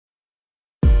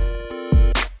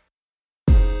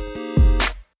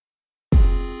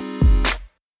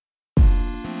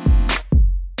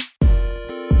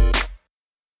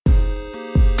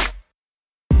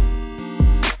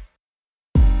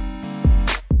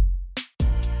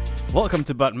Welcome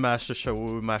to Button Mash, the show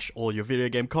where we mash all your video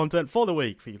game content for the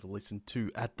week for you to listen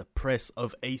to at the press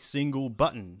of a single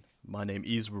button. My name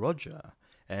is Roger,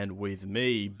 and with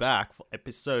me back for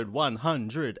episode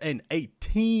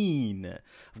 118, I've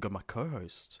got my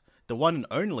co-host, the one and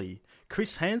only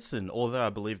Chris Hansen, although I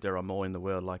believe there are more in the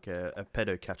world, like a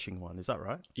pedo catching one. Is that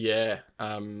right? Yeah.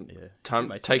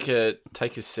 Take a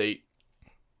seat.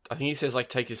 I think he says like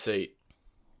take a seat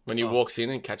when he walks in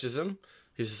and catches him.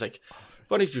 He's just like,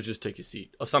 why don't you just take a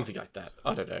seat or something like that?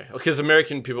 I don't know, because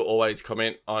American people always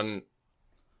comment on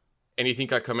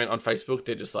anything I comment on Facebook.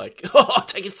 They're just like, oh,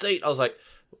 take a seat. I was like,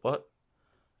 what?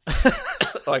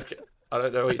 Like, I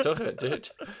don't know what you're talking about, dude.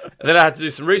 And then I had to do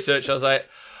some research. I was like,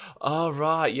 oh,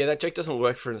 right. Yeah, that joke doesn't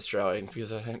work for an Australian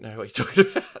because I don't know what you're talking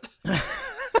about.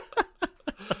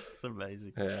 That's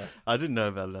amazing. Yeah. I didn't know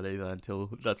about that either until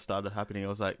that started happening. I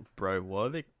was like, bro,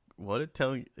 what are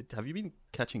telling? Have you been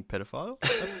catching pedophiles?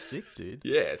 That's sick, dude.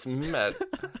 Yeah, it's mad.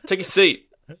 Take a seat.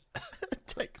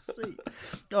 Take a seat.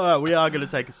 All right, we are going to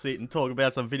take a seat and talk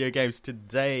about some video games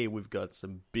today. We've got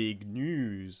some big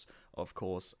news, of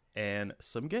course, and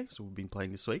some games we've been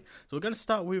playing this week. So we're going to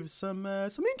start with some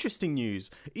interesting news.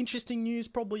 Interesting news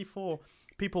probably for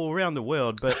people around the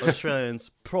world, but Australians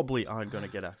probably aren't going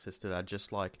to get access to that,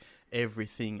 just like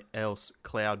everything else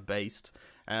cloud-based.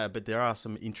 But there are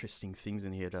some interesting things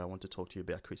in here that I want to talk to you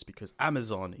about, Chris, because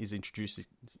Amazon is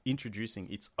introducing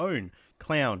its own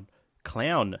cloud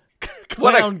gaming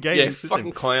system.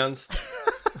 Fucking clowns.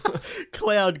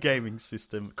 Cloud gaming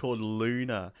system called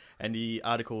Luna. And the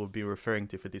article we'll be referring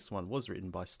to for this one was written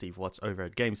by Steve Watts over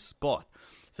at GameSpot.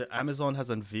 So Amazon has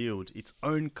unveiled its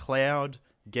own cloud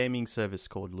gaming service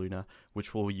called Luna,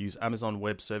 which will use Amazon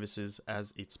Web Services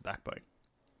as its backbone.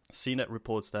 CNET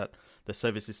reports that the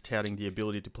service is touting the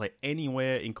ability to play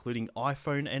anywhere, including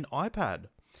iPhone and iPad.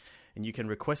 And you can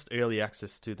request early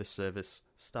access to the service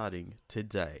starting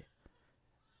today.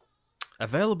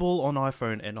 Available on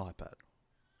iPhone and iPad.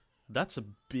 That's a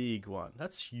big one.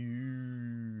 That's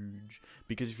huge.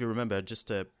 Because if you remember, just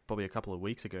probably a couple of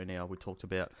weeks ago now, we talked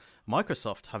about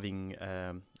Microsoft having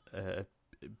a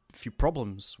few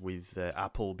problems with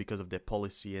Apple because of their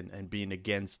policy and being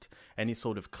against any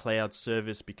sort of cloud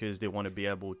service because they want to be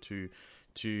able to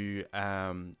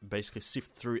basically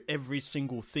sift through every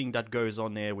single thing that goes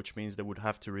on there, which means they would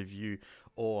have to review,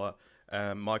 or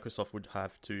Microsoft would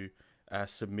have to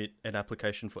submit an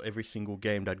application for every single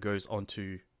game that goes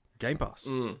onto Game Pass.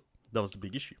 That was the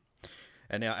big issue.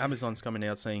 And now Amazon's coming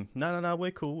out saying, no, we're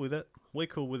cool with it. We're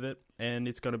cool with it. And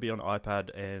it's going to be on iPad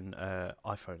and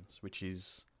iPhones, which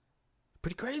is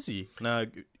pretty crazy. Now,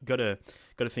 got to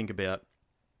think about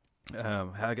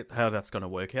how that's going to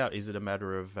work out. Is it a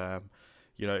matter of,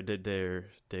 they're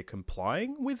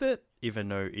complying with it, even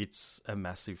though it's a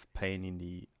massive pain in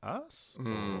the ass?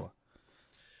 Or?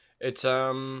 It's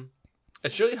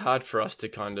really hard for us to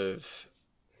kind of,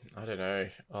 I don't know,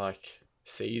 like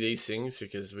see these things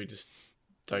because we just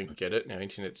don't get it. Our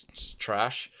internet's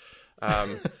trash.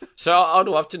 So I'd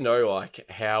love to know, like,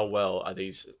 how well are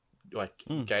these, like,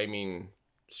 gaming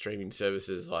streaming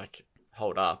services, like,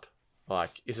 hold up?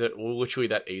 Like, is it literally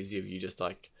that easy of you just,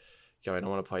 like, going, I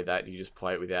want to play that, and you just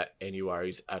play it without any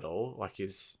worries at all? Like,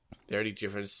 is there any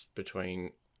difference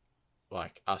between,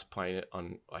 like, us playing it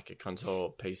on, like, a console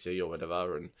or PC or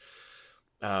whatever? And,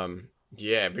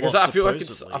 yeah, because I feel like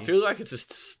it's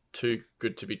just too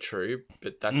good to be true,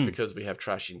 but that's because we have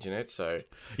trash internet. So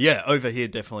yeah, over here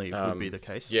definitely would be the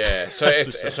case. Yeah, so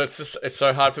it's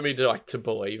so hard for me to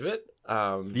believe it.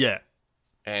 Yeah,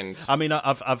 and I mean,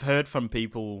 I've heard from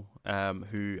people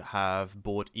who have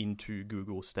bought into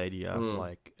Google Stadia,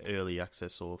 like early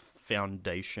access or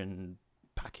foundation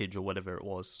package or whatever it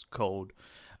was called,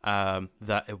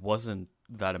 that it wasn't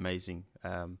that amazing.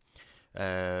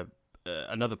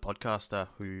 Another podcaster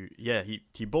who,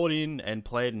 he bought in and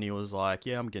played, and he was like,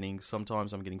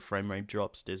 sometimes I'm getting frame rate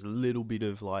drops. There's a little bit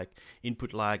of like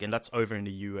input lag, and that's over in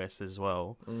the US as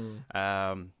well,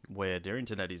 where their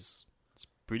internet is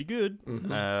pretty good.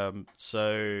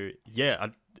 So yeah,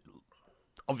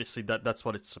 obviously that's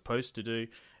what it's supposed to do,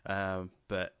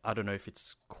 but I don't know if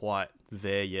it's quite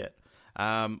there yet.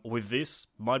 With this,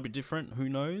 might be different, who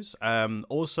knows?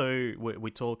 Also, we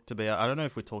talked about, I don't know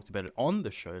if we talked about it on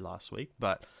the show last week,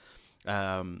 but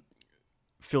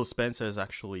Phil Spencer has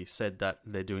actually said that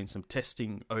they're doing some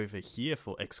testing over here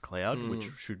for xCloud, which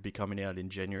should be coming out in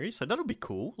January. So that'll be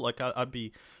cool. Like, I'd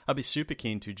be super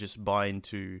keen to just buy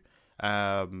into,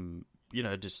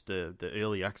 just the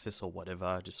early access or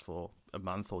whatever, just for a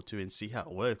month or two and see how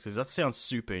it works, because that sounds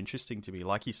super interesting to me.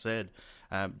 Like you said,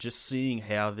 just seeing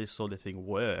how this sort of thing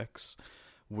works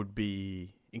would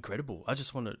be incredible. I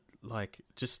just want to like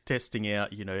just testing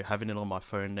out, having it on my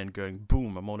phone and then going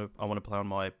boom, I want to play on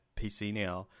my PC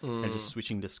now, and just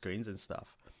switching the screens and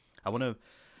stuff. I want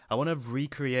to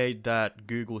recreate that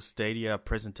Google Stadia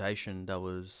presentation that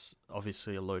was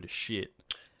obviously a load of shit.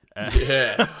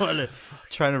 Yeah.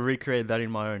 Trying to recreate that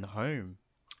in my own home.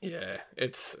 Yeah,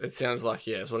 it sounds like,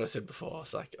 it's what I said before. I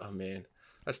was like, oh man,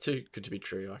 that's too good to be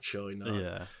true. Actually, no.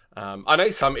 Yeah. I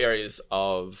know some areas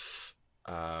of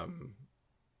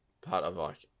part of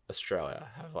like Australia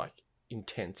have like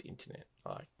intense internet,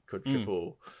 like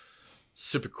quadruple,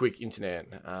 super quick internet,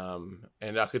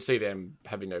 and I could see them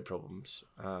having no problems.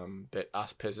 But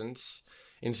us peasants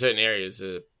in certain areas,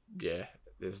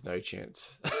 there's no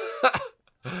chance.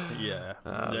 Yeah,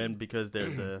 and because they're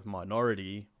the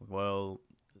minority, well,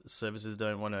 services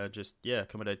don't want to just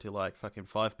accommodate to like fucking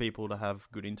 5 people to have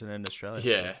good internet in Australia.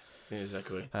 Yeah,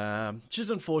 exactly. Which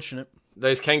is unfortunate.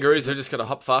 Those kangaroos have just got to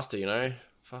hop faster,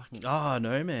 Fuck. Oh,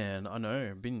 no, man. I know.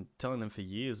 I've been telling them for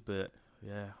years, but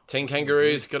yeah. 10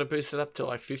 kangaroos, got to boost it up to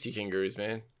like 50 kangaroos,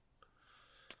 man.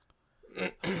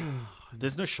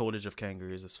 There's no shortage of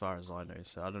kangaroos as far as I know,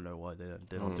 so I don't know why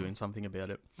they're not doing something about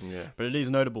it. Yeah. But it is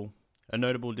notable. A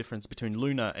notable difference between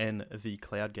Luna and the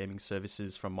cloud gaming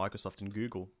services from Microsoft and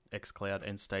Google, xCloud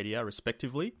and Stadia,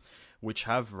 respectively, which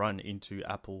have run into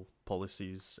Apple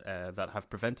policies that have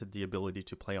prevented the ability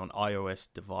to play on iOS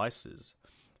devices,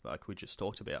 like we just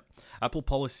talked about. Apple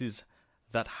policies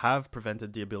that have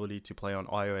prevented the ability to play on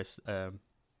iOS. I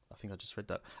think I just read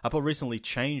that. Apple recently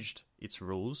changed its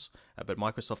rules, but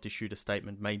Microsoft issued a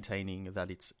statement maintaining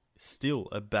that it's still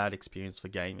a bad experience for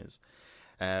gamers.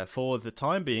 For the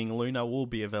time being, Luna will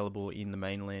be available in the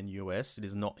mainland US. It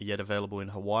is not yet available in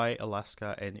Hawaii,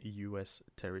 Alaska, and US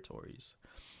territories.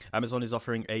 Amazon is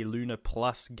offering a Luna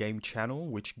Plus game channel,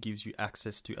 which gives you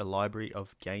access to a library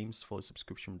of games for a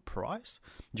subscription price.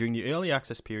 During the early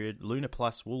access period, Luna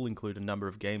Plus will include a number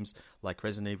of games like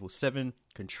Resident Evil 7,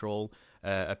 Control,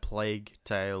 A Plague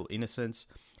Tale: Innocence,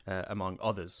 among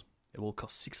others. It will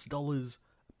cost $6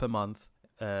 per month.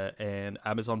 And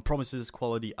Amazon promises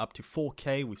quality up to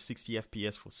 4K with 60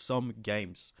 FPS for some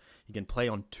games. You can play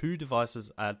on 2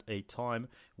 devices at a time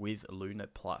with Luna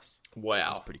Plus.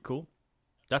 Wow, that's pretty cool.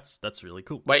 That's really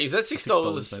cool. Wait, is that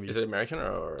 $6? Is it American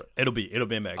or? It'll be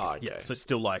American. Oh, okay. Yeah, so it's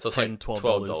still like $10, like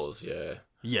 $12. Yeah.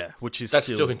 Yeah, which is that's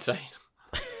still insane.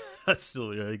 That's still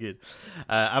really good.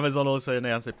 Amazon also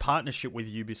announced a partnership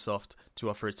with Ubisoft to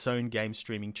offer its own game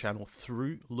streaming channel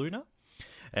through Luna.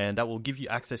 And that will give you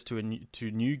access to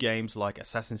new games like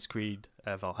Assassin's Creed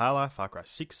Valhalla, Far Cry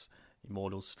 6,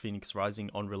 Immortals Phoenix Rising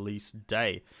on release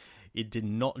day. It did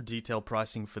not detail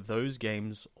pricing for those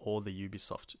games or the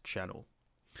Ubisoft channel.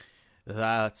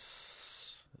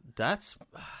 That's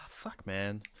fuck,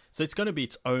 man. So it's going to be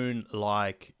its own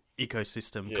like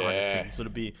ecosystem kind of thing. So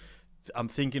I'm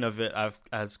thinking of it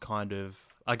as kind of,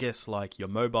 I guess, like your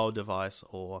mobile device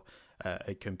or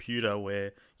a computer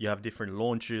where you have different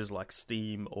launchers like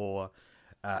Steam or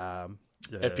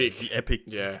Epic.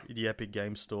 The Epic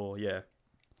Game Store. Yeah.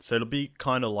 So it'll be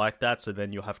kind of like that. So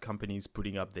then you'll have companies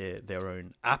putting up their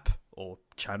own app or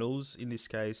channels in this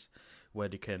case, where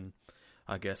they can,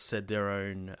 I guess, set their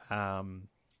own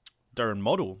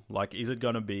model. Like, is it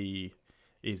going to be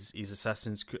is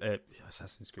Assassin's Creed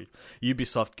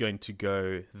Ubisoft going to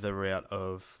go the route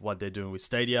of what they're doing with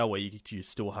Stadia, where you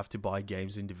still have to buy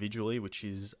games individually, which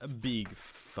is a big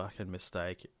fucking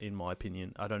mistake in my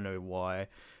opinion. I don't know why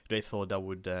they thought that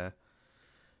would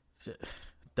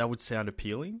sound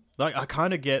appealing. Like, I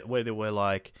kind of get where they were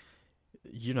like,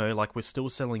 like, we're still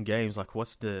selling games. Like,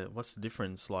 what's the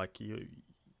difference? Like,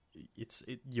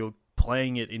 you're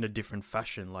playing it in a different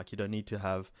fashion. Like, you don't need to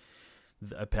have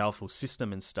a powerful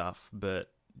system and stuff, but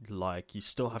like, you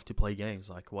still have to play games.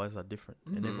 Like, why is that different?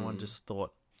 And everyone just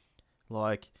thought,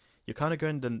 like, you're kind of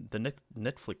going the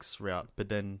Netflix route, but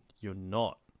then you're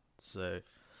not. So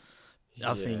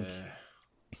I think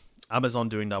Amazon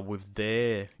doing that with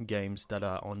their games that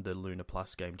are on the Luna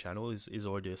Plus game channel is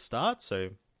already a start. So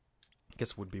I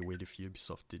guess it would be weird if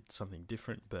Ubisoft did something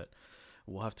different, but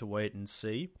we'll have to wait and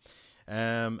see.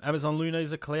 Amazon Luna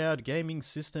is a cloud gaming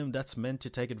system that's meant to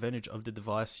take advantage of the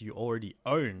device you already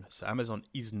own. So Amazon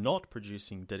is not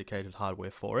producing dedicated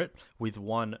hardware for it, with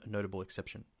one notable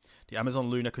exception. The Amazon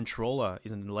Luna controller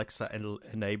is an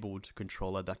Alexa-enabled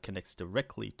controller that connects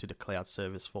directly to the cloud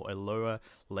service for a lower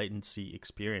latency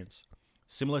experience,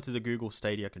 similar to the Google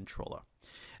Stadia controller.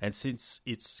 And since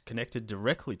it's connected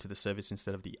directly to the service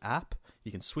instead of the app,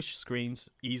 you can switch screens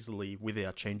easily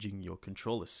without changing your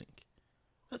controller sync.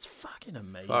 That's fucking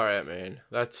amazing. All right, man.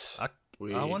 That's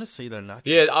weird. I want to see that in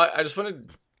action. Yeah, I just want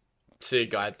to see a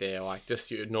guide there, like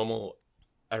just your normal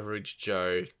average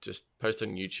Joe just post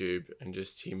on YouTube and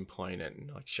just him playing it and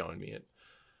like showing me it.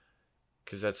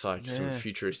 Because that's like some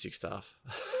futuristic stuff.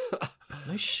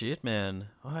 No shit, man.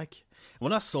 Like,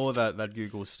 when I saw that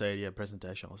Google Stadia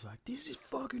presentation, I was like, this is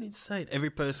fucking insane. Every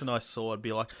person I saw, I'd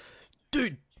be like,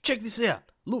 dude, check this out.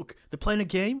 Look, they're playing a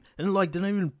game, and like they're not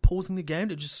even pausing the game,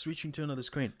 they're just switching to another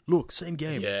screen. Look, same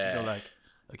game. Yeah. They're like,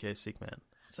 okay, sick, man.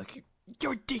 It's like,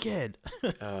 you're a dickhead.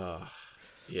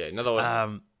 Yeah, another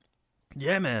one.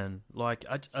 Yeah, man. Like,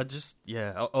 I just,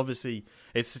 obviously,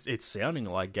 it's sounding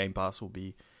like Game Pass will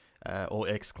be, or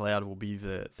xCloud will be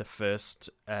the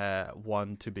first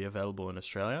one to be available in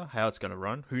Australia. How it's going to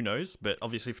run, who knows? But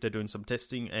obviously, if they're doing some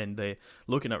testing and they're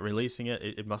looking at releasing it,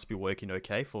 it must be working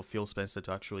okay for Phil Spencer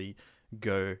to actually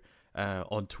go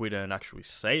on Twitter and actually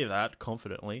say that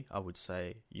confidently. I would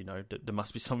say, there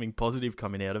must be something positive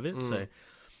coming out of it. So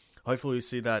hopefully we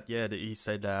see that. Yeah, he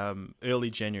said early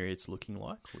January it's looking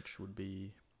like, which would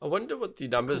be... I wonder what the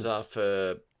numbers are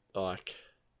for, like,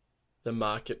 the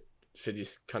market for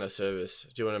this kind of service.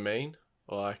 Do you know what I mean?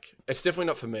 Like, it's definitely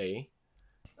not for me.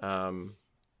 But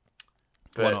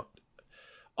why not?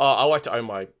 I like to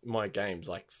own my games,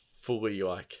 like, fully,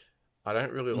 like... I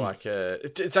don't really like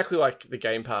it's exactly like the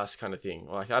Game Pass kind of thing.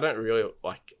 Like, I don't really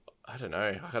like, I don't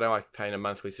know. I don't like paying a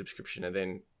monthly subscription and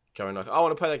then going like, I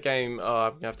want to play that game. Oh,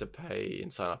 I'm going to have to pay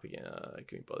and sign up again. I can't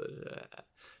be bothered.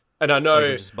 And I know... You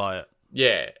can just buy it.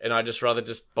 Yeah, and I just rather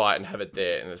just buy it and have it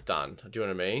there and it's done. Do you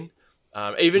know what I mean?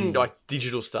 Even like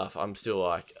digital stuff, I'm still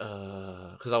like,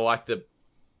 because I like the,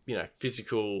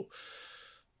 physical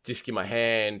disc in my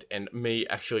hand and me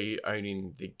actually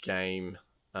owning the game.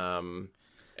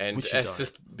 And it's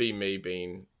just be me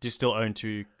being... Do you still own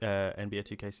NBA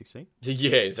 2K16?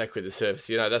 Yeah, exactly, the service.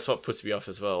 That's what puts me off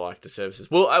as well, like the services.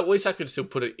 Well, at least I could still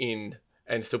put it in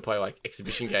and still play like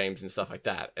exhibition games and stuff like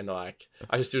that. And like,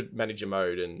 I can still manage a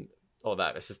mode and all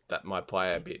that. It's just that might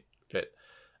play a bit. But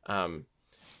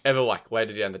ever like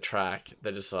later down the track,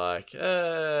 they're just like,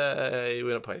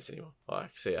 we're not playing this anymore.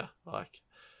 Like, see ya. Like,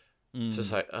 it's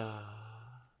just like,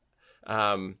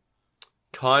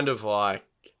 kind of like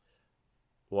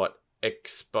what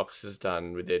Xbox has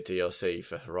done with their DLC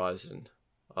for Horizon.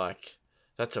 Like,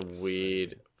 that's a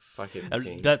weird fucking thing.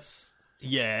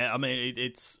 I mean,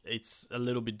 it's a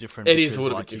little bit different. It is a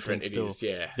little bit different. It is,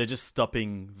 yeah. They're just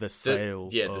stopping the sale.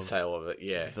 The sale of it,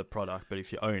 yeah. The product, but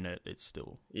if you own it, it's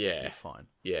still fine.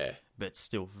 Yeah. But it's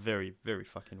still very, very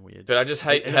fucking weird. But I just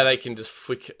hate how they can just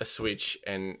flick a switch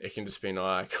and it can just be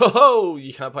like, oh,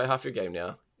 you can't play half your game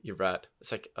now, you rat.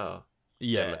 It's like, oh.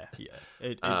 Yeah.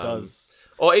 It does...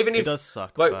 Or even if... It does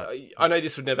suck. Like, but... I know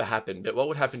this would never happen, but what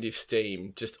would happen if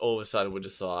Steam just all of a sudden would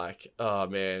just like, oh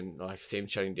man, like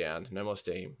Steam's shutting down, no more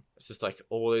Steam. It's just like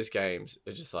all those games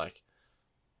are just like,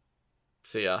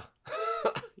 see ya.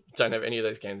 Don't have any of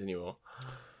those games anymore.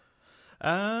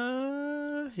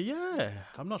 Yeah,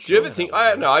 I'm not sure. Do you ever think...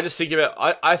 I don't know, I just think about...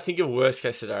 I think of worst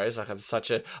case scenarios. Like,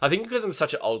 I think because I'm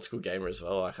such an old school gamer as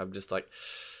well, like I'm just like...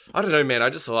 I don't know, man.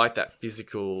 I just like that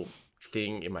physical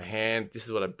thing in my hand. This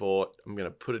is what I bought. I'm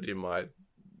gonna put it in my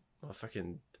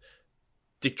fucking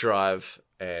dick drive,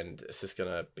 and it's just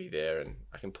gonna be there, and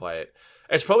I can play it.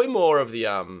 It's probably more of the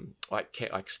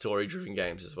like story driven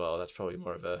games as well. That's probably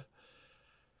more of a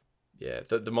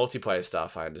the multiplayer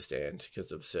stuff. I understand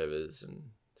because of servers and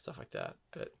stuff like that.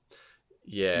 But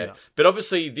yeah. But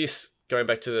obviously this. Going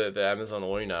back to the Amazon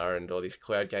Luna and all this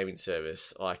cloud gaming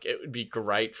service, like it would be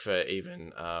great for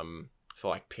even for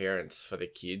like parents for their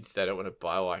kids. They don't want to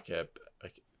buy like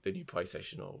the new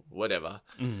PlayStation or whatever,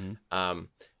 and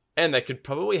they could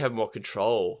probably have more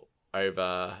control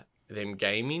over them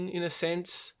gaming in a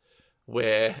sense,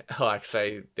 where like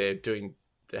say they're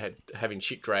having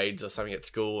shit grades or something at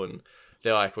school and.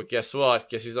 They're like, well, guess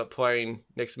what? Guess he's not playing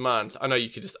next month. I know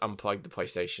you could just unplug the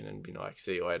PlayStation and be like,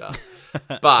 see you later.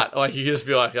 But like, you could just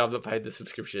be like, I've not paid the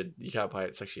subscription. You can't play it.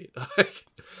 It's like shit.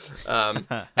 And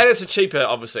it's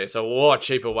obviously, it's a lot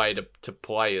cheaper way to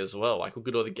play as well. Like, look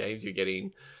at all the games you're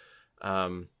getting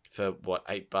for what,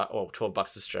 $8 or $12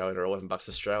 Australian or $11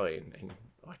 Australian in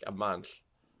like a month.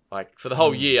 Like for the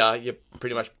whole year, you're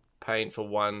pretty much paying for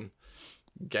one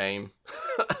game.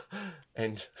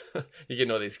 And you're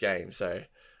getting all these games, so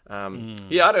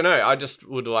yeah, I don't know. I just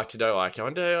would like to know, like, I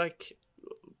wonder, like,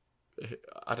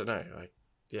 I don't know, like,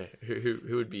 yeah, who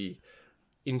would be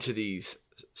into these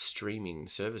streaming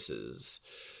services?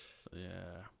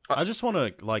 Yeah, I just want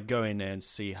to like go in there and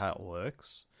see how it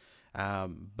works.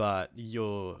 But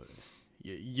you're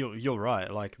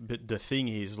right. Like, but the thing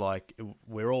is, like,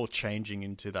 we're all changing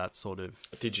into that sort of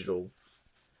digital.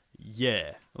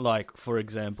 Yeah, like for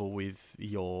example, with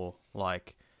your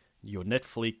like your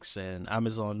Netflix and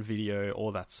Amazon Video,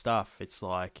 all that stuff. It's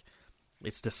like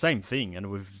it's the same thing,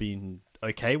 and we've been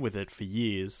okay with it for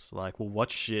years. Like we'll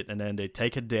watch shit and then they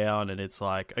take it down, and it's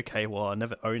like, okay, well, I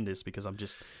never owned this because I'm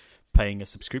just paying a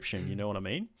subscription. You know what I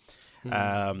mean?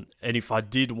 And if I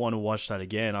did want to watch that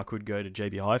again, I could go to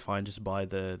JB Hi-Fi and just buy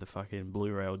the fucking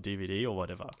Blu-ray or DVD or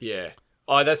whatever. Yeah.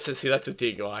 Oh, that's the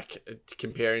thing. Like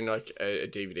comparing like a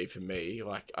DVD for me,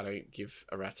 like I don't give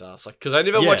a rat's ass. Like because I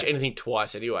never watch anything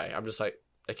twice anyway. I'm just like,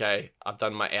 okay, I've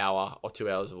done my hour or 2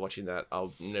 hours of watching that.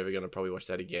 I'm never gonna probably watch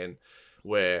that again.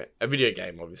 Where a video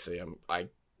game, obviously, I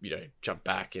jump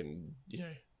back and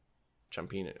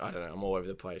jump in. I don't know. I'm all over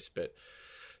the place, but.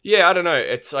 Yeah, I don't know.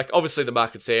 It's like obviously the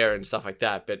market's there and stuff like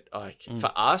that, but like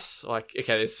for us, like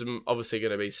okay, there's some obviously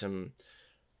going to be some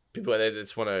people out there that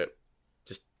just want to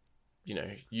just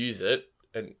use it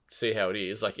and see how it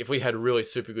is. Like if we had really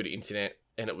super good internet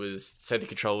and it was say the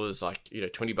controllers like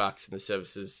 $20 and the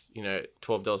services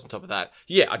 $12 on top of that,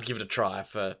 yeah, I'd give it a try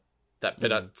for that.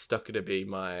 But it's not going to be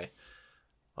my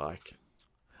like.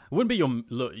 It wouldn't be your,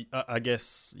 I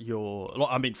guess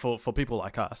I mean, for people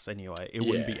like us anyway, it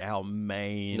wouldn't be our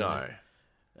main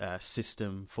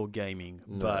system for gaming.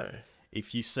 No. But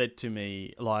if you said to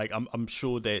me, like, I'm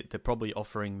sure they're probably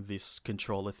offering this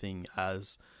controller thing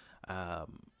as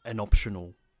an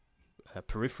optional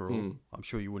peripheral. I'm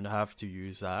sure you wouldn't have to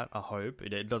use that. I hope.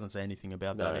 It doesn't say anything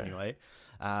about that anyway.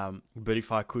 But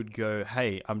if I could go,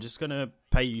 hey, I'm just going to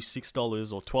pay you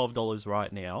 $6 or $12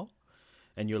 right now,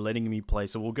 and you're letting me play,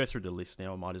 so we'll go through the list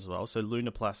now, I might as well. So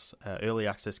Luna Plus Early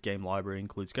Access Game Library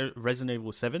includes Resident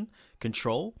Evil 7,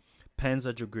 Control,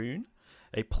 Panzer Dragoon,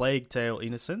 A Plague Tale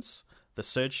Innocence, The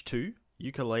Surge 2,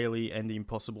 Yooka-Laylee and the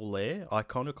Impossible Lair,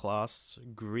 Iconoclasts,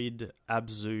 Grid,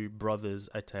 Abzu, Brothers,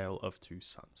 A Tale of Two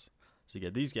Sons. So you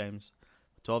get these games,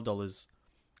 $12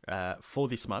 for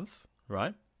this month,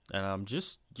 right? And I'm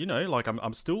just,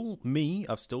 I'm still me.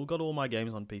 I've still got all my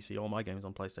games on PC, all my games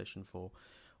on PlayStation 4,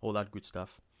 all that good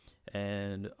stuff,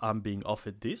 and I'm being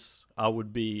offered this. I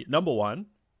would be, number one,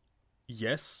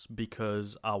 yes,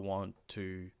 because I want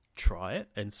to try it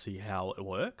and see how it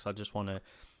works. I just want to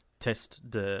test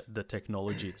the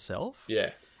technology itself.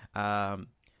 Yeah.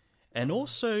 And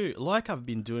also, like I've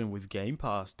been doing with Game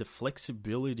Pass, the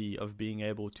flexibility of being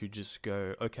able to just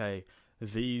go, okay,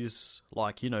 these,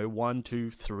 1, 2,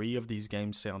 3 of these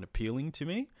games sound appealing to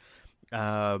me.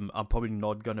 I'm probably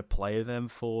not going to play them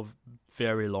for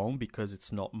very long because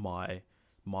it's not my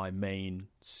main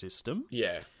system.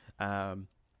 Yeah.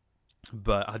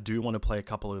 But I do want to play a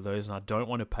couple of those, and I don't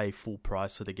want to pay full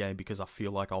price for the game because I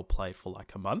feel like I'll play for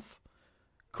like a month.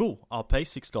 Cool. I'll pay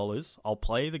 $6. I'll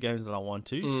play the games that I want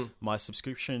to. My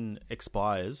subscription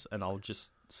expires, and I'll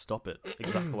just stop it.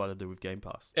 Exactly what I do with Game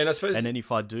Pass. And I suppose, and then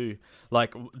if I do,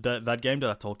 like that game that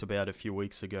I talked about a few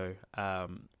weeks ago,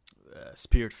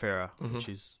 Spiritfarer, which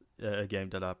is a game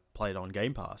that I played on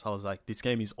Game Pass. I was like, this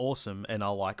game is awesome, and I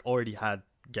already had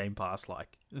Game Pass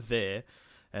there,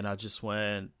 and I just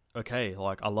went, okay,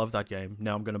 I love that game.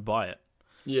 Now I'm gonna buy it.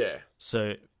 Yeah.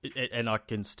 So and I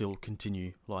can still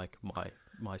continue my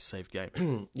save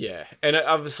game. Yeah, and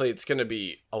obviously it's going to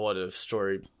be a lot of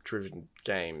story-driven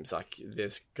games. Like,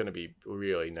 there's going to be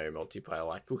really no multiplayer.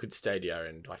 Like, look at Stadia,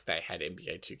 and they had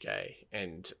NBA 2K,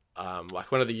 and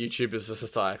one of the YouTubers was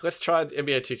just like, let's try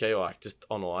NBA 2K just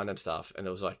online and stuff, and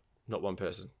there was not one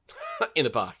person in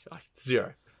the park,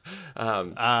 zero.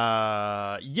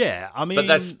 Yeah, I mean, but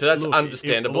that's look,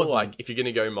 understandable. If you're going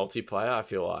to go multiplayer, I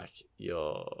feel like it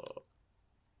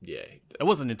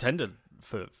wasn't intended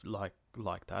for like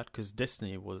that, because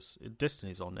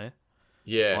Destiny's on there.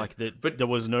 Yeah, but there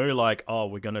was no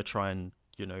we're gonna try and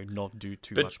not do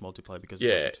too much multiplayer because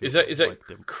is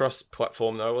that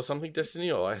cross-platform though or something?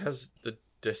 Destiny, or has the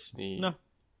Destiny? No,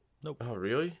 nope. Oh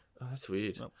really? Oh, that's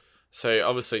weird. Nope. So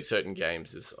obviously certain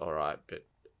games is all right, but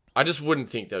I just wouldn't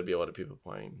think there'd be a lot of people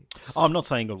playing. Oh, I'm not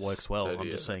saying it works well.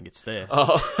 I'm just saying it's there.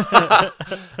 Oh,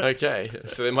 okay.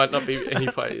 So there might not be any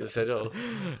players at all.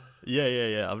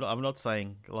 Yeah. I'm not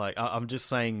saying I'm just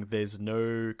saying there's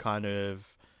no kind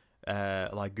of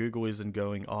Google isn't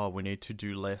going, oh, we need to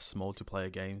do less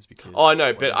multiplayer games because. Oh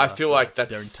no, but I feel like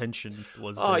that's their intention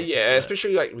was. Oh yeah,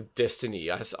 especially with Destiny.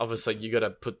 Obviously, you got to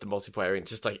put the multiplayer in,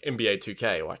 just like NBA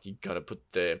 2K. You got to put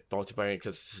the multiplayer in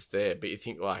because it's just there. But you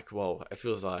think well, it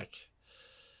feels like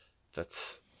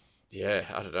that's I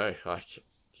don't know.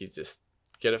 You just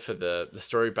get it for the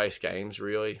story-based games,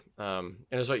 really. And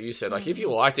it's like you said, if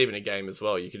you liked even a game as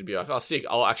well, you could be like, oh, sick,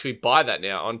 I'll actually buy that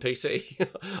now on PC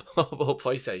or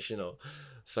PlayStation or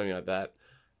something like that.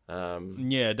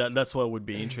 Yeah, that's what would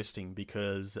be interesting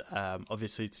because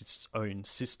obviously it's its own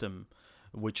system,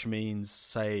 which means,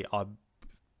 say, I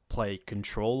play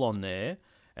Control on there,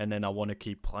 and then I want to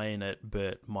keep playing it,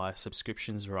 but my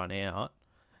subscriptions run out.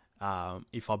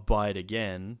 If I buy it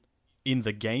again in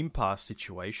the Game Pass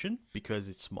situation, because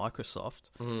it's Microsoft,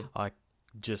 I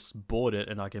just bought it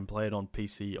and I can play it on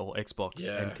PC or Xbox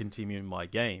and continue my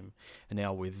game. And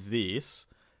now with this,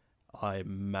 I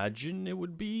imagine it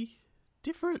would be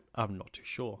different. I'm not too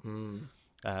sure.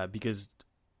 Because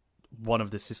one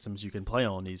of the systems you can play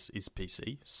on is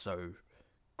PC. So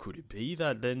could it be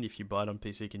that then if you buy it on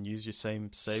PC, you can use your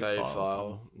same save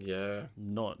file? Yeah.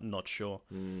 Not sure.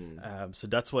 So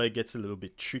that's where it gets a little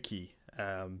bit tricky.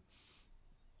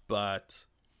 But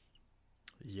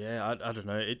yeah, I don't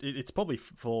know. It's probably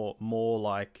for more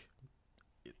like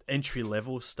entry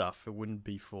level stuff. It wouldn't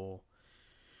be for.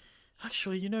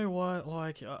 Actually, you know what?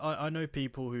 Like I know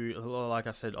people who, like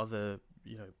I said, other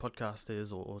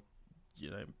podcasters or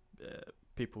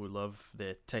people who love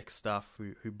their tech stuff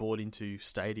who bought into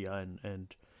Stadia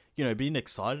and being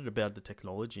excited about the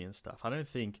technology and stuff. I don't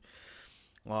think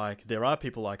like there are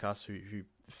people like us who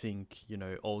think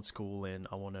old school and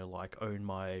I want to like own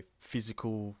my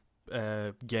physical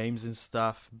games and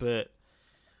stuff, but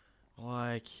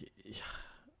like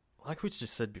we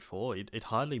just said before, it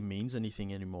hardly means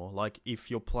anything anymore. Like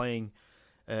if you're playing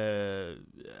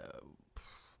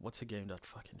what's a game that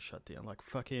fucking shut down? Like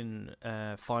fucking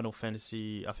Final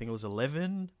Fantasy, I think it was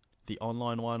 11, the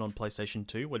online one on PlayStation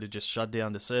 2, where they just shut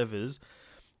down the servers.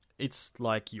 It's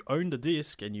like you own the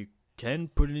disc and you can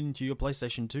put it into your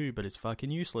PlayStation 2, but it's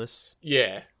fucking useless.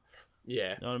 Yeah.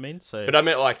 You know what I mean? So, but I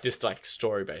meant like just like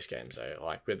story-based games, though,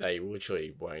 like where they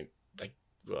literally won't. They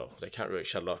can't really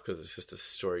shut it off because it's just a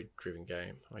story-driven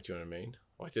game. Like, do you know what I mean?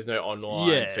 Like, there's no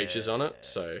online features on it,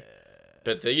 so.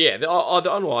 But the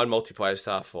online multiplayer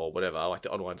stuff or whatever, like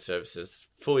the online services,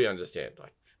 fully understand,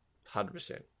 like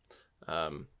 100%.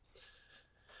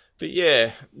 But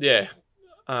yeah. Yeah,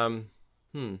 I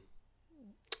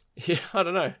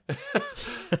don't know.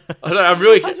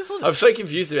 I'm so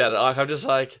confused about it. Like, I'm just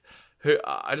like,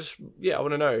 I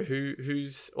want to know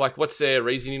who's like, what's their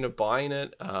reasoning of buying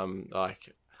it?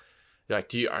 Like,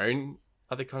 do you own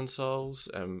other consoles?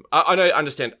 I know,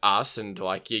 understand us, and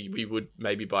like we would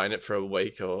maybe buying it for a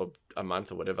week or a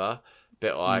month or whatever.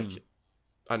 But like,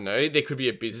 I know there could be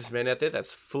a businessman out there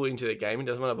that's fully into the game and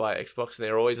doesn't want to buy an Xbox, and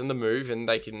they're always on the move, and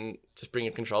they can just bring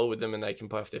a controller with them and they can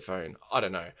play off their phone. I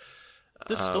don't know.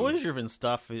 The story-driven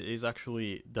stuff is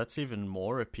actually, that's even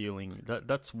more appealing.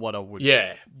 That's what I would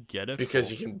get it because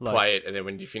for. You can play it, and then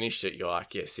when you finished it, you're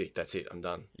like, yeah, sick, that's it, I'm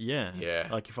done. Yeah.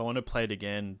 Like, if I want to play it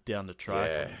again down the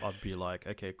track, I'd be like,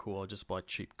 okay, cool, I'll just buy a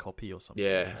cheap copy or something.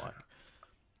 Yeah. Like,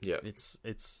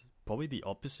 it's probably the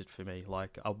opposite for me.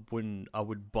 Like, I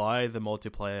would buy the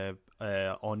multiplayer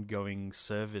ongoing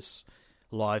service,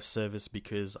 live service,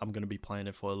 because I'm going to be playing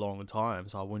it for a long time,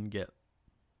 so I wouldn't get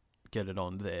it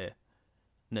on there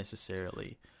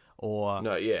necessarily. Or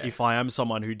if I am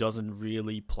someone who doesn't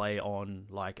really play on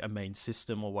like a main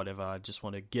system or whatever, I just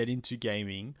want to get into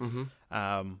gaming,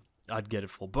 I'd get it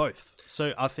for both.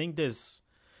 So I think there's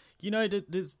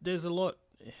a lot.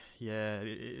 Yeah,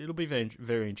 it'll be very,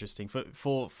 very interesting for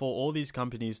all these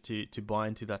companies to buy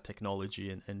into that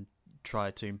technology and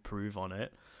try to improve on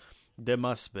it. There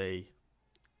must be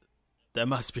a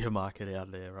market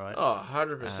out there, right? Oh,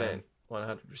 100%.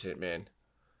 100%, man.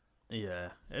 Yeah,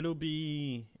 it'll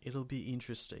be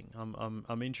interesting.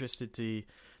 I'm interested to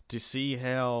see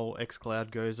how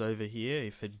xCloud goes over here,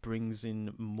 if it brings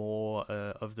in more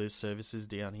of those services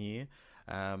down here,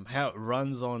 how it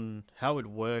runs on, how it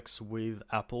works with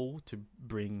Apple to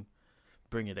bring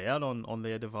it out on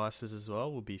their devices as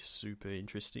well, will be super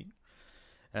interesting.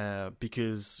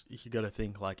 Because you got to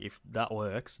think, like, if that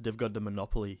works, they've got the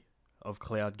monopoly of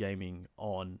cloud gaming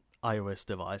on iOS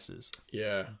devices.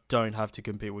 Yeah. Don't have to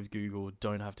compete with Google,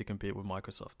 don't have to compete with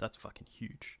Microsoft. That's fucking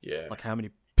huge. Yeah. Like, how many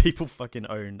people fucking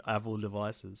own Apple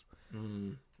devices?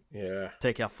 Yeah.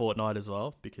 Take out Fortnite as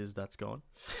well, because that's gone.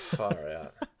 Far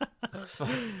out.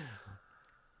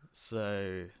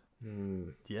 So,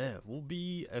 yeah, will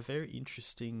be a very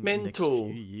interesting next few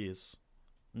years.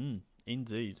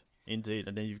 Indeed. And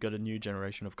then you've got a new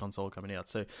generation of console coming out.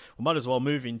 So we might as well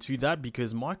move into that,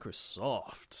 because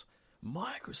Microsoft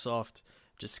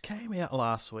just came out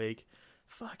last week,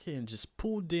 fucking just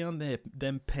pulled down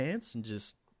them pants and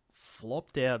just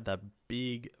flopped out that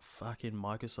big fucking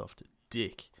Microsoft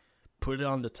dick, put it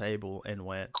on the table and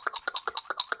went,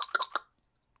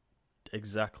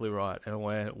 exactly right, and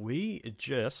went, we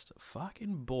just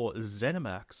fucking bought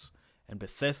ZeniMax and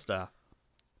Bethesda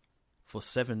for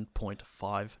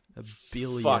 $7.5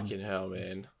 billion. Fucking hell,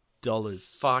 man.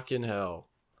 Fucking hell.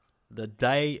 The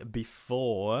day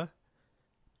before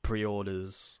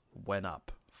pre-orders went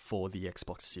up for the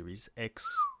Xbox Series X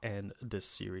and the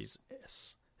Series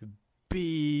S.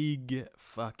 Big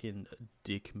fucking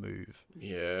dick move.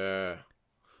 Yeah.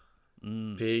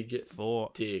 Big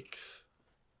dicks.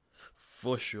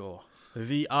 For sure.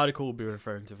 The article we'll be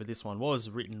referring to for this one was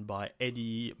written by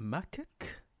Eddie Mackek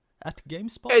at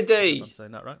GameSpot. Eddie! I'm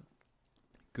saying that right.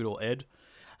 Good old Ed.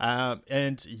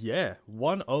 And yeah,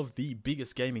 one of the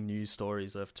biggest gaming news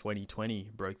stories of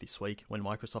 2020 broke this week when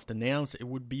Microsoft announced it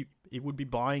would be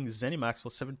buying ZeniMax for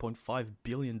 $7.5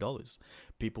 billion.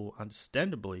 People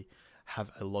understandably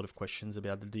have a lot of questions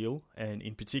about the deal, and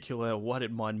in particular what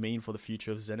it might mean for the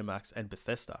future of ZeniMax and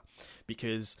Bethesda.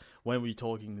 Because when we're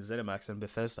talking ZeniMax and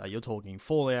Bethesda, you're talking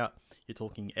Fallout, you're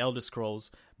talking Elder Scrolls,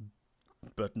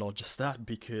 but not just that,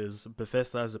 because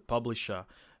Bethesda as a publisher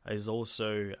is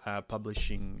also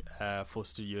publishing for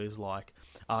studios like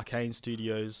Arcane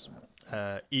Studios,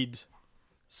 id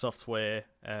Software,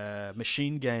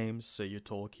 Machine Games. So you're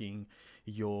talking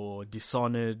your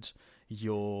Dishonored,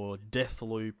 your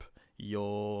Deathloop,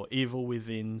 your Evil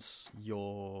Withins,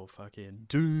 your fucking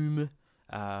Doom,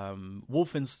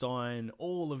 Wolfenstein.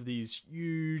 All of these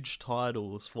huge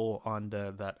titles fall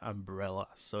under that umbrella.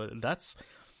 So that's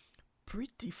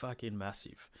pretty fucking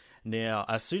massive. Now,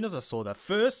 as soon as I saw that,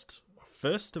 first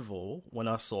of all, when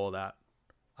I saw that,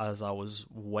 as I was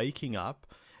waking up,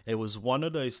 it was one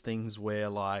of those things where,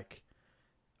 like,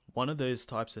 one of those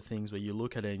types of things where you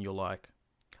look at it and you're like,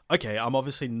 okay, I'm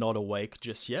obviously not awake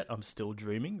just yet. I'm still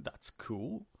dreaming. That's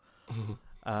cool.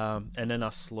 And then I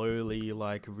slowly,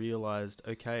 like, realized,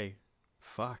 okay,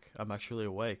 fuck, I'm actually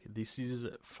awake. This is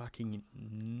fucking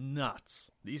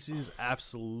nuts. This is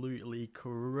absolutely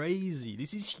crazy.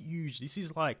 This is huge. This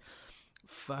is like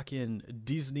fucking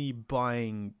Disney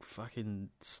buying fucking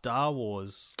Star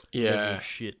Wars level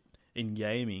shit in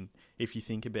gaming, if you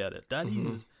think about it. That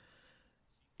is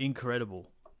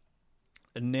incredible.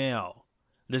 And now,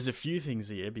 there's a few things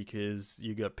here, because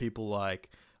you got people like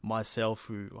myself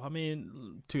who, I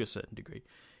mean, to a certain degree,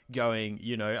 going,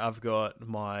 you know, I've got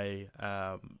my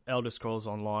Elder Scrolls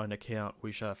Online account,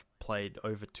 which I've played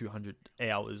over 200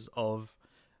 hours of,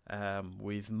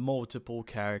 with multiple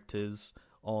characters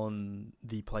on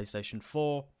the PlayStation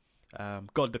 4.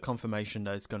 Got the confirmation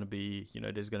that it's going to be, you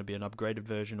know, there's going to be an upgraded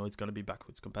version, or it's going to be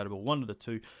backwards compatible, one of the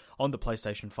two, on the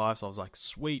PlayStation 5. So I was like,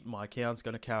 sweet, my account's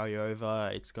going to carry over.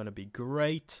 It's going to be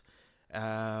great.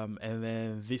 And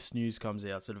then this news comes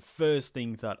out. So the first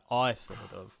thing that I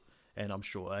thought of, and I'm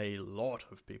sure a lot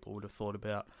of people would have thought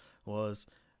about, was,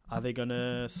 are they going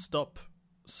to stop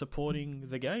supporting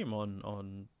the game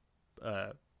on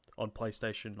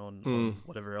PlayStation, on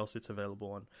whatever else it's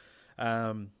available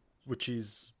on? Which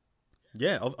is,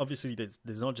 yeah, obviously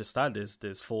there's not just that.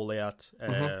 There's Fallout,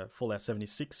 Fallout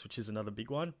 76, which is another big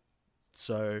one.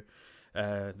 So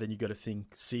then you got to think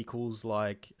sequels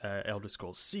like Elder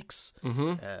Scrolls 6,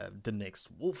 the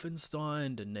next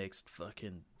Wolfenstein, the next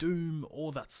fucking Doom,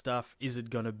 all that stuff. Is it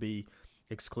going to be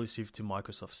exclusive to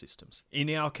Microsoft systems? In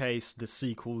our case, the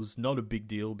sequel's not a big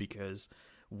deal because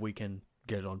we can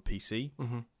get it on PC.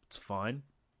 It's fine.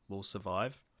 We'll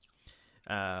survive.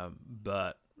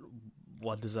 But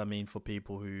what does that mean for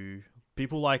people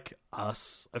like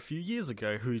us a few years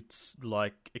ago, who's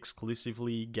like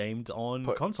exclusively gamed on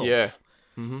consoles? Yeah.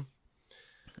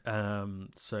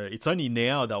 So it's only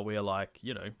now that we're like,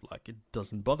 you know, like it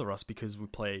doesn't bother us because we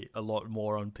play a lot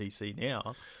more on PC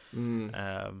now.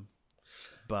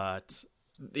 But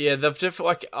yeah, they've definitely,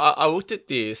 like, I looked at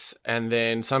this, and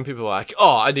then some people are like,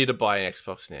 oh, I need to buy an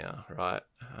Xbox now, right?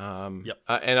 Yep.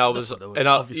 And I was, and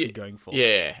obviously going for.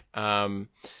 Yeah.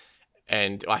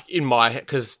 And like in my,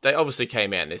 because they obviously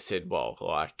came out and they said, well,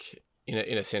 like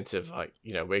in a sense of like,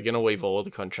 you know, we're going to leave all the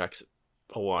contracts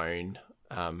alone.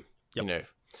 You know,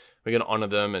 we're going to honor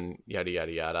them and yada,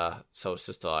 yada, yada. So it's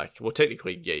just like, well,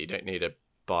 technically, yeah, you don't need to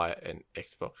buy an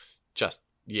Xbox just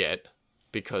yet,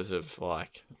 because of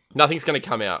like, nothing's going to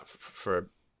come out for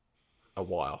a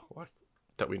while, like,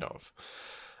 that we know of.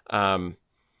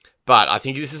 But I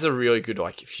think this is a really good,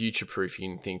 like,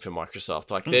 future-proofing thing for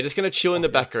Microsoft. Like, they're just going to chill in the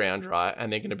background, right?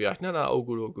 And they're going to be like, no, all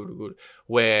good, all good, all good.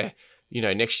 Where, you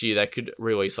know, next year they could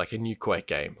release, like, a new Quake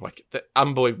game. Like, the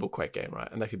unbelievable Quake game,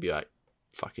 right? And they could be like,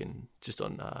 fucking, it's just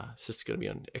going to be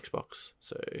on Xbox.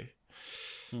 So,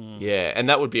 yeah. And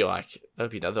that would be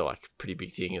another, like, pretty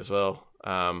big thing as well.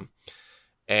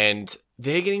 And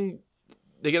they're going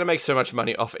to make so much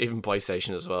money off even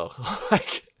PlayStation as well.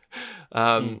 Like,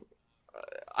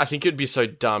 I think it'd be so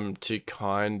dumb to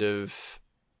kind of,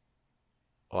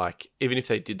 like, even if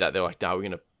they did that, they're like, no, we're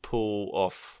going to pull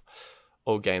off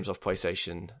all games off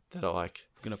PlayStation that are like...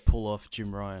 We're going to pull off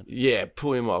Jim Ryan. Yeah,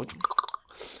 pull him off.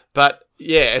 But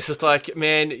Yeah, it's just like,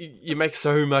 man, you make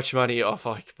so much money off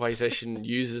like PlayStation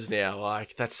users now.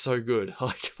 Like, that's so good.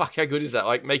 Like, fuck, how good is that?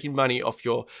 Like, making money off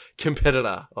your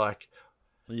competitor. Like,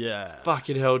 Yeah.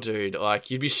 fucking hell, dude. Like,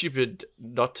 you'd be stupid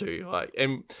not to. Like,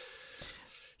 and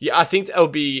yeah, I think there'll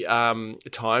be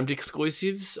timed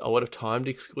exclusives. A lot of timed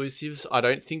exclusives. I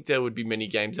don't think there would be many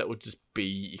games that would just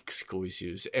be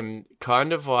exclusives. And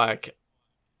kind of like,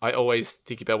 I always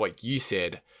think about what you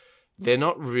said. They're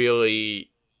not really.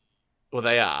 Well,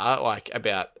 they are, like,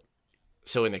 about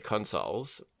selling their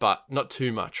consoles, but not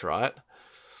too much, right?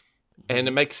 And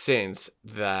it makes sense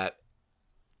that,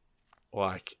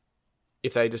 like,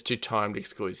 if they just do timed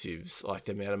exclusives, like,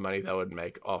 the amount of money they would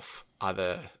make off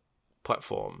other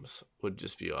platforms would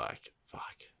just be like,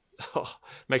 fuck. Oh,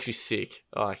 makes me sick.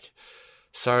 Like,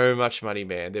 so much money,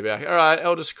 man. They'd be like, all right,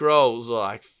 Elder Scrolls,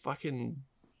 like, fucking,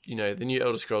 you know, the new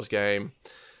Elder Scrolls game.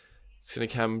 It's going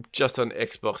to come just on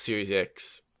Xbox Series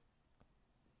X.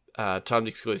 Timed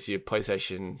exclusive,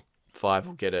 PlayStation 5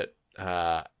 will get it,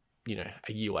 you know,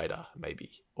 a year later,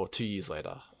 maybe, or 2 years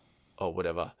later, or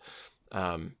whatever.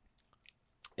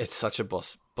 It's such a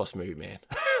boss move, man.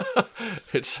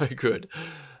 It's so good.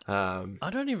 I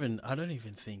don't even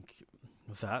think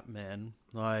that, man.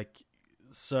 Like,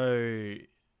 so,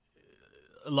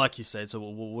 like you said, so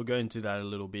we'll go into that a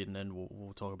little bit, and then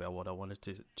we'll talk about what I wanted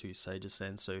to say just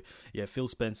then. So, yeah, Phil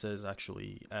Spencer has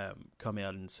actually come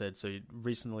out and said, so he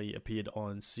recently appeared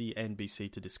on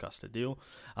CNBC to discuss the deal.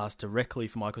 Asked directly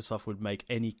if Microsoft would make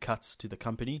any cuts to the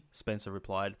company, Spencer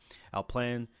replied, "Our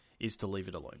plan is to leave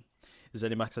it alone.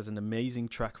 ZeniMax has an amazing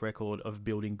track record of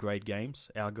building great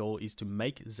games. Our goal is to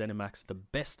make ZeniMax the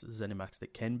best ZeniMax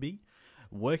that can be,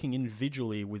 working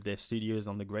individually with their studios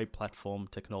on the great platform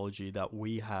technology that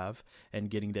we have and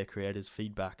getting their creators'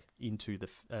 feedback into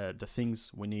the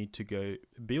things we need to go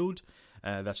build.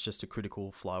 That's just a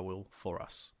critical flywheel for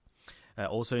us."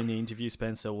 Also in the interview,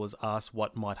 Spencer was asked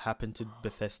what might happen to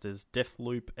Bethesda's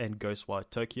Deathloop and Ghostwire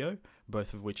Tokyo,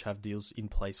 both of which have deals in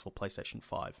place for PlayStation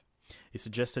 5. He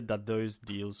suggested that those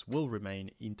deals will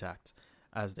remain intact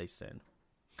as they stand.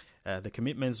 The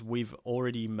commitments we've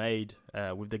already made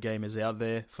with the gamers out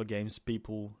there for games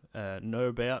people know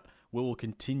about, we will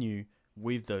continue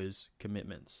with those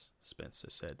commitments, Spencer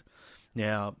said.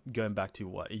 Now, going back to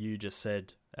what you just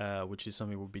said, which is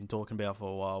something we've been talking about for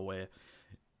a while, where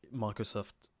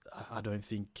Microsoft, I don't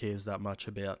think, cares that much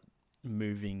about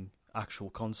moving actual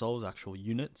consoles, actual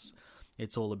units.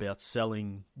 It's all about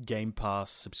selling Game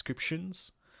Pass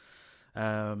subscriptions.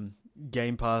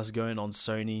 Game Pass going on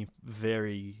Sony,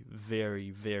 very, very,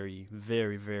 very,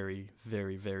 very, very,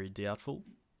 very, very doubtful.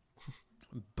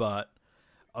 But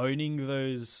owning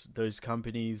those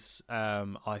companies,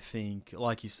 I think,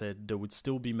 like you said, they would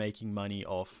still be making money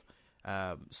off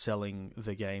selling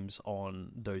the games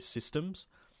on those systems.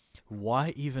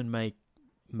 Why even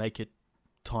make it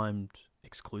timed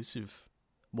exclusive?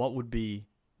 What would be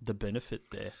the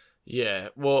benefit there? Yeah,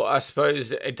 well, I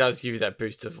suppose it does give you that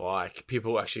boost of, like,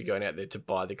 people actually going out there to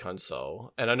buy the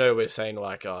console. And I know we're saying,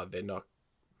 like, oh, they're not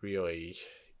really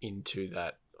into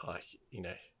that, like, you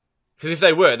know. Because if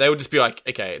they were, they would just be like,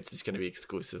 okay, it's just going to be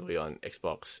exclusively on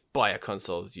Xbox. Buy our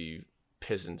consoles, you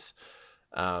peasants.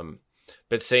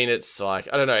 But seeing it's, like,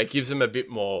 I don't know, it gives them a bit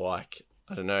more, like,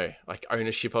 I don't know, like,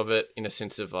 ownership of it, in a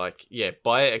sense of, like, yeah,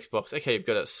 buy an Xbox. Okay, you've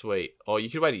got it, sweet. Or you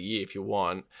could wait a year if you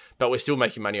want, but we're still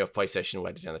making money off PlayStation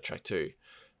later down the track too.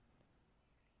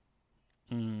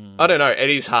 I don't know. It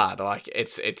is hard. Like,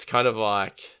 it's kind of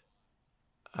like,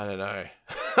 I don't know.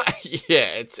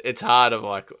 Yeah, it's hard of,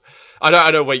 like,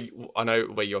 I know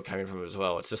where you're coming from as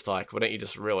well. It's just like, why don't you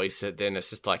just release it? Then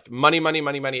it's just like money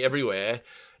everywhere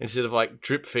instead of, like,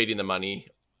 drip feeding the money.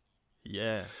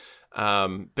 Yeah.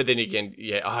 But then again,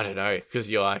 yeah, I don't know,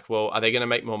 because you're like, well, are they going to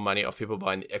make more money off people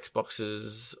buying the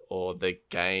Xboxes or the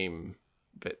game?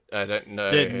 But I don't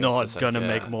know. They're not going to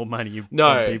make more money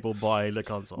from people buying the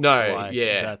consoles. No, like,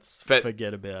 yeah.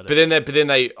 Forget about it. But then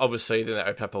they obviously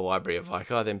open up a library of,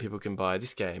 like, oh, then people can buy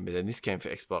this game, but then this game for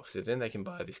Xbox, and then they can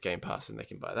buy this Game Pass, and they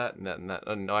can buy that and that and that.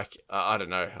 And, like, I don't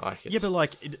know. Like, yeah, but,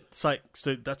 like, it's like,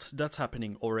 so that's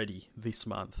happening already this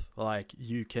month. Like,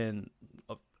 you can,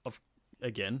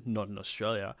 again, not in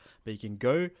Australia, but you can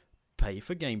go pay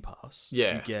for Game Pass.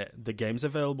 Yeah. You get the games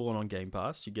available on Game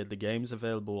Pass. You get the games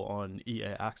available on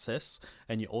EA Access.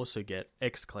 And you also get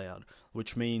xCloud,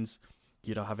 which means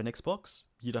you don't have an Xbox.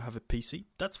 You don't have a PC.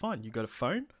 That's fine. You got a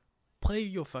phone. Play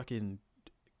your fucking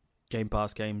Game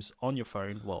Pass games on your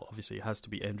phone. Well, obviously it has to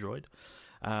be Android.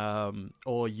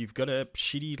 Or you've got a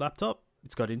shitty laptop.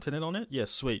 It's got internet on it. Yeah,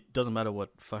 sweet. Doesn't matter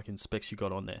what fucking specs you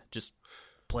got on there. Just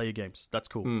play your games. That's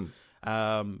cool.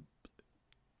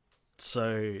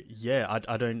 So yeah,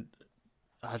 I don't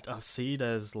I see it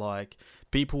as like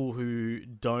people who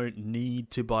don't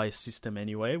need to buy a system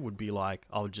anyway would be like,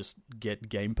 I'll just get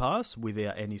Game Pass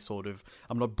without any sort of,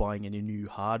 I'm not buying any new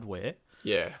hardware.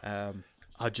 Yeah.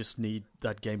 I just need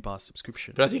that Game Pass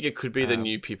subscription. But I think it could be the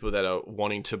new people that are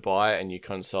wanting to buy a new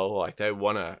console. Like they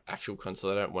want an actual console.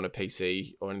 They don't want a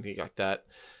PC or anything like that.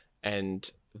 And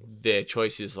their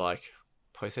choice is like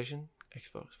PlayStation,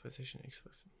 Xbox, PlayStation,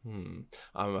 Xbox.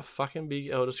 I'm a fucking big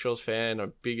Elder Scrolls fan.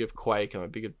 I'm big of Quake. I'm a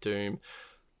big of Doom.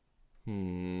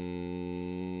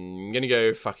 I'm gonna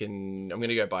go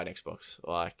buy an Xbox.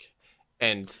 Like,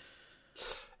 and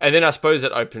then I suppose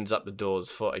it opens up the doors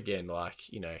for, again,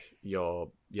 like, you know, your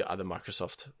other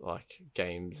Microsoft like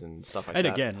games and stuff like that.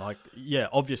 And again, like, yeah,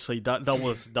 obviously that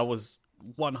was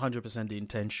 100% the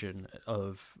intention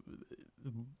of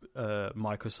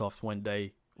Microsoft when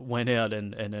they went out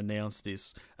and announced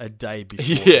this a day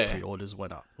before the pre-orders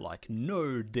went up. Like,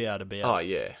 no doubt about it. Oh,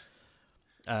 yeah.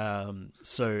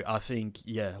 So I think,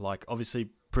 yeah, like, obviously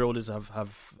pre-orders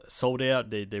have sold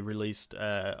out. They released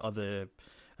other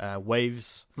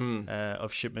waves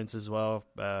of shipments as well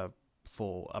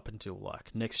for up until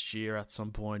like next year at some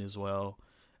point as well.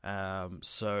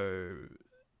 So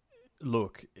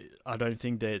look, I don't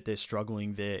think they're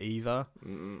struggling there either.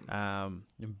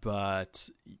 But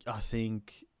I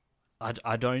think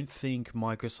I don't think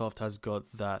Microsoft has got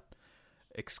that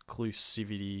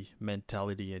exclusivity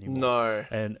mentality anymore. No.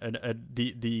 And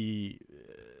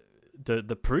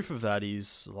the proof of that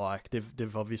is like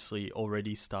they've obviously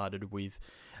already started with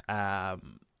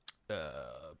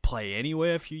Play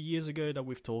Anywhere a few years ago that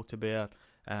we've talked about.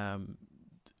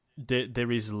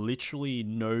 There is literally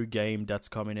no game that's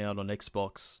coming out on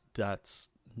Xbox that's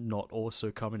not also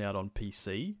coming out on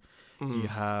PC. You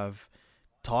have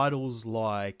titles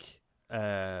like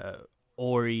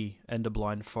Ori and the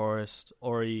Blind Forest,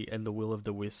 Ori and the Will of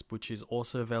the Wisp, which is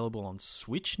also available on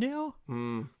Switch now.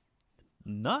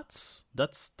 Nuts.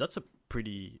 That's a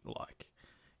pretty, like,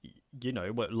 you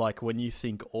know, like when you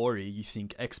think Ori, you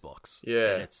think Xbox.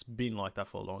 Yeah. And it's been like that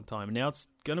for a long time. Now it's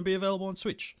going to be available on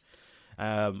Switch.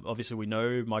 Obviously, we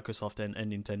know Microsoft and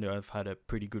Nintendo have had a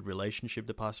pretty good relationship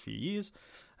the past few years.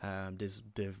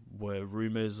 There were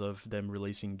rumors of them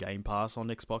releasing Game Pass on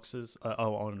Xboxes,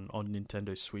 on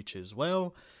Nintendo Switch as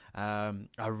well.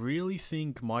 I really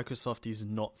think Microsoft is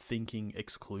not thinking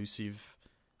exclusive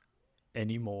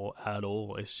anymore at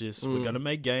all. It's just, we're going to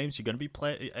make games. You're going to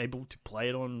be able to play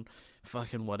it on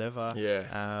fucking whatever.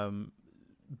 Yeah.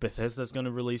 Bethesda's going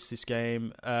to release this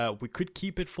game. We could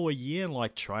keep it for a year and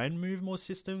like try and move more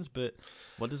systems, but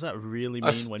what does that really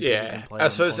mean when people can play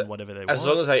on whatever they want? As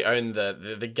long as they own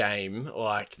the game,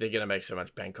 like, they're going to make so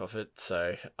much bank off it.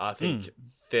 So I think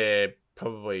their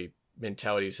probably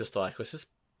mentality is just like, let's just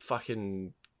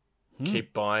fucking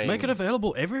keep buying. Make it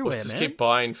available everywhere, let's just keep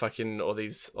buying fucking all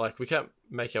these, like, we can't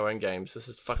make our own games. Let's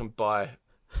just fucking buy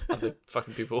other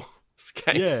fucking people.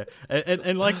 Games. Yeah,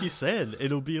 and like you said,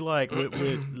 it'll be like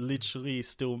we're literally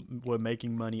still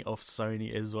making money off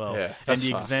Sony as well. Yeah, and the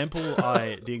example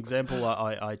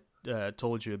I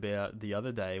told you about the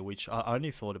other day, which I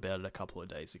only thought about it a couple of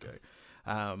days ago,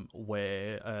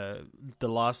 where the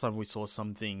last time we saw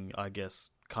something, I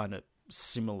guess, kind of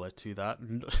similar to that.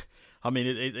 I mean,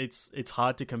 it's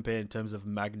hard to compare in terms of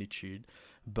magnitude,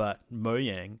 but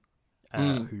Mojang,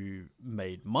 who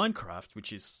made Minecraft,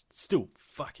 which is still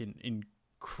fucking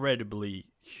incredibly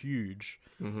huge,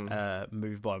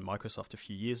 move by Microsoft a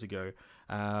few years ago.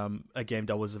 A game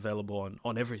that was available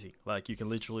on everything. Like, you can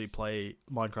literally play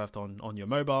Minecraft on your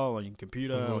mobile, on your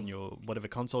computer, on your whatever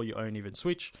console you own, even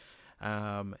Switch.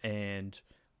 And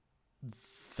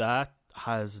that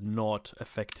has not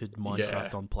affected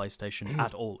Minecraft on PlayStation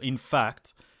at all. In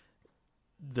fact,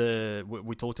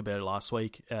 we talked about it last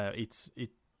week.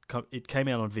 It came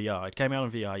out on VR. It came out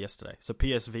on VR yesterday. So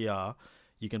PSVR,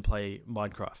 you can play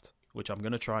Minecraft, which I'm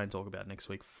going to try and talk about next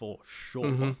week for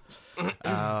sure.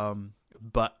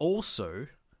 But also,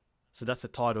 so that's a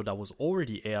title that was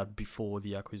already out before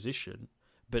the acquisition.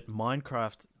 But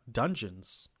Minecraft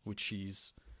Dungeons, which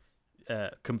is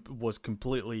was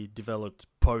completely developed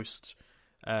post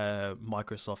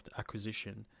Microsoft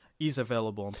acquisition, is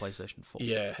available on PlayStation 4.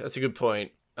 Yeah, that's a good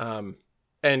point.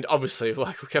 And obviously,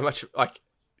 like, look how much, like,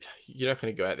 you're not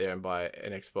going to go out there and buy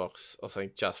an Xbox or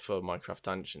something just for Minecraft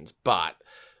Dungeons, but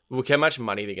look how much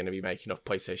money they're going to be making off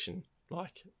PlayStation,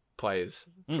 like, players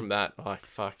from that. Like,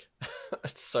 fuck,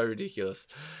 it's so ridiculous.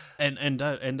 And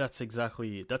that's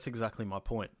exactly my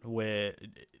point. Where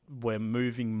we're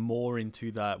moving more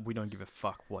into that, we don't give a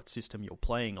fuck what system you're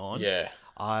playing on. Yeah,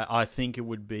 I think it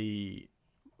would be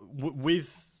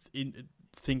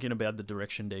thinking about the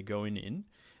direction they're going in.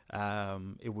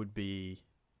 It would be.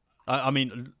 I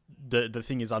mean, the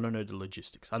thing is, I don't know the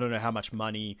logistics. I don't know how much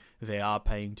money they are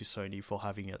paying to Sony for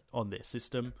having it on their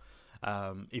system.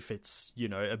 If it's,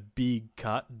 a big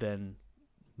cut, then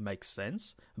makes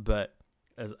sense. But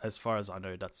as far as I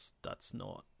know, that's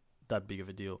not that big of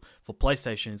a deal. For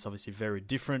PlayStation, it's obviously very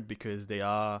different because they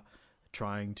are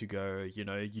trying to go,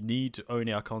 you need to own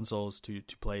our consoles to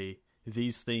play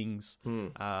these things.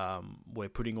 We're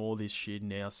putting all this shit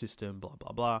in our system, blah,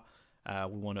 blah, blah.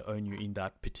 We want to own you in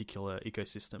that particular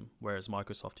ecosystem. Whereas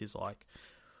Microsoft is like,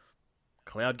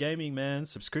 cloud gaming, man,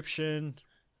 subscription,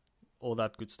 all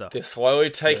that good stuff. They're slowly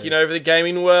taking over the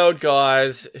gaming world,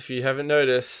 guys. If you haven't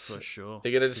noticed, for sure,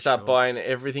 they're going to start buying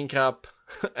everything up.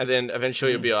 And then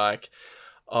eventually you'll be like,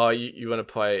 oh, you want to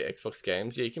play Xbox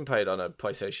games? Yeah, you can play it on a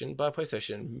PlayStation. Buy a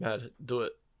PlayStation. Mad, do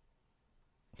it.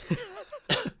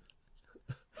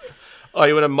 Oh,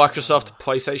 you want a Microsoft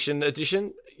PlayStation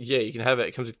edition? Yeah, you can have it.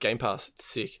 It comes with Game Pass. It's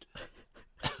sick.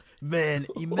 Man,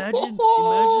 imagine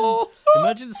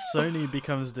Sony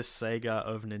becomes the Sega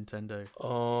of Nintendo.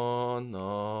 Oh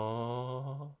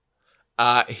no.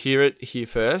 Hear it here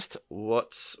first.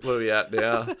 What are we at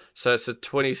now? So it's a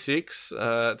 26.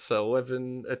 It's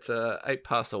 11. It's 8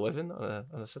 past 11 on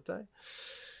a Saturday.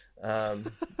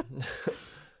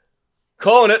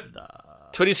 Calling it.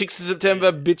 26th of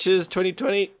September, bitches.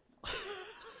 2020.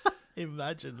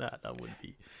 Imagine that. That would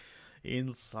be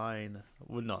insane.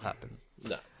 Would not happen.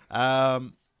 No.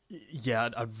 Yeah,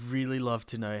 I'd really love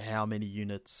to know how many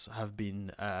units have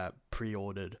been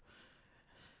pre-ordered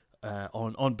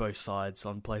on both sides,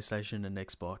 on PlayStation and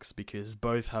Xbox, because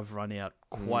both have run out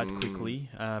quite quickly.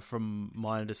 From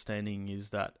my understanding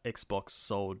is that Xbox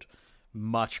sold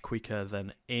much quicker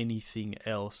than anything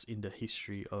else in the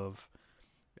history of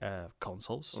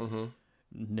consoles. Mm-hmm.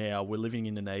 Now, we're living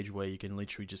in an age where you can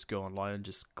literally just go online and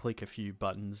just click a few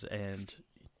buttons and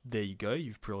there you go,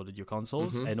 you've pre-ordered your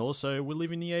consoles. Mm-hmm. And also, we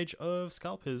live in the age of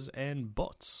scalpers and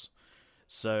bots.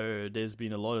 So there's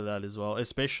been a lot of that as well.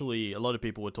 Especially, a lot of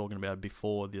people were talking about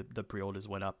before the pre-orders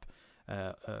went up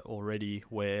already,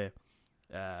 where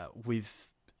that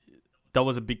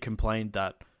was a big complaint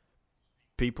that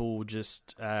people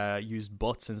just used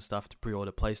bots and stuff to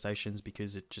pre-order PlayStations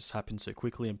because it just happened so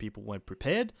quickly and people weren't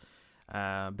prepared.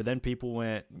 But then people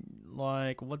went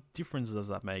like, what difference does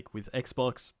that make? With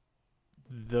Xbox,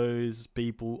 those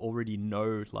people already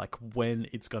know like when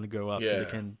it's going to go up, so they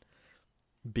can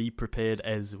be prepared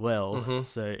as well. Mm-hmm.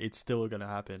 So it's still going to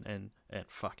happen, and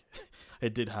fuck,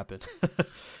 it did happen.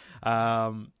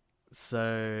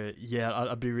 So yeah,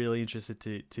 I'd be really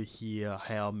interested to hear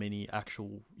how many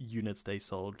actual units they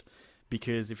sold.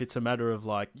 Because if it's a matter of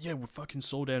like, yeah, we fucking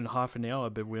sold out in half an hour,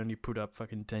 but we only put up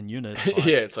fucking 10 units. Like,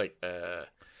 yeah, it's like,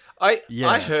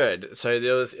 I heard, so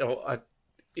there was,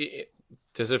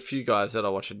 there's a few guys that I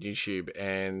watch on YouTube,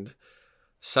 and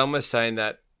some were saying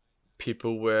that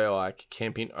people were like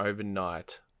camping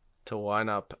overnight to line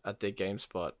up at their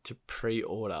GameSpot to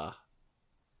pre-order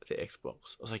the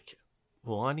Xbox. I was like,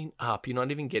 lining up? You're not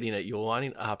even getting it. You're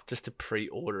lining up just to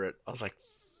pre-order it. I was like,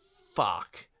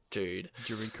 fuck. Dude,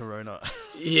 during Corona.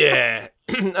 Yeah.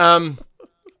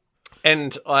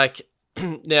 And like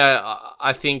now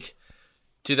I think,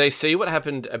 do they see what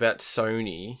happened about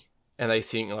Sony and they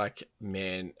think like,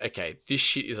 man, okay, this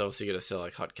shit is obviously going to sell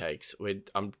like hotcakes.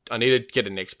 I need to get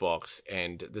an Xbox,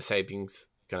 and the savings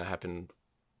going to happen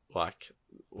like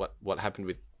what happened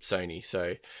with Sony.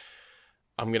 So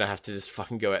I'm going to have to just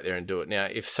fucking go out there and do it. Now,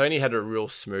 if Sony had a real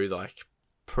smooth like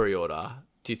pre-order,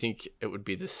 do you think it would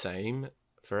be the same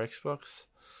for Xbox?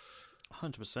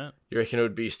 100%. You reckon it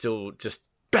would be still just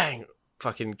bang,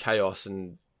 fucking chaos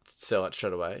and sell it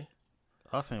straight away?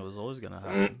 I think it was always going to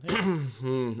happen.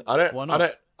 Yeah. I don't. Why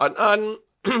not?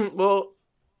 Well,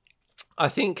 I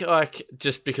think like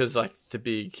just because like the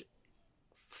big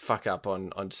fuck up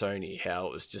on Sony, how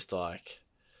it was just like,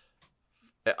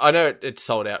 I know it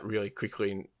sold out really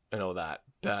quickly and all that,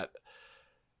 but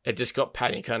it just got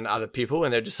panic on other people,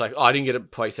 and they're just like, oh, I didn't get a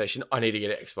PlayStation, I need to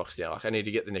get an Xbox now. Like, I need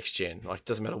to get the next gen. Like, it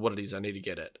doesn't matter what it is, I need to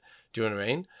get it. Do you know what I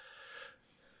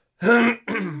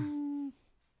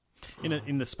mean?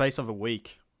 In the space of a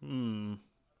week,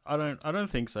 I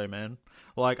don't think so, man.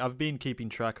 Like, I've been keeping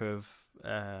track of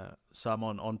some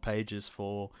on pages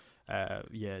for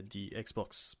the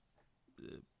Xbox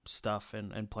stuff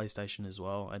and PlayStation as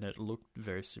well, and it looked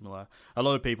very similar. A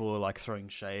lot of people were like throwing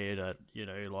shade at,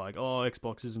 like, oh,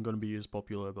 Xbox isn't going to be as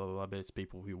popular, blah, blah, blah, but it's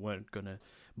people who weren't going to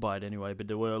buy it anyway. But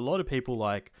there were a lot of people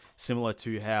like similar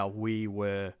to how we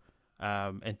were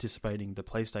anticipating the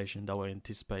PlayStation, they were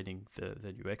anticipating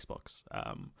the new Xbox.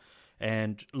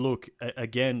 And look,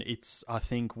 again, I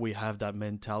think we have that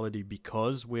mentality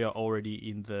because we are already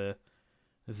in the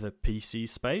the PC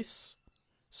space,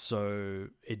 so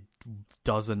it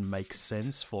doesn't make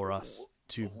sense for us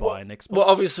to buy an Xbox. Well,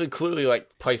 obviously, clearly, like,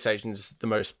 PlayStation's the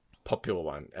most popular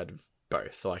one out of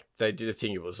both. Like, they did a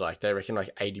thing, it was like, they reckon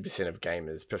like 80% of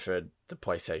gamers preferred the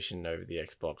PlayStation over the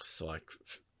Xbox. Like,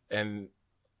 and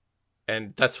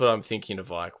that's what I'm thinking of,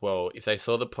 like, well, if they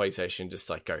saw the PlayStation just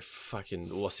like go fucking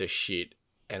lost their shit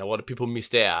and a lot of people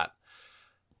missed out,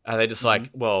 and they just like,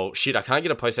 well, shit, I can't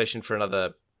get a PlayStation for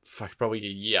another probably a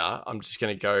year. I'm just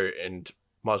going to go and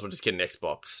might as well just get an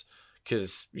Xbox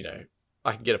because, you know,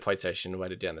 I can get a PlayStation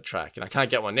later down the track and I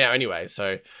can't get one now anyway.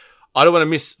 So I don't want to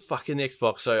miss fucking the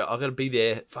Xbox. So I've got to be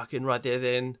there fucking right there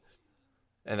then.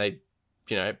 And they,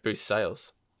 you know, boost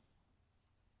sales.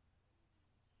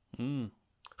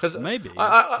 Because maybe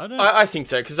I think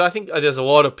so, because I think there's a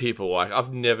lot of people, like,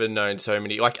 I've never known so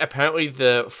many, like, apparently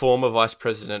the former vice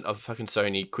president of fucking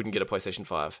Sony couldn't get a PlayStation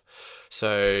 5,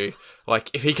 so,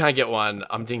 like, if he can't get one,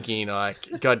 I'm thinking, like,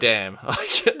 goddamn,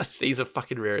 like, these are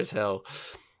fucking rare as hell,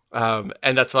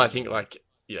 and that's why I think, like,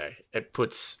 you know, it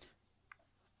puts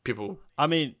people... I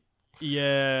mean...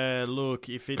 Yeah, look,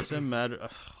 if it's a matter...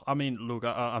 I mean, look,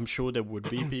 I'm sure there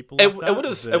would be people like that.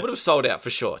 It would have sold out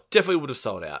for sure. Definitely would have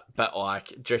sold out. But, like,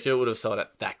 do you reckon it would have sold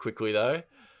out that quickly, though?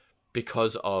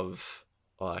 Because of,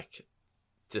 like,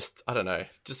 just, I don't know,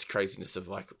 just the craziness of,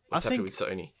 like, what's happening with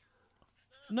Sony.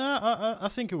 No, I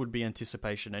think it would be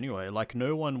anticipation anyway. Like,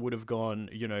 no one would have gone,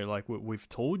 you know, like, we've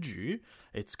told you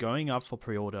it's going up for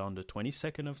pre-order on the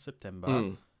 22nd of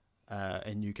September.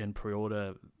 And you can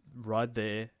pre-order right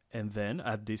there and then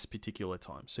at this particular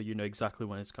time. So you know exactly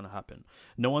when it's going to happen.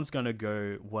 No one's going to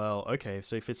go, well, okay,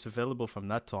 so if it's available from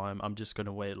that time, I'm just going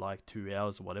to wait like 2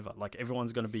 hours or whatever. Like,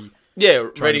 everyone's going to be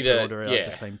ready to order it at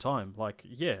the same time. Like,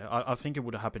 I think it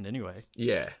would have happened anyway.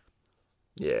 Yeah.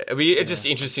 I mean, it's just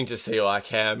interesting to see, like,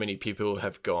 how many people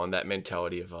have gone that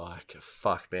mentality of, like,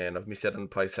 fuck, man, I've missed out on the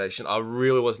PlayStation. I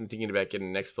really wasn't thinking about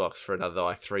getting an Xbox for another,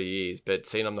 like, 3 years, but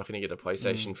seeing I'm not going to get a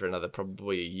PlayStation for another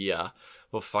probably a year,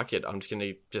 well, fuck it. I'm just going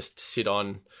to just sit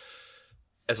on,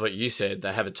 as what you said,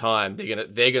 they have a time.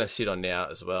 They're gonna sit on now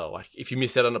as well. Like, if you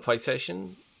miss out on a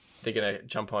PlayStation, they're going to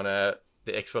jump on the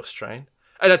Xbox train.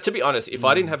 And to be honest, if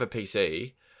I didn't have a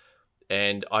PC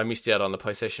and I missed out on the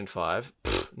PlayStation 5,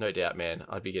 no doubt, man,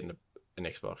 I'd be getting an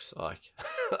Xbox. Like,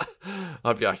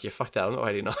 I'd be like, yeah, fuck that. I'm not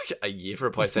waiting like a year for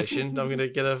a PlayStation. I'm going to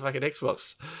get a fucking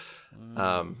Xbox.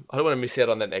 I don't want to miss out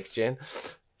on that next gen.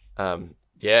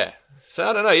 Yeah. So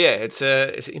I don't know. Yeah, it's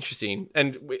interesting.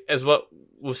 And as what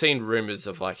we've seen rumors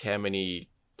of, like, how many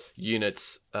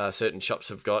units certain shops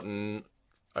have gotten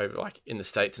over, like, in the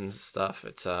States and stuff.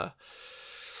 It's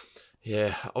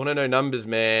yeah, I want to know numbers,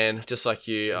 man. Just like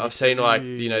you, I've seen, like,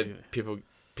 you know, people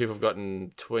have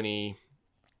gotten 20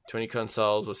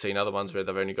 consoles. We've seen other ones where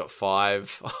they've only got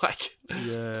 5, like,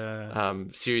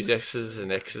 Series X's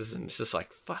and X's, and it's just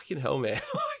like, fucking hell, man.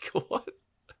 Like, what?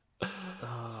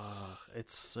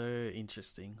 It's so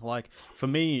interesting. Like, for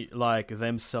me, like,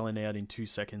 them selling out in 2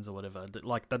 seconds or whatever,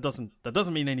 like, that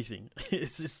doesn't mean anything.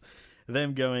 It's just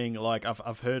them going, like,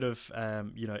 I've heard of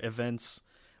you know, events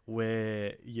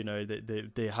where, you know,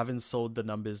 they haven't sold the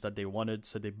numbers that they wanted,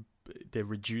 so they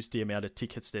reduce the amount of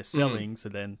tickets they're selling, so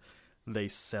then they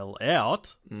sell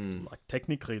out. Like,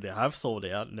 technically they have sold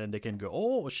out, and then they can go,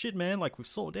 oh shit, man, like, we've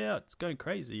sold out, it's going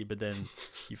crazy. But then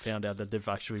you found out that they've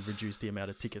actually reduced the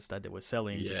amount of tickets that they were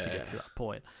selling just to get to that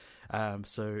point.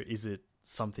 So is it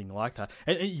something like that?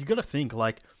 And you got to think,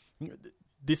 like,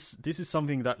 this is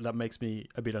something that makes me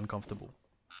a bit uncomfortable.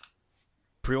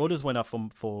 Pre-orders went up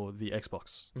for the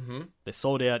Xbox. They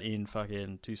sold out in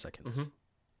fucking 2 seconds.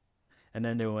 And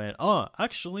then they went, oh,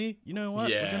 actually, you know what?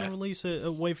 We're going to release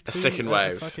a wave 2. A second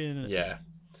wave. Fucking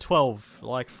 12,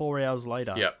 like 4 hours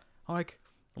later. Yep. Like,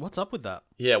 what's up with that?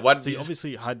 Yeah. What? So you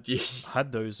obviously had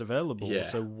those available. Yeah.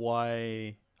 So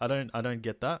why? I don't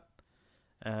get that.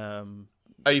 Are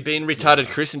you being retarded,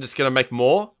 Chris, and just going to make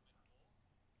more?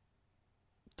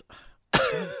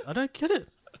 I don't get it.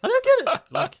 I don't get it.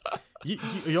 Like,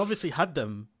 you obviously had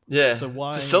them. Yeah. So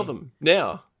why? Just sell them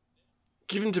now.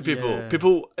 Give them to people. Yeah.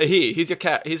 People, here's your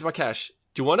cat. Here's my cash.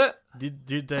 Do you want it?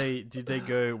 Did they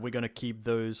go, we're going to keep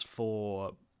those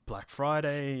for Black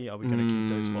Friday? Are we going to keep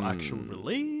those for actual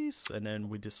release? And then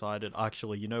we decided,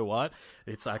 actually, you know what?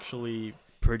 It's actually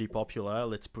pretty popular.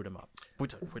 Let's put them up. We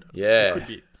don't. Yeah. It could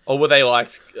be. Or were they like,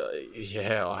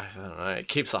 I don't know. It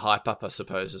keeps the hype up, I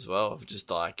suppose, as well. Of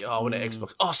just like, oh, I want an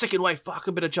Xbox. Oh, second wave. Fuck,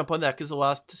 I better jump on that because the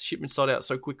last shipment sold out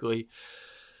so quickly.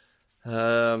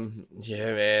 Yeah,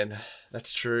 man.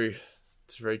 That's true.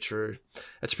 It's very true.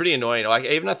 It's pretty annoying. Like,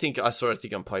 even I saw a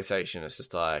thing on PlayStation. It's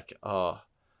just like, oh,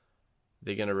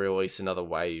 they're going to release another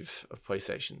wave of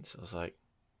PlayStations. I was like,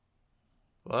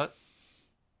 what?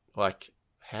 Like,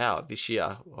 how? This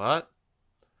year? What?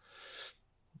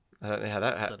 I don't know how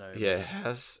that... Dunno, yeah,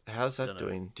 man. how's that Dunno.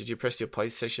 doing? Did you press your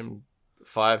PlayStation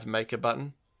 5 maker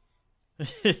button?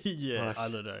 Yeah, Like- I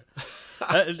don't know.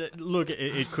 Look,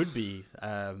 it could be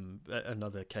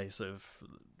another case of,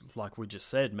 like we just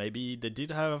said, maybe they did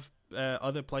have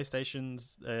other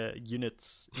PlayStation's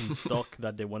units in stock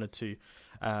that they wanted to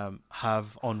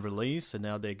have on release, and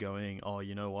now they're going, oh,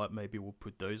 you know what, maybe we'll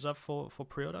put those up for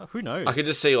pre-order. Who knows? I could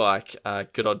just see, like,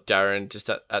 good old Darren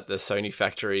just at the Sony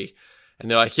factory,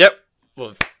 and they're like, yep,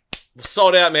 we're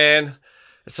sold out, man.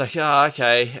 It's like, oh,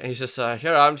 okay. And he's just like,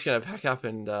 all right, I'm just going to pack up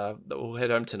and we'll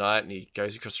head home tonight. And he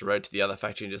goes across the road to the other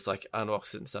factory and just, like,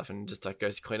 unlocks it and stuff and just, like,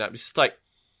 goes to clean up. He's just like,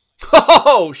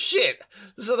 oh, shit.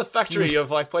 This is the factory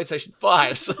of, like, PlayStation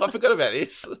 5. So I forgot about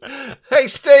this. Hey,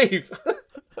 Steve.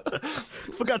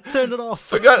 Forgot to turn it off.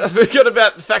 Forgot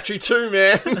about Factory 2,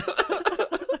 man.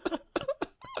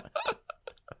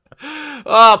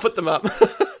 Oh, put them up.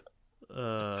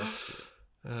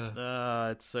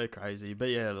 It's so crazy. But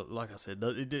yeah, like I said,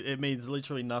 it means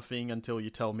literally nothing until you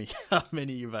tell me how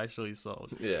many you've actually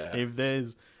sold. Yeah. If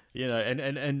there's,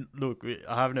 and look,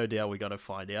 I have no doubt we're going to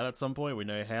find out at some point. We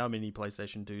know how many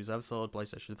PlayStation 2s have sold,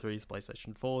 PlayStation 3s,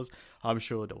 PlayStation 4s. I'm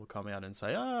sure they'll come out and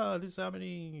say, this is how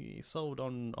many sold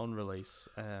on release.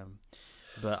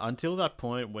 But until that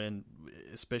point,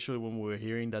 especially when we were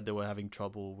hearing that they were having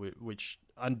trouble, which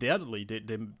undoubtedly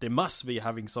they must be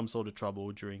having some sort of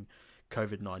trouble during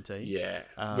COVID-19. Yeah,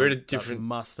 we're in a different... That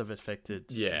must have affected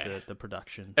the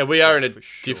production. And we are in a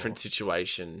different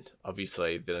situation,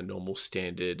 obviously, than a normal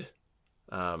standard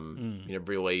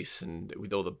release. And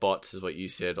with all the bots, is what you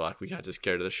said, like, we can't just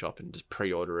go to the shop and just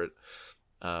pre-order it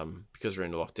because we're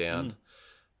in lockdown.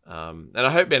 And I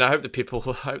hope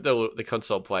the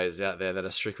console players out there that are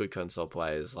strictly console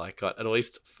players, like, got at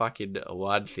least fucking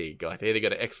one thing. Like, they either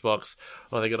got an Xbox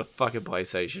or they got a fucking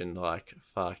PlayStation. Like,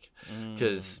 fuck.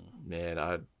 Because, man,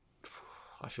 I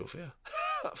feel fair.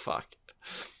 Fuck.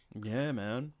 Yeah,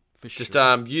 man. For sure.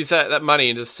 Just use that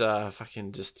money and just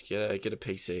fucking just get a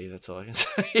PC. That's all I can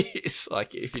say. It's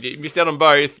like, if you missed out on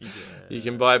both, you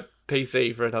can buy a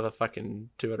PC for another fucking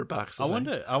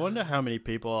 $200. I wonder how many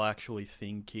people are actually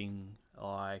thinking,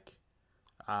 like,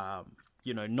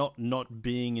 not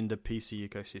being in the PC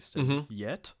ecosystem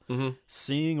yet,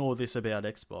 seeing all this about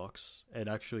Xbox and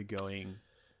actually going,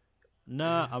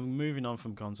 nah, I'm moving on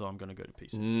from console. I'm going to go to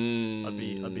PC.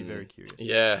 I'd be very curious.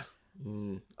 Yeah,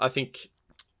 I think.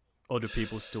 Or do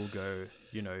people still go,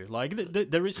 like,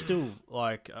 there is still,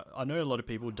 like, I know a lot of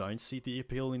people don't see the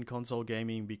appeal in console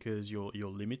gaming because you're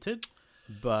limited,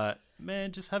 but,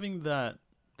 man, just having that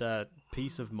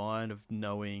peace of mind of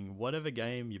knowing whatever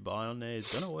game you buy on there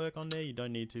is going to work on there. You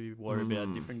don't need to worry about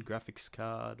a different graphics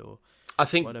card or I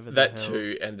think whatever that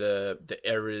too, and the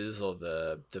errors or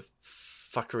the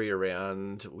fuckery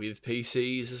around with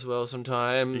PCs as well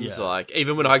sometimes. Yeah. Like,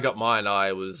 even when I got mine,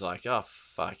 I was like, oh,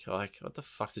 fuck. Like, what the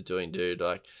fuck's it doing, dude?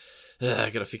 Like, I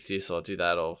gotta fix this or do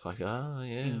that or like,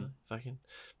 fucking.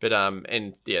 But,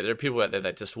 and yeah, there are people out there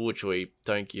that just literally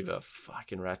don't give a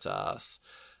fucking rat's ass.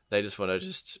 They just want to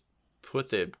just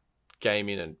put their game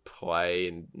in and play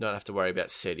and not have to worry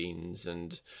about settings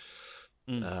and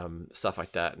stuff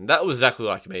like that. And that was exactly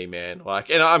like me, man. Like,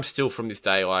 and I'm still from this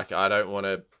day, like, I don't want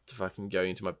to fucking go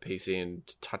into my PC and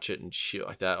touch it and shit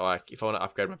like that. Like, if I want to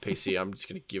upgrade my PC, I'm just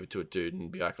going to give it to a dude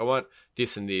and be like, I want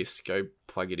this and this, go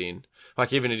plug it in.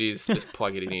 Like, even it is, just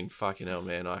plug it in. Fucking hell,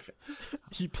 man. Like,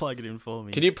 you plug it in for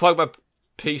me. Can you plug my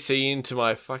PC into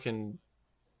my fucking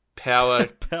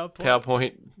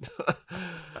PowerPoint?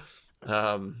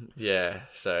 Yeah.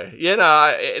 So yeah,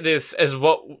 no. There's as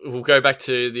what we'll go back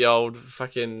to the old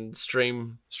fucking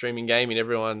streaming gaming.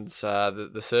 Everyone's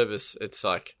the service. It's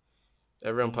like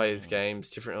everyone plays games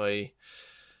differently.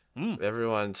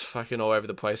 Everyone's fucking all over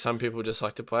the place. Some people just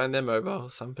like to play on their mobile.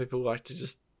 Some people like to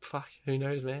just who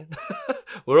knows, man.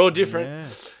 We're all different. Yeah.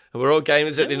 And we're all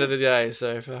gamers at the end of the day.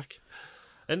 So fuck.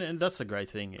 And that's a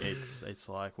great thing. It's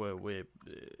like we're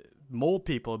more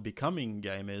people are becoming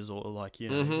gamers, or like,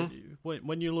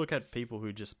 when you look at people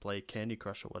who just play Candy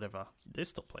Crush or whatever, they're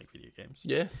still playing video games.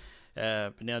 Yeah.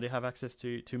 But now they have access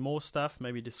to more stuff,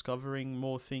 maybe discovering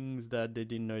more things that they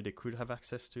didn't know they could have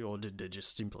access to, or they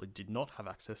just simply did not have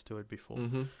access to it before.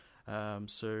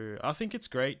 So I think it's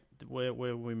great where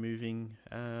we're moving.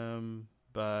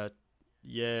 But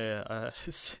yeah,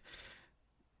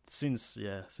 since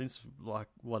like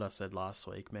what I said last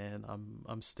week, man,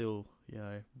 I'm still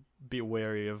a bit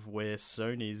wary of where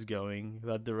Sony's going.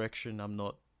 That direction, I'm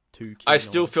not too keen I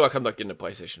still on. feel like I'm not getting a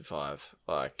PlayStation 5.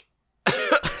 Like,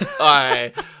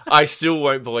 I still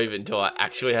won't believe it until I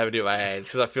actually have it in my hands,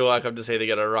 because I feel like I'm just either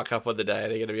going to rock up on the day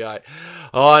and they're going to be like,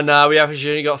 oh no, we haven't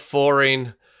only got 4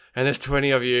 in and there's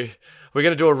 20 of you. We're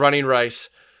going to do a running race.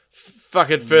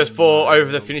 Fucking first 4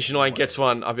 over the finishing line gets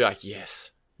one. I'll be like,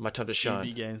 yes, my time to shine.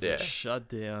 EB Games would shut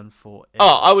down for.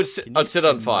 Oh, I'd set it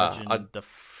on fire. I'd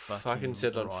fucking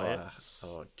set it on riots?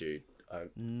 fire. Oh, dude.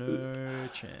 No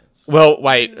chance. Well,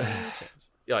 wait. No chance.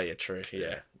 Oh, yeah, true.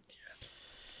 Yeah.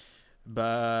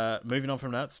 But moving on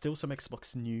from that, still some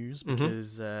Xbox news,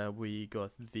 because we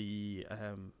got the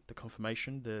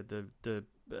confirmation, the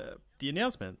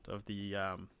announcement of the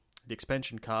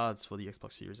expansion cards for the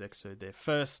Xbox Series X. So they're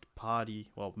first party,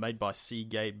 well, made by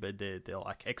Seagate, but they're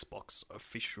like Xbox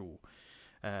official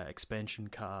expansion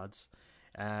cards.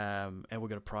 And we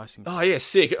got a pricing. Oh yeah,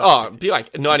 sick. Oh, it'd be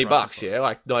like $90, yeah,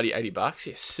 like $80.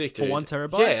 Yeah, sick, dude. For 1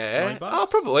 terabyte. Yeah. $90? Oh,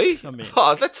 probably. I mean,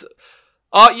 that's.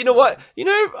 Oh, you know what?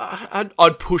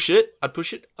 I'd push it. I'd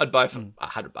buy for $100.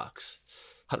 $100.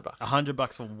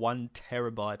 $100 for 1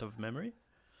 terabyte of memory.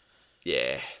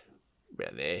 Yeah,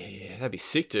 around there. Yeah, that'd be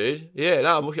sick, dude. Yeah,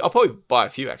 no, I'll probably buy a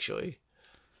few actually.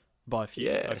 Buy a few.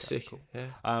 Yeah, okay, sick. Cool.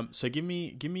 Yeah. So give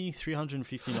me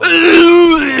 $350.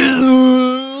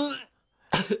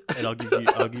 And I'll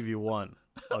give you one.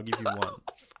 I'll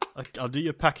do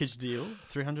your package deal.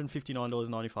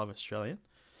 $359.95 Australian.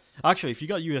 Actually, if you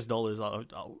got US dollars,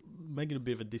 I'll make it a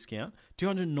bit of a discount.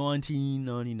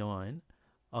 $219.99.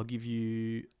 I'll give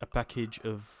you a package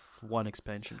of 1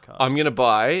 expansion card. I'm gonna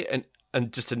buy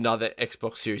and just another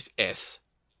Xbox Series S.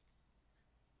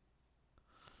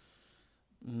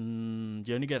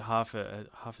 You only get half a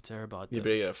terabyte. You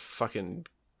better get a fucking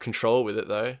controller with it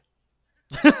though.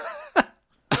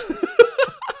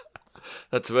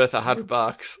 That's worth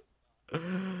 $100.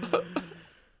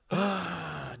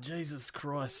 Jesus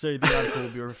Christ. So the article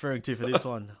we'll be referring to for this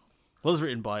one was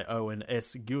written by Owen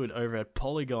S. Good over at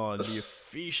Polygon, the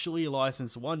officially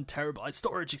licensed 1 terabyte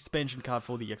storage expansion card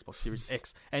for the Xbox Series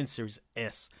X and Series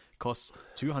S. Costs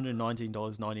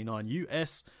 $219.99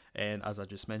 US, and as I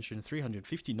just mentioned,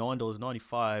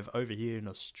 $359.95 over here in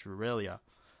Australia.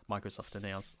 Microsoft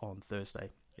announced on Thursday.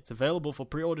 It's available for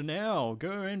pre-order now.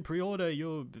 Go and pre-order.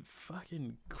 You're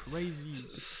fucking crazy,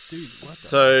 dude.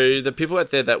 So the people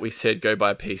out there that we said go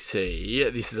buy a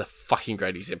PC, this is a fucking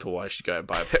great example why I should go and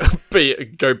buy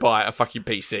go buy a fucking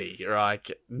PC. Right?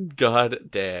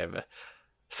 God damn.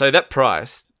 So that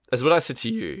price, as what I said to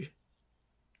you,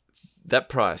 that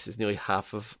price is nearly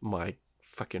half of my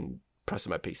fucking price of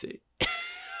my PC.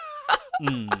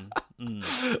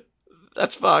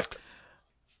 That's fucked.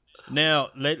 Now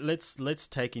let's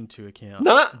take into account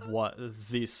what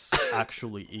this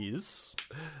actually is,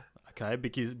 okay?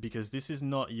 Because this is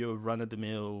not your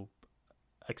run-of-the-mill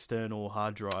external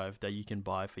hard drive that you can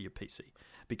buy for your PC.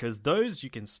 Because those you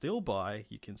can still buy,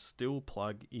 you can still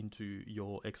plug into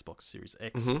your Xbox Series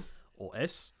X or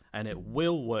S, and it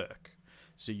will work.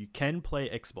 So you can play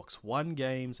Xbox One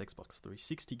games, Xbox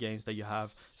 360 games that you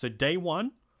have. So day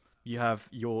one, you have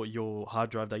your hard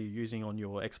drive that you're using on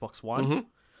your Xbox One.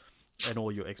 And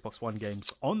all your Xbox One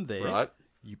games on there. Right.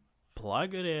 You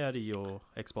plug it out of your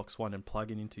Xbox One and plug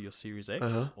it into your Series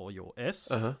X or your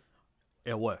S.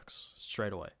 It works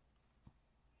straight away.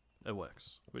 It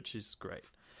works, which is great.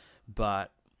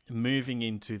 But moving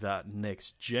into that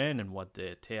next gen and what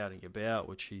they're touting about,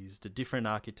 which is the different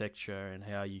architecture and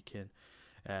how you can,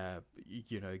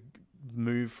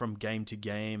 move from game to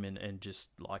game and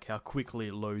just like how quickly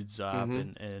it loads up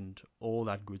and all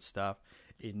that good stuff.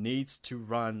 It needs to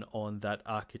run on that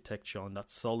architecture, on that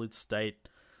solid state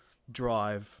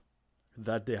drive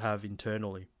that they have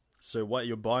internally. So what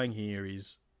you're buying here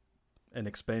is an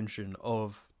expansion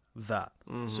of that.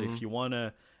 So if you want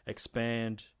to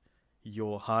expand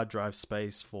your hard drive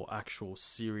space for actual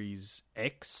Series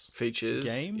X features,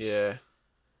 games,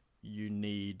 you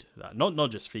need that.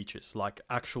 Not just features, like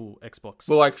actual Xbox.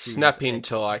 Well, like Series snap X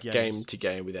into like games. game to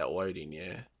game without loading,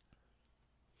 yeah.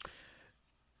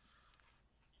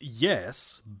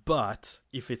 Yes, but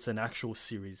if it's an actual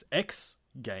Series X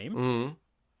game,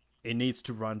 it needs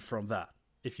to run from that.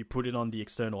 If you put it on the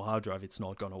external hard drive, it's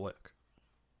not going to work.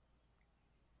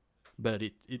 But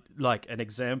it like an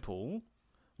example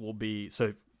will be,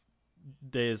 so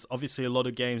there's obviously a lot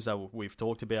of games that we've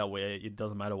talked about where it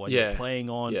doesn't matter what you're playing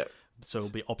on, so it'll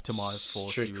be optimized for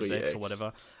Strictly Series X or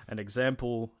whatever. An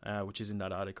example, which is in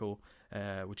that article,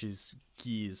 which is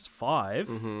Gears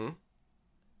 5.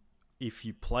 If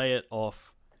you play it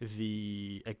off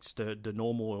the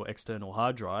normal or external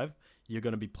hard drive, you're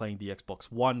going to be playing the Xbox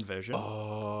One version.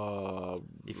 Oh,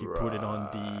 if you put it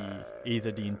on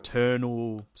either the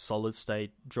internal solid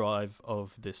state drive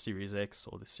of the Series X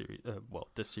or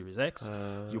the Series X,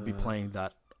 you'll be playing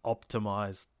that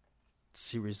optimized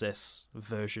Series S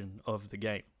version of the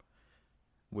game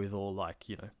with all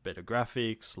better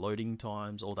graphics, loading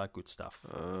times, all that good stuff.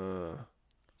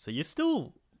 So you're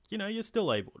still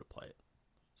able to play it.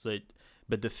 So,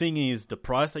 but the thing is, the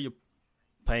price that you're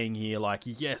paying here,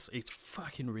 yes, it's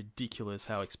fucking ridiculous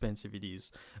how expensive it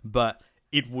is, but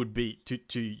it would be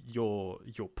to your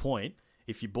point.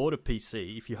 If you bought a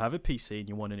PC, if you have a PC and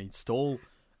you want to install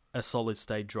a solid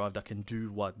state drive that can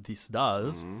do what this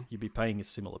does, you'd be paying a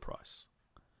similar price.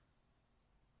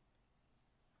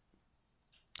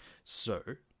 So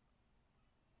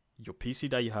your PC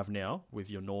that you have now with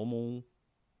your normal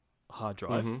hard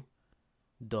drive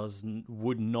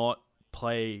would not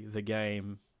play the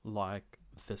game like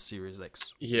the Series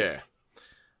X. Yeah.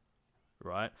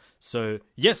 Right. So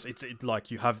yes, it's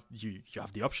you have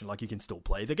the option, you can still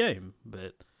play the game,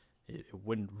 but it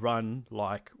wouldn't run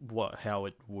how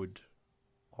it would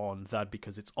on that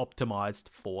because it's optimized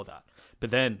for that. But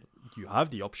then you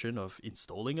have the option of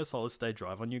installing a solid state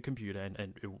drive on your computer and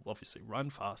it will obviously run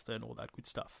faster and all that good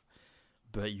stuff.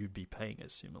 But you'd be paying a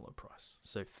similar price.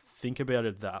 So think about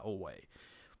it that way,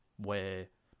 where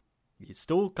you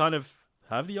still kind of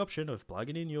have the option of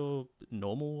plugging in your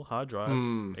normal hard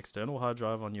drive, external hard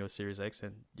drive on your Series X,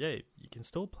 and yeah, you can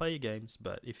still play games.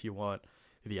 But if you want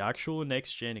the actual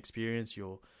next gen experience,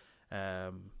 I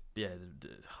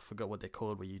forgot what they're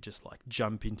called, where you just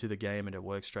jump into the game and it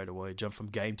works straight away. Jump from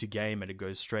game to game and it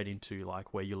goes straight into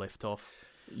where you left off.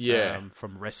 Yeah.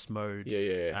 From rest mode.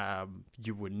 Yeah.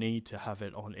 You would need to have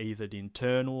it on either the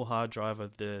internal hard drive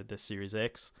of the Series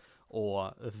X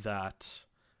or that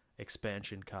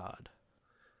expansion card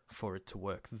for it to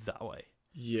work that way.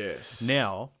 Yes.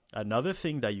 Now, another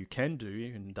thing that you can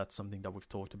do, and that's something that we've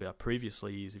talked about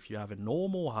previously, is if you have a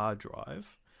normal hard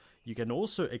drive, you can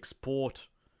also export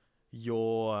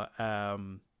your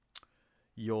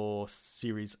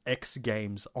Series X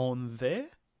games on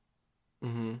there.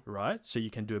 Right? So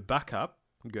you can do a backup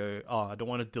and go, I don't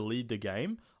want to delete the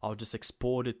game. I'll just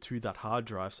export it to that hard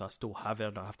drive so I still have it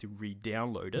and I have to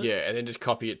re-download it. Yeah, and then just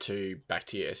copy it back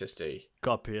to your SSD.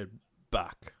 Copy it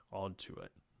back onto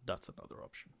it. That's another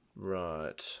option.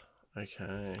 Right.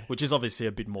 Okay. Which is obviously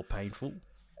a bit more painful.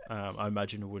 I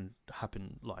imagine it wouldn't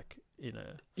happen in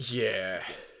a... Yeah.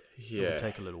 It would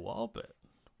take a little while, but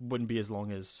wouldn't be as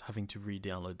long as having to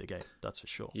re-download the game. That's for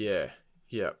sure. Yeah.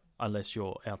 Yeah. Unless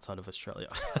you're outside of Australia.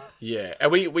 Yeah.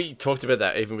 And we talked about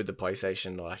that even with the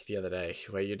PlayStation the other day,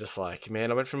 where you're just man,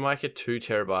 I went from a 2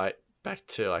 terabyte back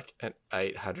to an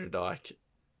 800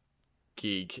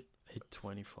 gig.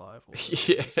 825.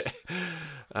 Yeah.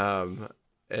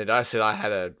 And I said I've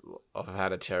had a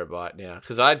terabyte now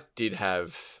because I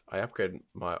upgraded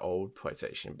my old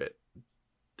PlayStation,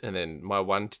 and then my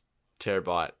 1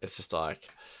 terabyte, it's just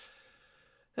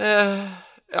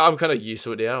I'm kind of used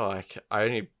to it now. I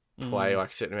only play a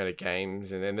certain amount of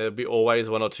games, and then there'll be always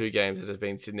 1 or 2 games that have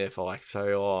been sitting there for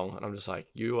so long, and I'm just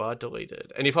you are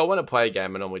deleted. And if I want to play a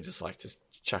game, I normally just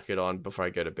chuck it on before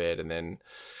I go to bed, and then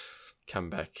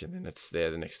come back, and then it's there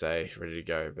the next day, ready to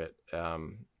go. But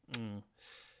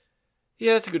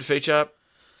yeah, that's a good feature.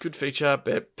 Good feature,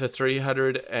 but for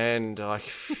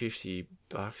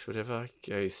 $350, whatever,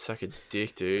 go suck a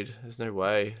dick, dude. There's no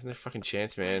way. There's no fucking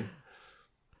chance, man.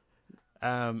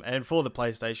 And for the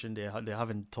PlayStation, they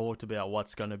haven't talked about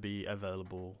what's going to be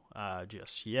available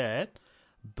just yet,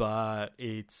 but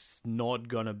it's not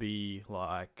going to be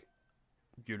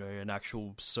an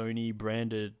actual Sony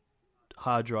branded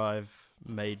hard drive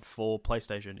made for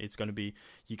PlayStation. It's going to be,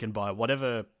 you can buy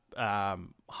whatever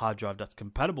hard drive that's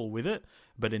compatible with it,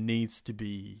 but it needs to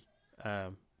be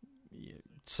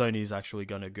Sony's actually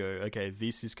going to go, okay,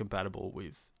 this is compatible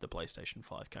with the PlayStation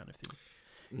 5 kind of thing.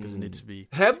 Because it needs to be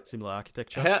similar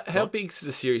architecture. How big's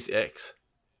the Series X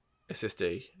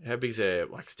SSD? How big's their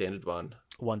standard one?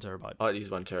 1 terabyte. Oh, it is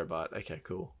 1 terabyte. Okay,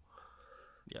 cool.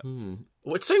 Yeah.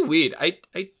 Well, it's so weird.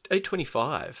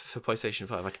 825 for PlayStation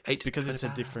 5. 8 because it's a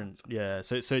different. Yeah.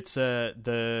 So it's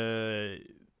the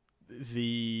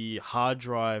hard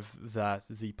drive that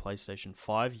the PlayStation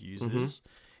 5 uses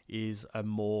is a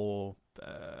more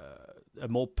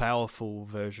powerful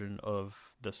version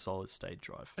of the solid state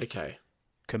drive. Okay.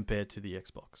 Compared to the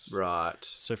Xbox. Right.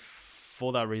 So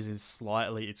for that reason, it's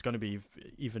going to be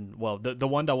even... Well, the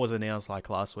one that was announced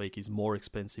last week is more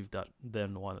expensive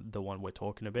than the one we're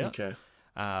talking about. Okay.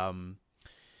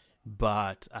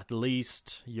 but at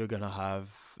least you're going to have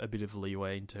a bit of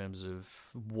leeway in terms of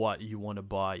what you want to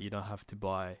buy. You don't have to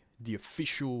buy the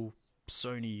official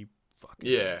Sony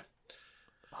fucking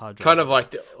hard drive. Kind of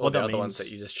like the What that other ones means-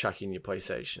 that you just chuck in your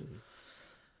PlayStation.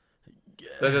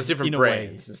 There's different In a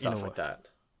brands way, and stuff in a like that.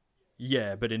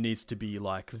 Yeah, but it needs to be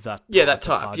like that. Yeah, that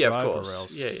type. type. Of Yeah, hard of drive, course. Or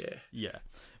else, Yeah. yeah,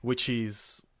 which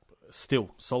is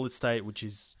still solid state, which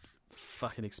is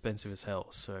fucking expensive as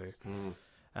hell. So,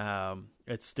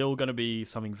 it's still going to be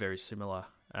something very similar.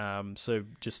 So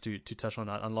just to touch on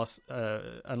that,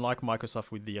 unlike Microsoft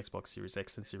with the Xbox Series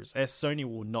X and Series S, Sony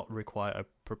will not require a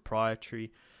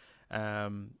proprietary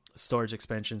storage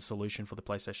expansion solution for the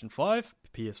PlayStation 5.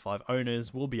 PS5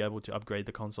 owners will be able to upgrade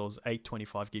the console's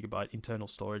 825GB internal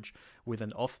storage with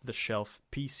an off-the-shelf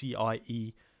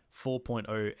PCIe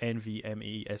 4.0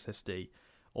 NVMe SSD,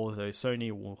 although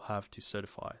Sony will have to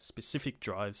certify specific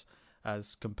drives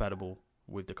as compatible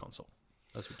with the console.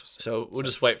 As we just said. So we'll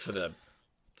just wait for the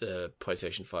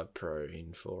PlayStation 5 Pro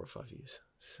in 4 or 5 years.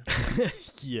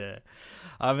 Yeah.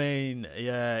 I mean,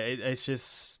 yeah, it's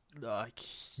just like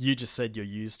you just said you're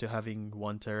used to having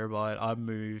 1 terabyte. I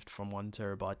moved from 1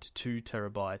 terabyte to 2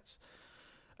 terabytes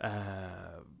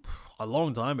a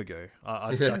long time ago.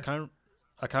 I can't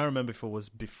remember if it was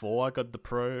before I got the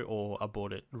Pro or I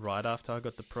bought it right after I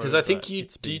got the Pro. Because I think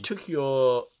did you take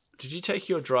your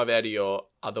drive out of your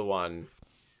other one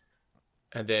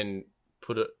and then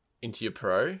put it into your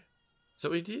Pro? Is that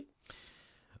what you did?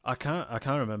 I can't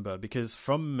remember because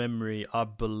from memory, I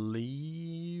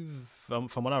believe from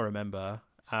what I remember,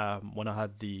 when I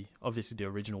had the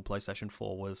original PlayStation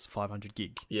 4 was 500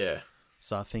 gig. Yeah.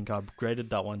 So I think I upgraded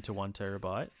that one to 1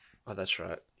 terabyte. Oh, that's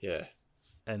right. Yeah.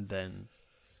 And then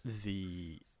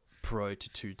the Pro to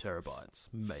 2 terabytes.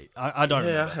 Mate, I don't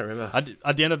remember. Yeah, I can't remember.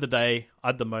 At the end of the day,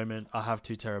 at the moment, I have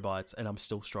 2 terabytes and I'm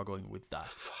still struggling with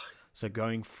that. So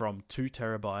going from 2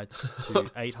 terabytes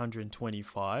to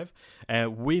 825,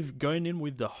 with going in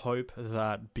with the hope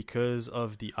that because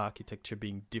of the architecture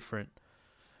being different,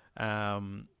 we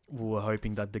were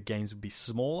hoping that the games would be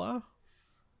smaller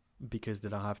because they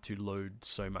don't have to load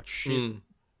so much shit,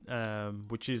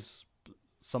 which is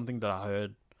something that I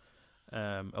heard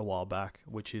a while back,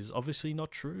 which is obviously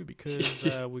not true because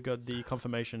we got the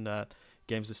confirmation that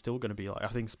games are still going to be like, I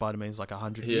think Spider-Man's like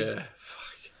 100 gig. Yeah,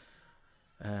 fuck.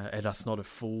 And that's not a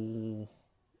full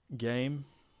game.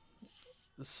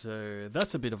 So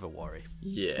that's a bit of a worry.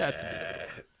 Yeah. That's a bit of a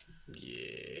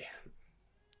worry.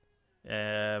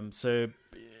 Yeah. So,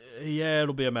 yeah,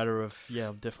 it'll be a matter of,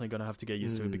 I'm definitely going to have to get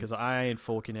used to it because I ain't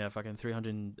forking out fucking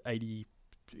 380,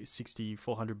 60,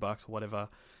 $400 or whatever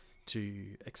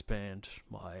to expand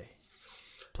my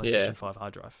PlayStation 5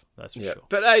 hard drive. That's for sure.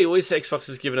 But hey, at least Xbox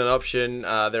has given an option.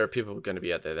 There are people going to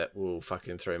be out there that will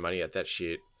fucking throw money at that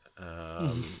shit.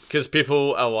 Because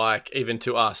people are like, even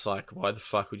to us, like, why the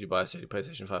fuck would you buy a Sony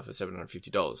PlayStation 5 for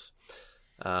 $750?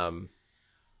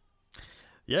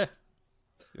 Yeah.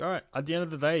 All right. At the end of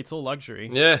the day, it's all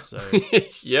luxury. Yeah. So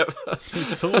yep.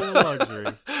 It's all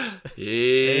luxury.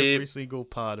 Yep. Every single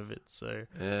part of it. So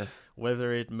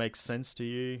whether it makes sense to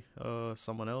you or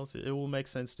someone else, it will make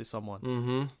sense to someone.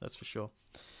 Mm-hmm. That's for sure.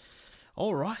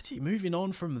 Alrighty, moving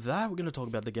on from that, we're going to talk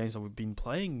about the games that we've been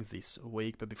playing this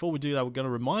week. But before we do that, we're going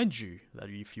to remind you that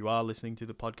if you are listening to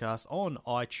the podcast on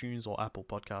iTunes or Apple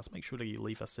Podcasts, make sure that you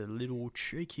leave us a little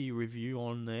cheeky review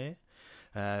on there.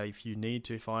 If you need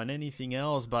to find anything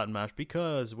else, Button Mash,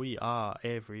 because we are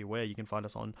everywhere. You can find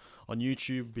us on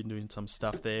YouTube. We've been doing some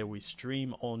stuff there. We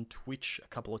stream on Twitch a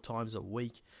couple of times a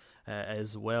week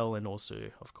as well. And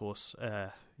also, of course,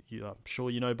 I'm sure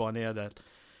you know by now that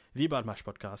the Button Mash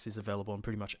podcast is available on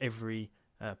pretty much every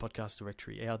podcast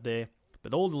directory out there.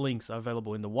 But all the links are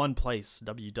available in the one place,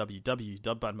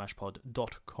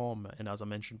 www.buttonmashpod.com. And as I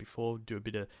mentioned before, do a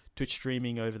bit of Twitch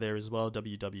streaming over there as well,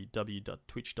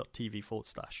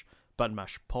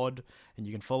 www.twitch.tv/buttonmashpod. And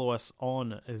you can follow us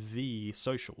on the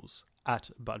socials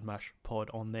at buttonmashpod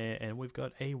on there. And we've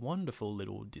got a wonderful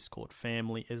little Discord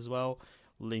family as well.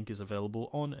 Link is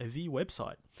available on the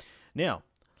website. Now,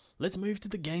 let's move to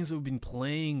the games that we've been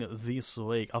playing this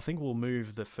week. I think we'll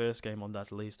move the first game on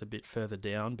that list a bit further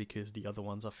down because the other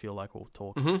ones I feel like we'll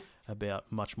talk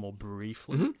about much more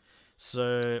briefly.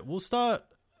 So we'll start,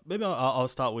 maybe I'll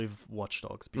start with Watch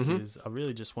Dogs because I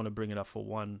really just want to bring it up for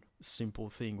one simple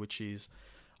thing, which is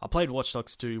I played Watch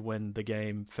Dogs 2 when the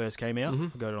game first came out.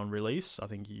 I got it on release. I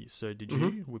think so did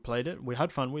you. We played it. We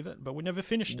had fun with it, but we never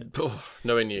finished it. Oh,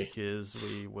 nowhere near. Because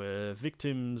we were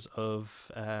victims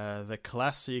of the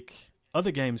classic,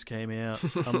 other games came out,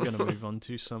 I'm going to move on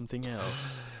to something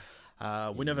else.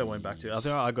 We never went back to it. I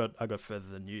think I got further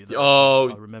than you. Though, Oh,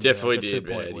 I remember definitely I got to did,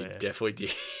 a point man. where You definitely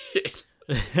did.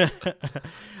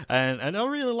 and I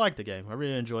really liked the game. I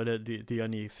really enjoyed it. The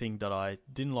only thing that I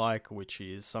didn't like, which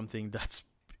is something that's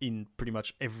in pretty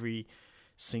much every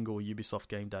single Ubisoft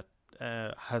game that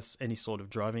has any sort of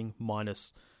driving,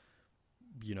 minus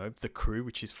the crew,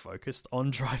 which is focused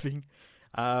on driving.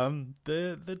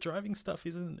 The driving stuff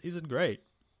isn't great.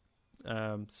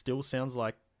 Still sounds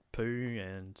like poo,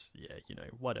 and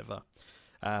whatever.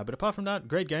 But apart from that,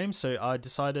 great game. So I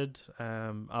decided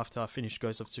after I finished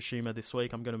Ghost of Tsushima this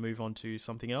week, I'm going to move on to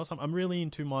something else. I'm really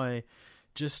into my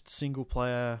just single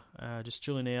player, just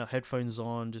chilling out, headphones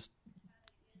on, just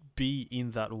be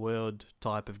in that world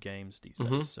type of games these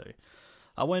days. So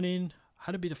I went in,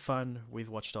 had a bit of fun with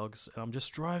Watch Dogs, and I'm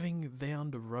just driving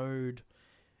down the road,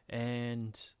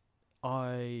 and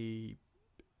I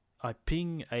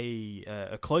ping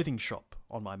a clothing shop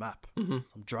on my map. I'm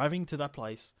driving to that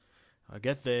place. I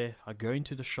get there, I go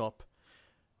into the shop,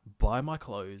 buy my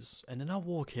clothes, and then I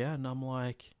walk out, and I'm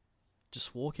like,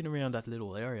 just walking around that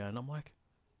little area, and I'm like,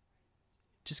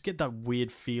 just get that weird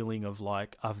feeling of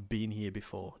like, I've been here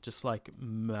before, just like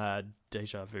mad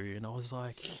deja vu. And I was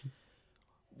like,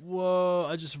 whoa,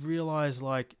 I just realized,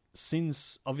 like,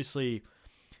 since obviously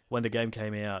when the game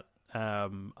came out,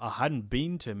 I hadn't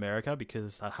been to America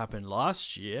because that happened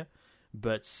last year.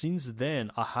 But since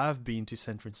then, I have been to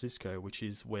San Francisco, which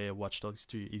is where Watch Dogs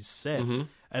 2 is set.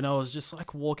 And I was just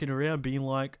like walking around being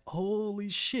like, holy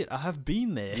shit, I have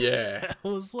been there. Yeah. I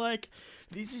was like,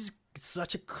 this is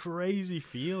such a crazy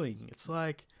feeling. It's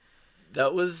like...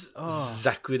 That was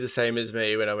exactly the same as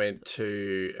me when I went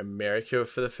to America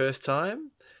for the first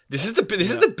time. This is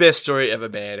the best story ever,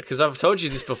 man, because I've told you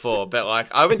this before, but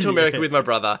like I went to America with my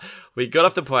brother. We got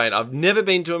off the plane. I've never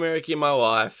been to America in my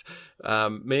life.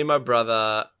 Me and my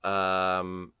brother,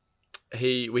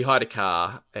 we hired a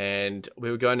car and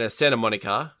we were going to Santa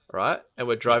Monica, right? And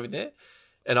we're driving there.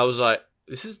 And I was like,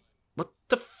 what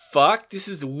the fuck? This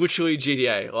is literally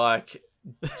GTA. Like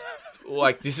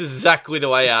this is exactly the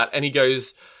way out. And he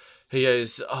goes,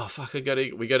 oh fuck, we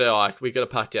gotta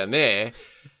park down there.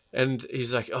 And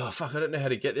he's like, oh, fuck, I don't know how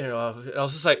to get there. And I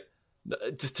was just like,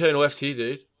 just turn left here,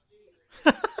 dude.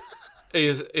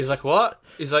 He's like, what?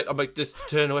 He's like, I'm like, just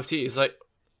turn left here. He's like,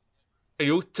 and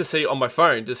you look to see on my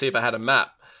phone to see if I had a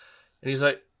map. And he's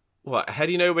like, what? How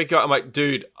do you know where we go? I'm like,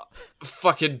 dude,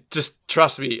 fucking just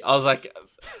trust me. I was like,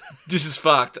 this is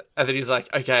fucked. And then he's like,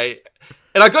 okay.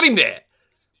 And I got him there.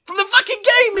 From the fucking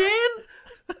game, man.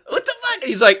 What the fuck? And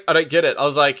he's like, I don't get it. I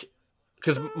was like,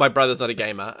 because my brother's not a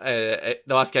gamer.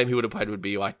 The last game he would have played would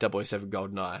be like 007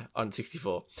 GoldenEye on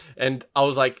 64. And I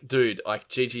was like, dude, like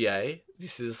GTA,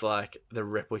 this is like the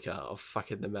replica of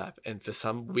fucking the map. And for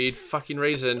some weird fucking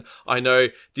reason, I know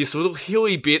this little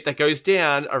hilly bit that goes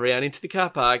down around into the car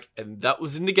park, and that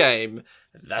was in the game.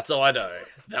 That's all I know.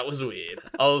 That was weird.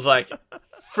 I was like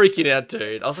freaking out,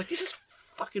 dude. I was like, this is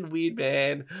fucking weird,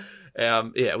 man. Yeah,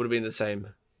 it would have been the same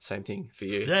thing for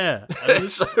you. Yeah, it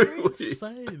was so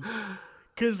insane.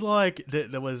 Because, like,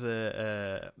 there was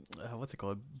a what's it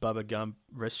called? Bubba Gump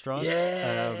restaurant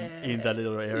in that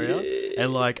little area. Yeah.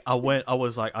 And, like, I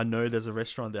was like, I know there's a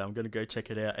restaurant there. I'm going to go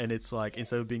check it out. And it's, like,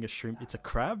 instead of being a shrimp, it's a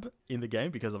crab in the game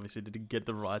because, obviously, they didn't get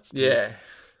the rights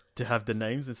to have the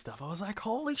names and stuff. I was like,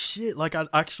 holy shit. Like, I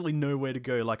actually know where to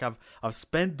go. Like, I've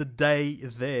spent the day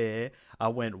there. I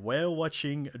went whale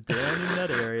watching down in that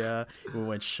area. We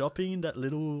went shopping in that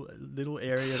little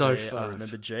area so there. I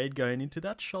remember Jade going into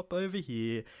that shop over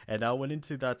here, and I went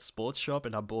into that sports shop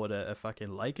and I bought a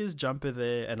fucking Lakers jumper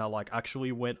there, and I like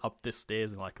actually went up the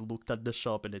stairs and like looked at the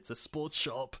shop, and it's a sports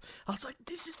shop. I was like,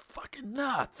 this is fucking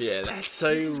nuts. Yeah, that's so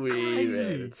weird,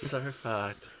 crazy. Man. It's so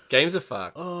fucked. Games are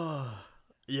fucked. Oh.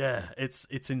 Yeah, it's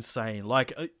insane.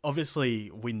 Like,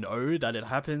 obviously, we know that it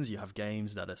happens. You have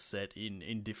games that are set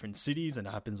in different cities, and it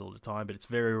happens all the time. But it's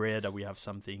very rare that we have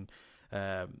something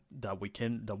that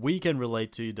we can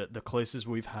relate to. That the closest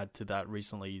we've had to that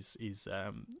recently is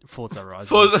Forza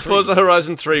Horizon. Forza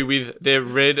Horizon 3 with their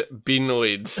red bin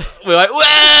lids. We're like,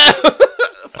 wow,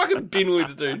 fucking bin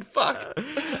lids, dude. Fuck.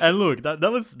 And look, that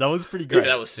was pretty great. Yeah,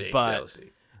 that was sick. But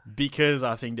because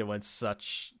I think they went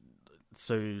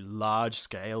so large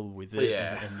scale with it,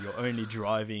 and you're only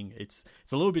driving, it's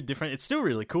a little bit different. It's still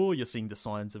really cool. You're seeing the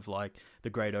signs of like the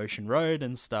Great Ocean Road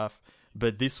and stuff,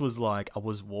 but this was like I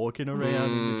was walking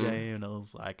around in the game and I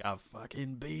was like, I've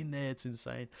fucking been there. It's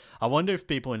insane. I wonder if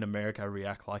people in America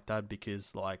react like that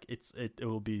because like it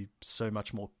will be so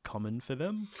much more common for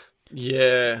them.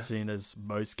 Yeah, seeing as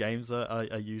most games are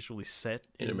usually set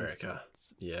in America.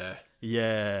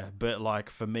 Yeah, but like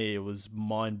for me, it was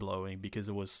mind blowing because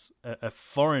it was a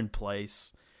foreign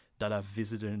place that I've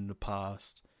visited in the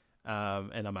past,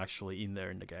 and I'm actually in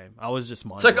there in the game. I was just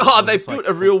It's like, they built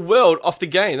a real world off the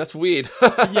game. That's weird.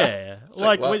 Yeah,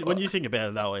 like when you think about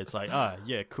it that way, it's like,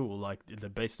 yeah, cool. Like they're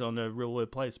based on a real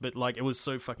world place, but like it was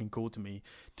so fucking cool to me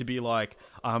to be like,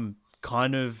 I'm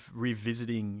kind of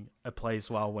revisiting a place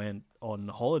where I went on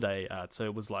holiday at. So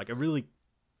it was like a really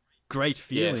great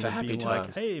feeling it's a of happy being time.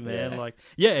 like, hey man, Yeah. like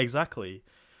yeah, exactly.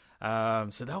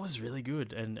 So that was really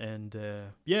good, and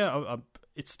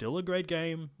it's still a great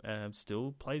game.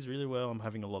 Still plays really well. I'm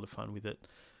having a lot of fun with it.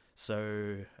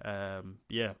 So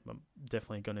yeah, I'm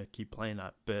definitely gonna keep playing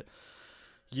that. But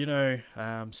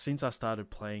since I started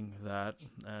playing that,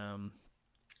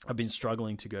 I've been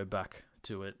struggling to go back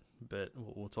to it. But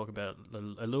we'll talk about it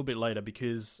a little bit later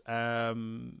because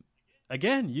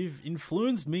again, you've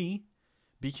influenced me.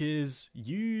 Because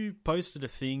you posted a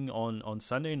thing on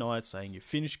Sunday night saying you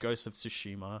finished Ghost of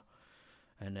Tsushima,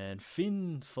 and then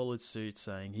Finn followed suit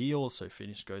saying he also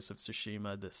finished Ghost of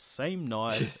Tsushima the same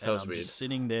night, and I'm just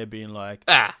sitting there being like,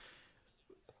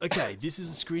 okay, this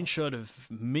is a screenshot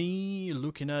of me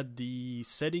looking at the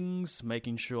settings,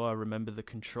 making sure I remember the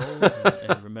controls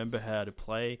and remember how to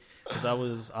play,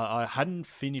 because I hadn't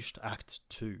finished Act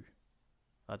 2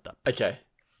 at that point. Okay.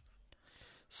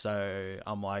 So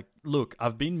I'm like, look,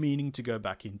 I've been meaning to go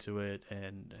back into it,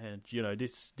 and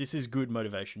this is good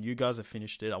motivation. You guys have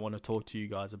finished it. I want to talk to you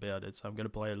guys about it, so I'm going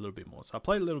to play a little bit more. So I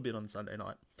played a little bit on Sunday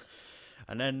night,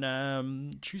 and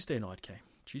then Tuesday night came.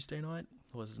 Tuesday night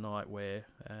was the night where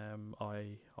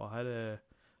I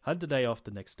had the day off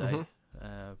the next day,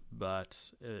 but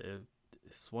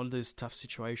it's one of those tough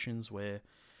situations where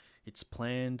it's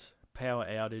planned power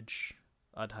outage.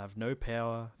 I'd have no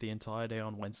power the entire day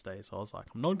on Wednesday, so I was like,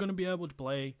 I'm not going to be able to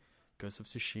play Ghost of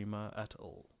Tsushima at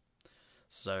all.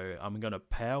 So I'm going to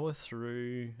power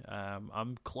through.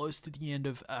 I'm close to the end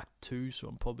of Act 2, so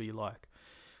I'm probably like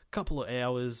a couple of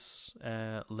hours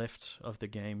left of the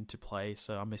game to play.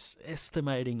 So I'm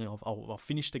estimating I'll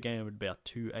finish the game at about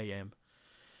 2 a.m.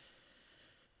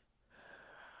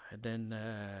 And then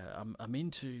I'm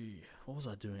into... What was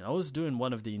I doing? I was doing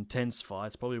one of the intense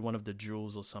fights, probably one of the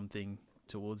duels or something,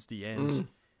 towards the end,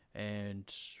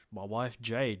 and my wife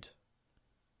Jade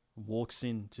walks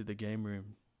into the game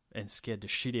room and scared the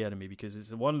shit out of me, because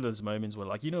it's one of those moments where,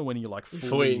 like, when you're like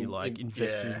fully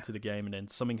invested into the game, and then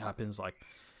something happens, like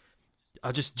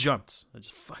I just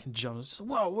fucking jumped. I was just,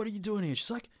 whoa, what are you doing here?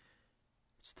 She's like,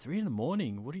 it's 3 a.m.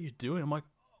 What are you doing? I'm like,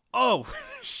 oh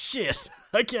shit,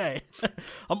 okay.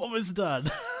 I'm almost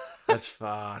done. That's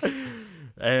fast.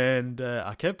 And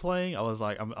I kept playing. I was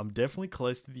like, I'm definitely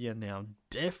close to the end now. I'm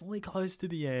definitely close to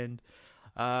the end.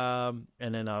 And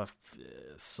then I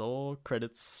saw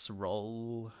credits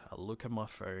roll. I look at my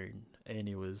phone, and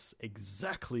it was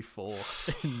exactly 4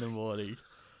 in the morning.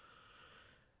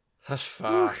 That's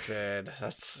fucked, man.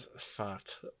 That's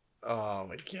fucked. Oh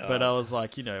my god. But I was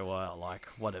like, what? Like,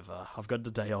 whatever. I've got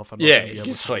the day off. I'm not going to be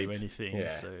able to do anything. Yeah.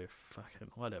 So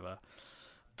fucking whatever.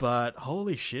 But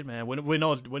holy shit, man! We're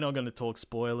not going to talk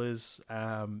spoilers.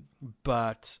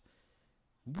 But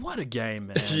what a game,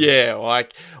 man! Yeah,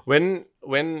 like when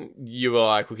you were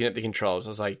like looking at the controls, I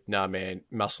was like, nah, man,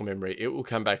 muscle memory. It will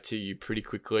come back to you pretty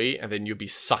quickly, and then you'll be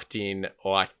sucked in,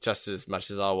 like just as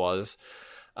much as I was.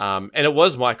 And it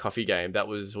was my coffee game. That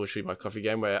was literally my coffee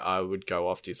game, where I would go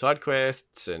off to side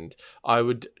quests, and I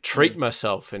would treat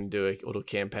myself and do a little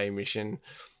campaign mission.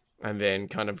 And then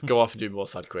kind of go off and do more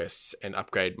side quests and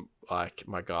upgrade like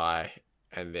my guy.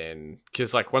 And then,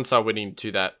 because like once I went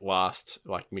into that last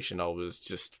like mission, I was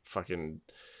just fucking,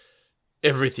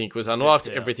 everything was unlocked.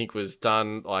 Everything was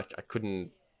done. Like I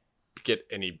couldn't get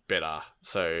any better.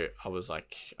 So I was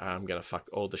like, I'm going to fuck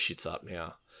all the shits up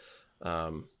now.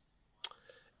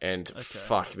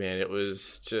 Fuck, man, it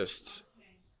was just,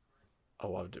 I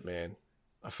loved it, man.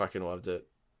 I fucking loved it.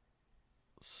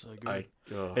 So good.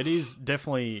 It is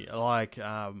definitely like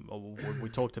we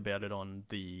talked about it on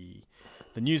the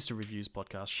News to Reviews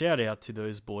podcast. Shout out to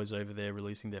those boys over there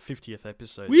releasing their 50th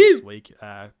episode this week.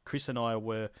 Chris and I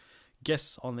were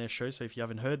guests on their show, so if you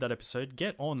haven't heard that episode,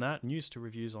 get on that. News to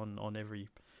Reviews on every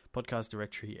podcast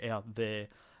directory out there.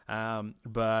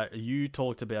 But you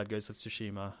talked about Ghost of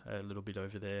Tsushima a little bit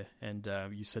over there, and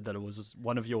you said that it was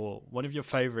one of your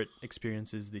favorite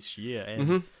experiences this year,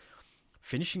 and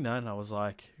finishing that, and I was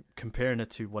like comparing it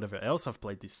to whatever else I've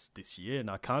played this year, and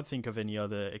I can't think of any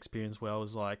other experience where I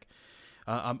was like,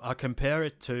 I compare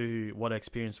it to what I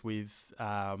experienced with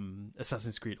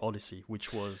Assassin's Creed Odyssey,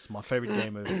 which was my favorite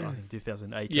game of I think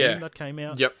 2018 that came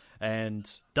out. Yep. And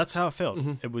that's how I felt.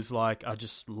 It was like I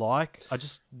just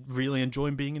really enjoy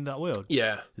being in that world.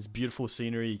 Yeah. There's beautiful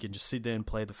scenery. You can just sit there and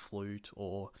play the flute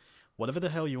or whatever the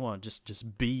hell you want.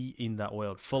 Just be in that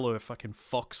world. Follow a fucking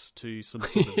fox to some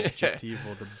sort of objective,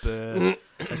 or the bird.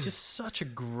 It's just such a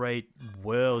great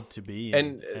world to be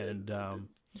in. And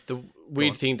the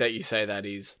weird thing that you say that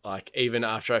is, like, even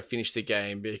after I finish the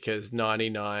game, because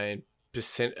 99%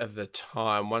 of the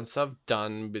time, once I've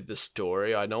done with the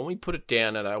story, I normally put it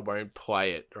down and I won't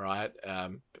play it, right?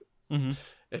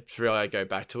 It's really, I go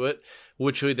back to it.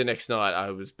 Literally the next night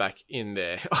I was back in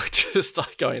there. I just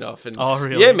like going off and... Oh,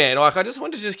 really? Yeah, man. Like, I just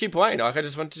want to just keep playing. Like, I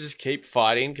just want to just keep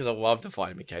fighting because I love the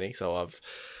fighting mechanics. I love...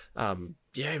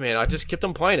 yeah, man, I just kept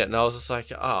on playing it, and I was just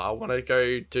like, I want to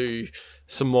go do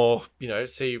some more,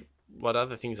 see what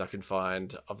other things I can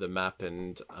find of the map,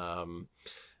 and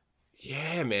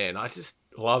yeah, man, I just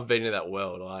love being in that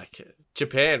world. Like,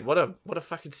 Japan, what a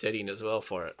fucking setting as well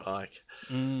for it. Like,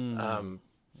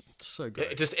 so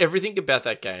great. Just everything about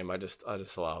that game, I just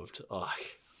loved.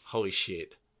 Like, holy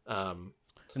shit.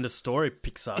 And the story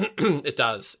picks up. It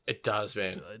does,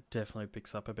 man. It definitely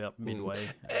picks up about midway.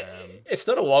 It's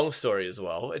not a long story as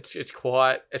well. It's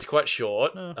quite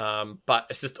short. No. But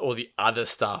it's just all the other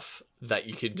stuff that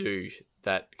you can do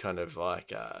that kind of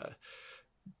like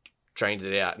drains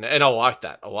it out. And I like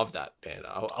that. I love that, man.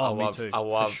 Me too,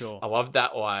 for sure. I love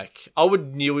that. Like, I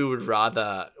would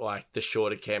rather like the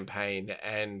shorter campaign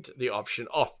and the option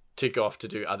tick off to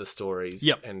do other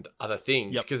stories and other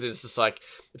things, because it's just like,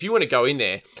 if you want to go in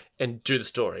there and do the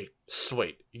story,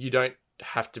 sweet, you don't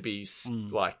have to be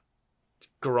like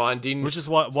grinding, which is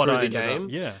what through I the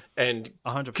game. And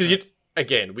 100%,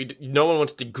 because no one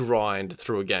wants to grind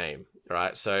through a game,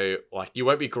 right? So like, you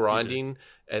won't be grinding,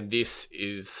 and this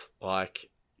is like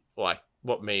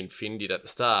what me and Finn did at the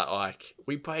start. Like,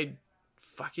 we played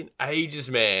fucking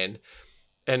ages, man,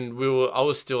 and I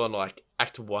was still on like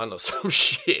Act 1 or some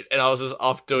shit, and I was just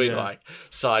off doing like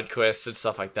side quests and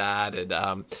stuff like that. And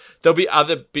there'll be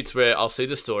other bits where I'll see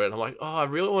the story and I'm like, I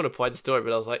really want to play the story,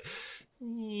 but I was like,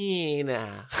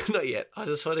 nah, not yet. I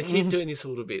just want to keep doing this a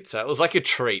little bit. So it was like a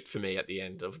treat for me at the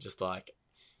end of just like,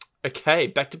 okay,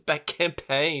 back-to-back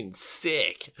campaign,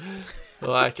 sick.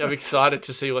 Like, I'm excited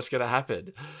to see what's going to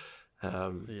happen.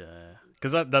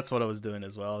 Because that's what I was doing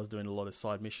as well. I was doing a lot of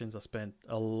side missions. I spent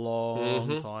a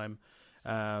long time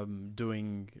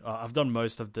doing... I've done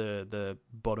most of the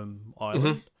bottom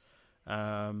island.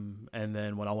 And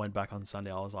then when I went back on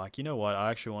Sunday, I was like, you know what? I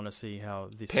actually want to see how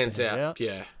this pans out.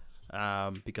 Yeah.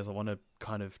 Because I want to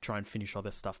kind of try and finish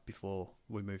other stuff before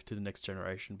we move to the next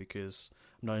generation, because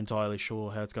I'm not entirely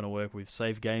sure how it's going to work with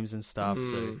save games and stuff.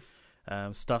 So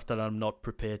stuff that I'm not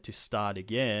prepared to start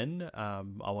again,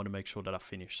 I want to make sure that I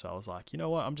finish. So I was like, you know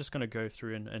what, I'm just going to go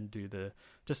through and do the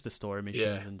story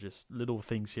missions and just little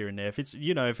things here and there. If it's,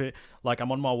 if it, like,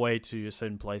 I'm on my way to a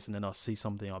certain place and then I'll see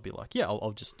something, I'll be like, yeah,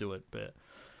 I'll just do it. But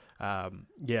I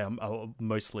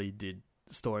mostly did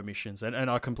story missions, and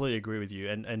I completely agree with you.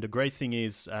 And the great thing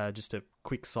is, just a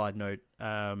quick side note,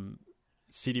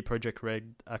 CD Projekt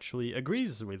Red actually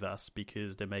agrees with us,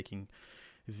 because they're making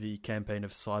the campaign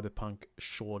of Cyberpunk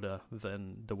shorter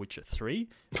than The Witcher 3,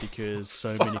 because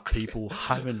so many people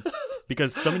haven't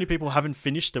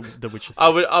finished The Witcher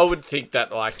 3. I would think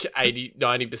that like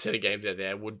 80-90% of games out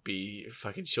there would be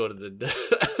fucking shorter than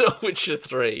The Witcher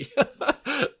 3.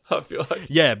 I feel like,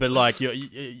 yeah, but like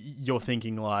you're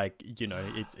thinking like,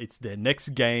 it's their next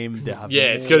game. They have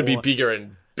it's going to be bigger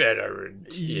and better, and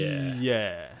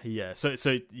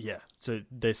So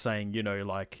they're saying,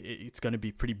 like, it's going to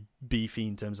be pretty beefy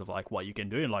in terms of like what you can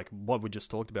do, and like what we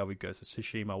just talked about with Ghost of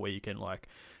Tsushima, where you can like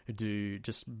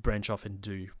just branch off and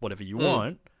do whatever you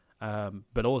want.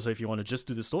 But also, if you want to just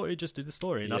do the story, just do the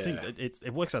story. And I think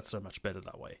it works out so much better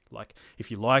that way. Like, if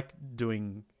you like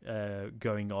doing,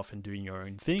 going off and doing your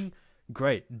own thing,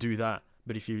 great, do that.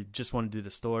 But if you just want to do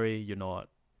the story, you're not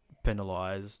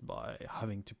penalized by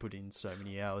having to put in so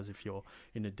many hours if you're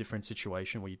in a different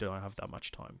situation where you don't have that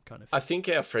much time, kind of thing. I think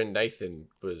our friend Nathan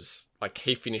was like,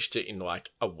 he finished it in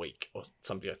like a week or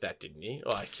something like that, didn't he?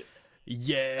 Like,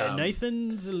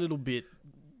 Nathan's a little bit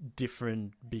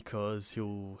different, because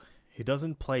he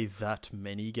doesn't play that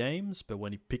many games, but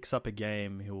when he picks up a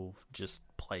game, he'll just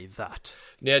play that.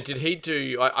 Now, did he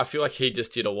do... I feel like he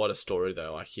just did a lot of story,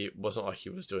 though. Like, it wasn't like he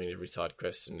was doing every side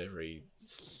quest and every...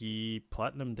 He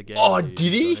platinumed the game. Oh, did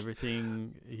he?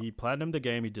 Everything. He platinumed the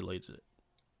game, he deleted it.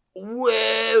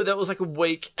 Whoa, that was like a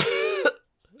week.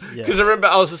 Because I remember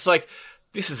I was just like,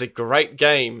 this is a great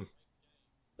game.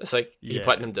 It's like, he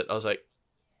platinumed it. I was like,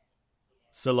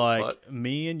 So, like, What?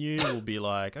 me and you will be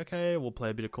like, okay, we'll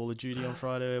play a bit of Call of Duty on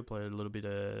Friday, play a little bit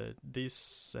of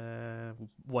this,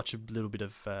 watch a little bit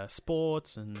of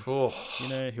sports, and, Oh. you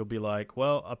know, he'll be like,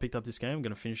 well, I picked up this game, I'm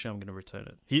going to finish it, I'm going to return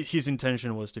it. His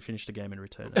intention was to finish the game and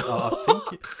return it.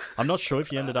 I'm not sure if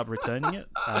he ended up returning it,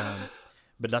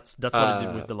 but that's what he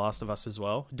did with The Last of Us as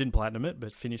well. Didn't platinum it,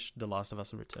 but finished The Last of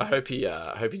Us and returned it.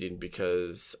 I hope he didn't,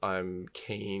 because I'm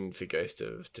keen for Ghost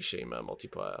of Tsushima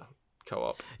multiplayer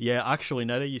co-op. Yeah, actually,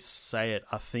 now that you say it,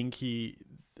 I think I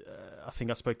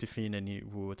spoke to Finn and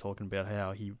we were talking about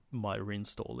how he might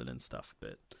reinstall it and stuff.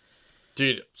 But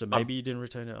dude, so maybe he didn't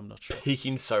return it. I'm not sure.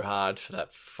 Peaking so hard for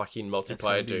that fucking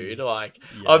multiplayer, dude. Like,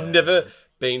 yeah. I've never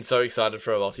been so excited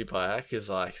for a multiplayer, because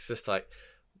like it's just like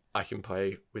I can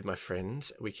play with my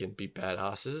friends. We can be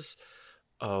badasses.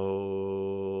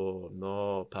 Oh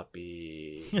no,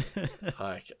 puppy!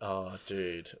 Like, oh,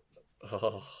 dude.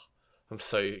 Oh. I'm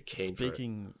so keen for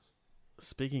it.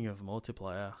 Speaking of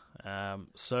multiplayer,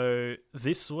 so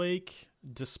this week,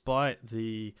 despite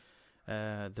the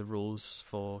rules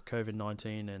for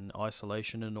COVID-19 and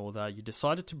isolation and all that, you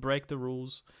decided to break the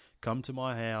rules, come to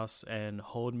my house and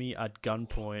hold me at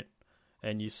gunpoint,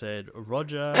 and you said,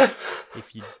 Roger,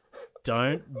 if you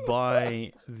don't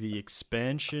buy the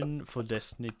expansion for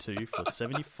Destiny 2 for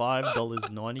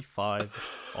 $75.95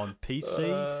 on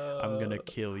PC, I'm going to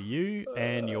kill you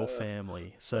and your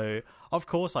family. So, of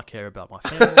course, I care about my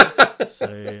family.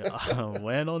 So, I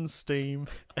went on Steam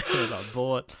and I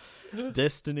bought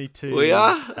Destiny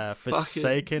 2's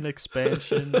Forsaken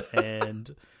expansion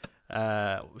and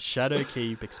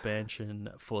Shadowkeep expansion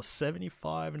for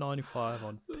 $75.95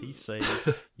 on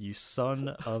PC. You son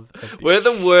of a bitch. We're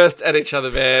the worst at each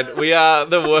other, man. We are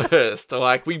the worst.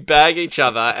 Like, we bag each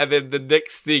other, and then the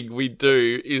next thing we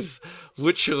do is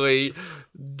literally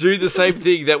do the same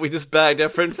thing that we just bagged our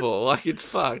friend for. Like, it's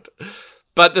fucked.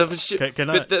 But the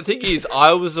thing is,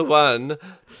 I was the one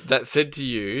that said to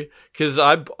you, because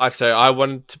I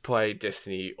wanted to play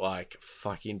Destiny like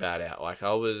fucking bad out. Like,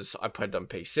 I played it on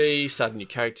PC, started new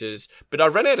characters, but I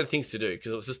ran out of things to do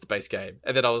because it was just the base game.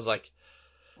 And then I was like,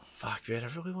 fuck, man, I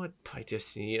really want to play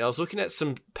Destiny. And I was looking at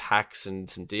some packs and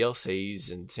some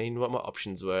DLCs and seeing what my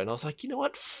options were. And I was like, you know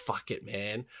what? Fuck it,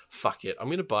 man. Fuck it. I'm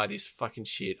going to buy this fucking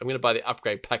shit. I'm going to buy the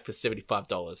upgrade pack for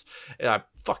 $75. And I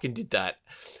fucking did that.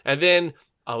 And then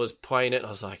I was playing it and I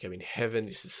was like, I'm in heaven.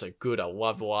 This is so good. I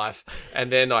love life. And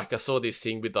then like I saw this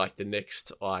thing with like the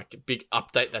next like big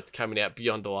update that's coming out,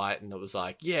 Beyond Light, and it was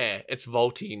like, yeah, it's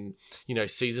vaulting, you know,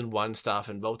 season 1 stuff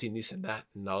and vaulting this and that.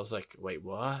 And I was like, wait,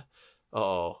 what?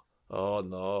 Oh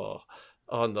no.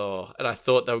 And I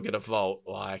thought they were gonna vault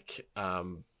like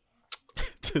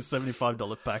to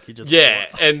 $75 pack you just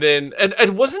bought. And then and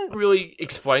it wasn't really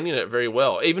explaining it very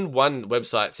well. Even one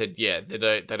website said, yeah, they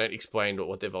don't explain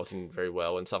what they're vaulting very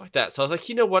well and stuff like that. So I was like,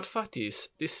 you know what, fuck this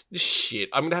shit.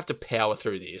 I'm gonna have to power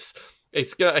through this.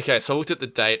 Okay, so I looked at the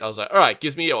date, I was like, alright,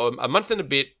 gives me a month and a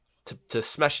bit to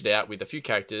smash it out with a few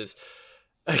characters.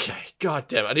 Okay, god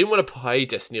damn it. I didn't want to play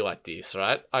Destiny like this,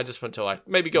 right? I just want to like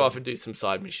maybe go off and do some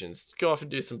side missions, go off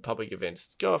and do some public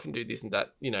events, go off and do this and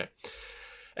that, you know.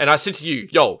 And I said to you,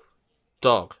 yo,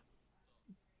 dog,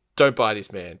 don't buy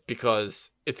this, man,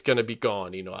 because it's going to be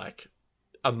gone in like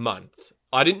a month.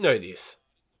 I didn't know this.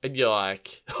 And you're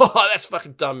like, oh, that's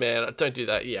fucking dumb, man. Don't do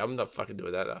that. Yeah, I'm not fucking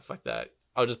doing that. No, fuck that.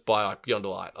 I'll just buy like Beyond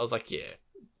Light. I was like, yeah,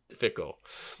 fickle.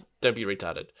 Don't be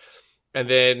retarded. And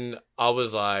then I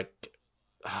was like,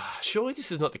 surely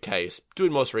this is not the case.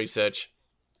 Doing more research,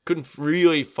 couldn't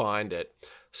really find it.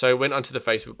 So I went onto the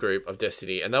Facebook group of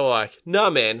Destiny and they were like, nah,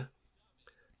 man,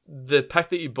 the pack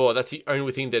that you bought, that's the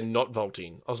only thing they're not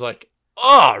vaulting. I was like,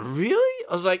 oh, really?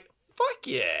 I was like, fuck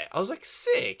yeah. I was like,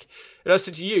 sick. And I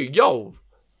said to you, yo,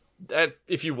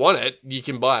 if you want it, you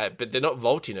can buy it, but they're not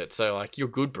vaulting it. So like, you're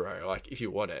good, bro. Like, if you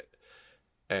want it.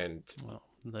 And well,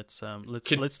 let's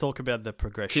talk about the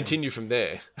progression. Continue from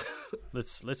there.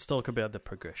 let's talk about the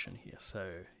progression here. So,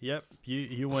 yep,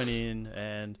 you went in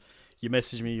and you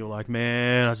messaged me. You're like,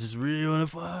 man, I just really want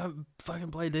to fucking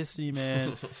play Destiny,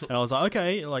 man. And I was like,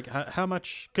 okay, like how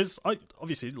much? Because I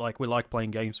obviously like we like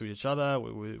playing games with each other.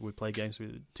 We play games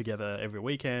together every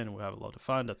weekend, and we have a lot of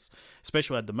fun. That's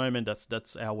especially at the moment.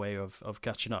 That's our way of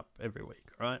catching up every week,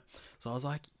 right? So I was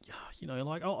like, yeah, you know,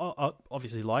 like I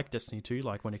obviously like Destiny 2.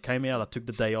 Like when it came out, I took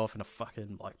the day off and I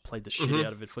fucking like played the shit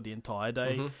out of it for the entire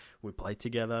day. We played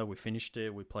together. We finished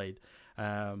it. We played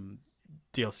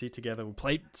DLC together. We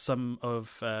played some of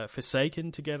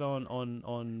Forsaken together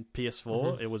on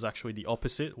PS4. It was actually the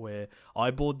opposite, where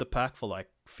I bought the pack for like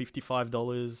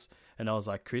 $55, and I was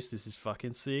like, Chris, this is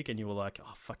fucking sick, and you were like,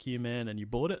 oh, fuck you, man, and you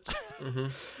bought it.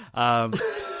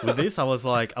 With this, I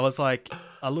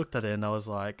looked at it and I was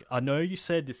like, I know you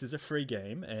said this is a free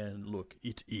game, and look,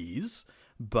 it is,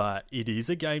 but it is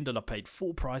a game that I paid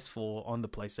full price for on the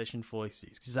PlayStation 4. It's the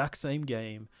exact same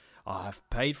game. I've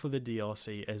paid for the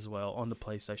DLC as well on the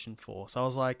PlayStation 4. So I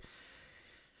was like,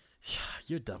 yeah,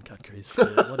 you're a dumb cunt, Chris.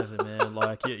 Whatever, man.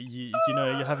 Like, you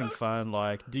know, you're having fun.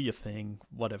 Like, do your thing,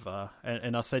 whatever.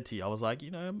 And I said to you, I was like,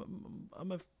 you know,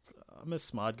 I'm a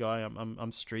smart guy.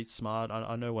 I'm street smart.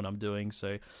 I know what I'm doing.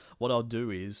 So what I'll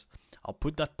do is I'll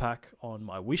put that pack on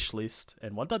my wish list.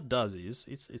 And what that does is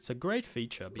it's a great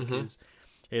feature because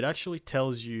it actually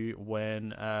tells you when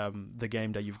the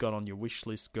game that you've got on your wish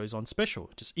list goes on special.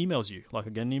 It just emails you. Like, I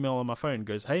get an email on my phone. It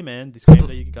goes, hey, man, this game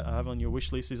that you have on your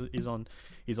wish list is on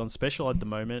special at the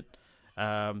moment.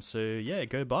 So, yeah,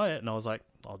 go buy it. And I was like,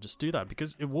 I'll just do that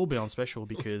because it will be on special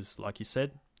because, like you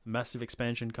said, massive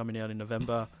expansion coming out in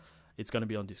November. It's going to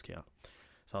be on discount.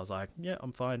 So I was like, yeah,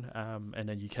 I'm fine. And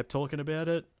then you kept talking about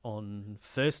it. On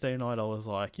Thursday night, I was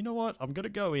like, you know what? I'm going to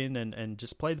go in and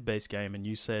just play the base game. And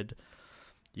you said,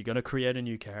 you're going to create a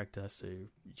new character so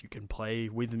you can play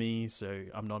with me, so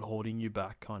I'm not holding you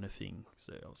back kind of thing.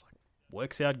 So I was like,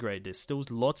 works out great. There's still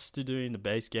lots to do in the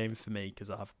base game for me because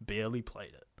I've barely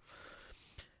played it.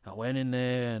 I went in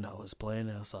there and I was playing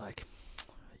and I was like,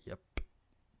 yep.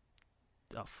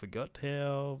 I forgot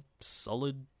how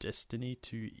solid Destiny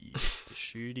 2 is. The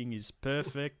shooting is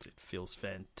perfect. It feels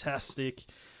fantastic.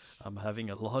 I'm having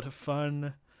a lot of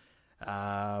fun.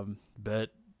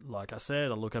 But like I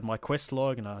said, I look at my quest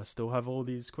log and I still have all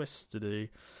these quests to do.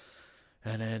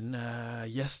 And then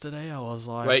yesterday I was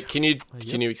like... Wait, can you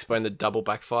explain the double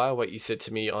backfire? What you said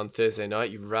to me on Thursday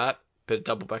night, you rat, but it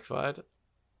double backfired?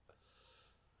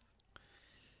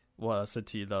 Well, I said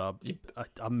to you that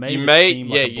I made it seem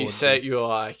like you said you were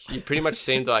like, you pretty much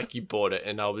seemed like you bought it.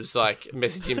 And I was like,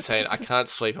 messaging him saying, I can't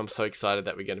sleep. I'm so excited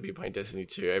that we're going to be playing Destiny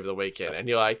 2 over the weekend. And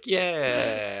you're like,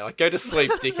 yeah, like, go to sleep,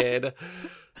 dickhead.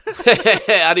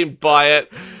 I didn't buy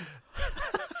it.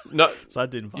 No, so I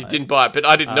didn't buy it. You didn't buy it, but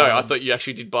I didn't know. I thought you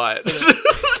actually did buy it.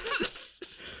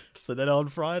 So then on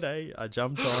Friday, I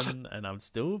jumped on and I'm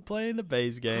still playing the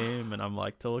base game and I'm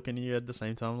like talking to you at the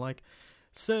same time. I'm like,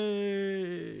 so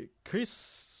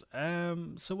Chris,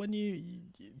 so when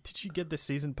did you get the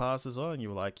season pass as well? And you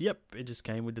were like, yep, it just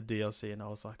came with the DLC. And I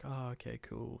was like, oh, okay,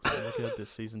 cool. So I looked at the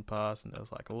season pass and there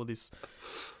was like all these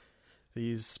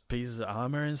pieces of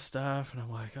armor and stuff, and I'm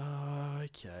like, oh,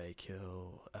 okay,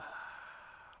 cool.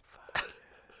 Fuck.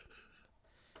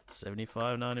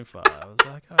 $75.95. I was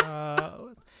like,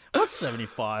 what's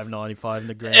 $75.95 in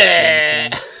the grand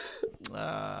scheme of things?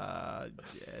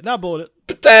 Yeah, no, I bought it.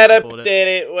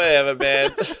 Potato, whatever,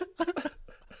 man.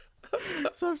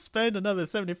 So I've spent another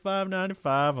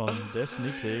 $75.95 on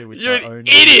Destiny 2, which You're I an own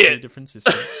idiot! on 2 different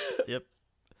systems.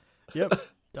 Yep.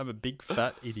 I'm a big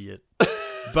fat idiot.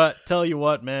 But tell you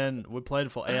what, man, we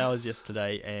played for hours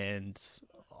yesterday, and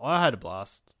I had a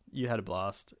blast. You had a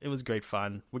blast. It was great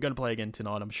fun. We're going to play again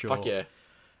tonight, I'm sure. Fuck yeah.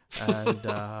 And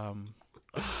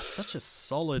such a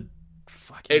solid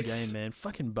fucking game, man.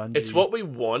 Fucking Bungie. It's what we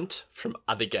want from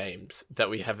other games that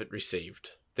we haven't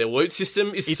received. Their loot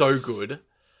system is so good.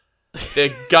 Their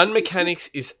gun mechanics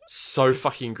is so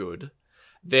fucking good.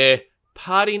 Their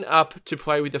partying up to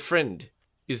play with a friend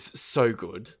is so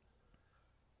good.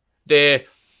 Their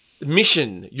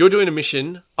mission, you're doing a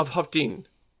mission, I've hopped in.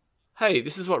 Hey,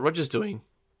 this is what Roger's doing.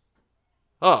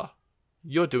 Oh,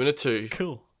 you're doing it too.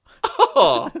 Cool.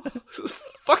 Oh,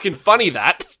 fucking funny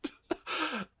that.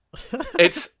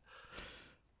 It's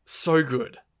so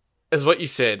good. As what you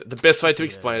said, the best way to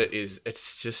explain it is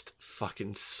it's just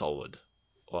fucking solid.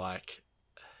 Like,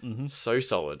 so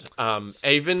solid.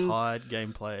 Even tight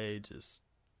gameplay, just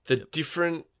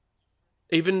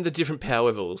even the different power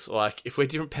levels. Like, if we're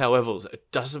different power levels, it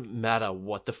doesn't matter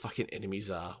what the fucking enemies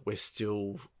are. We're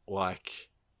still like,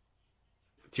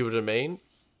 do you know what I mean?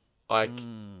 Like,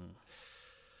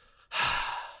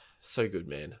 so good,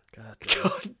 man.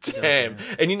 God damn.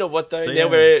 And you know what though? So now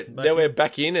we're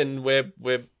back in, and we're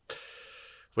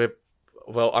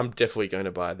well, I'm definitely going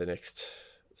to buy the next.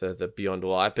 The Beyond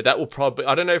Light, but that will probably,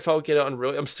 I don't know if I'll get it on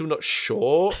release. I'm still not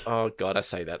sure. Oh god, I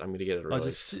say that I'm going to get it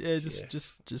released.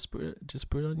 Just put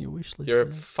it on your wish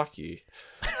list. Fuck you.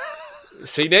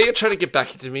 See, now you're trying to get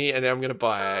back into me, and now I'm going to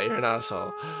buy it. You're an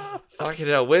asshole. Fucking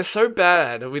hell, we're so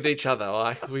bad with each other.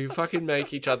 Like, we fucking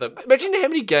make each other. Imagine how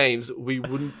many games we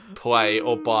wouldn't play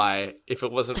or buy if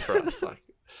it wasn't for us. Like,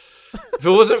 If it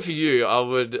wasn't for you, I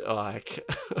would like.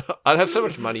 I'd have so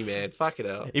much money, man. Fuck it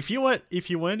out. If you weren't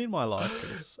in my life,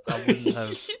 Chris, I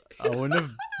wouldn't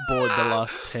have bought the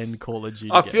last 10 Call of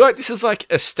Duty I games. feel like this is like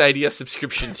a Stadia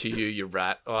subscription to you, you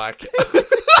rat. Like.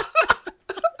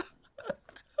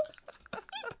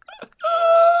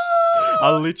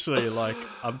 I literally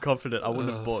I'm confident I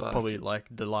wouldn't have bought fuck. probably like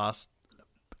the last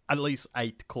at least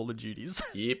 8 Call of Duties.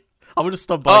 Yep. I would have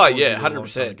stopped buying. Oh Call of yeah, Duty a long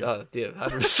time 100%. ago. Oh yeah,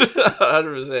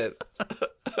 100%.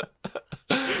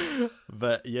 100%.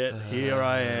 But yet here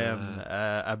I am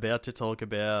about to talk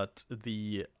about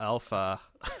the alpha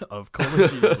of Call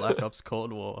of Duty Black Ops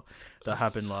Cold War that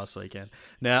happened last weekend.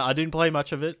 Now I didn't play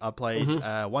much of it. I played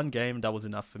one game that was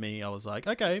enough for me. I was like,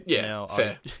 okay, Yeah, now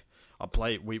fair. I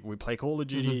play. We play Call of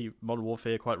Duty Modern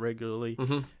Warfare quite regularly.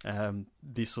 Mm-hmm.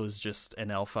 This was just an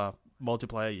alpha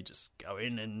multiplayer. You just go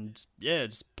in and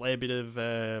just play a bit of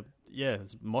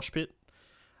it's mosh pit.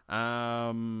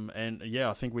 And yeah,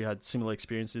 I think we had similar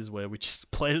experiences where we just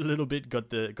played a little bit,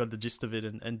 got the gist of it,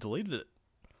 and deleted it.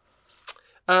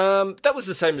 That was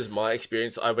the same as my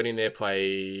experience. I went in there,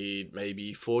 played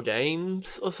maybe 4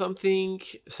 games or something.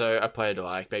 So I played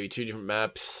like maybe 2 different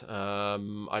maps.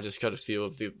 I just got a feel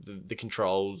of the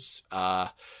controls,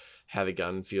 how the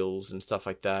gun feels and stuff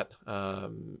like that.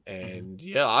 And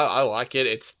yeah, I like it.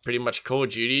 It's pretty much Call of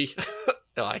Duty.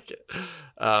 I like it.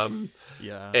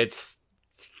 It's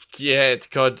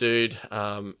COD, dude.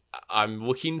 I'm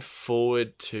looking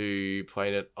forward to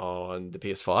playing it on the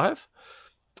PS5.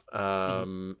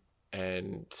 And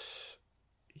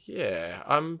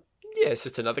it's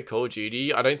just another Call of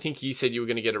Duty. I don't think you said you were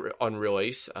going to get it on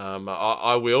release.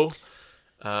 I will.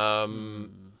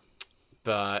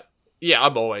 But yeah,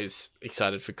 I'm always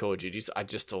excited for Call of Duties. I'm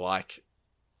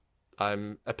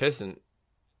a peasant.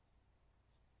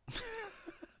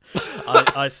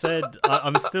 I said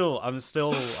I'm still on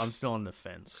the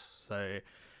fence. So,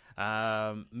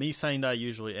 me saying that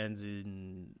usually ends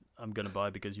in I'm gonna buy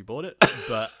because you bought it.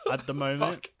 But at the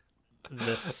moment,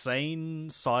 the sane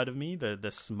side of me,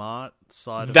 the smart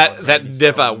side of that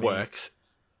never works.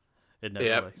 It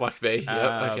never works. Like me.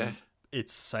 Yep. Okay.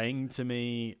 It's saying to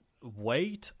me,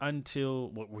 wait until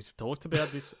we've talked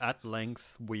about this at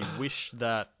length. We wish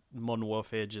that Modern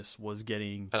Warfare just was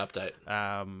getting An update.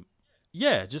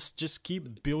 Just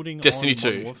keep building Destiny on 2.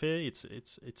 Modern Warfare.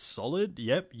 It's solid.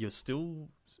 Yep, you're still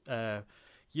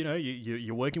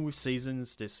you're working with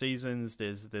seasons.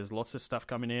 There's lots of stuff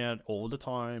coming out all the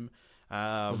time.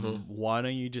 Why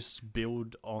don't you just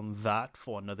build on that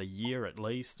for another year at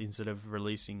least instead of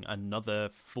releasing another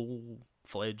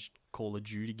full-fledged Call of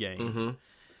Duty game,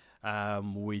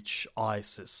 which I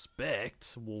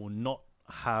suspect will not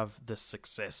have the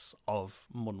success of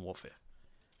Modern Warfare.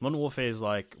 Modern Warfare is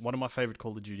like one of my favorite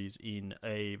Call of Duties in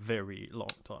a very long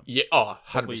time. Yeah,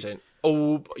 100%.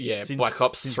 Oh, yeah, Black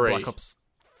Ops 3. Black Ops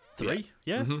 3?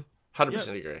 Yeah.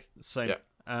 100% agree. Same.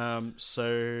 Yeah.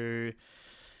 So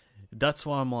that's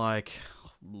why I'm like,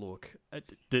 look,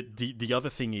 the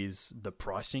other thing is the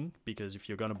pricing, because if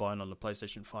you're going to buy it on the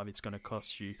PlayStation 5, it's going to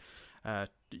cost you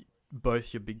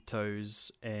both your big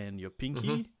toes and your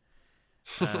pinky.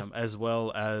 As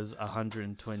well as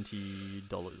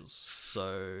 $120.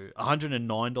 So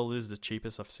 $109, the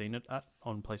cheapest I've seen it at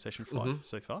on PlayStation 5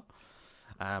 so far.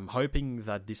 I'm hoping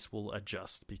that this will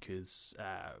adjust because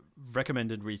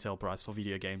recommended retail price for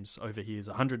video games over here is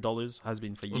 $100, has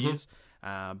been for years.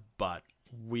 But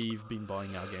we've been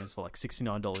buying our games for like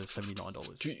 $69,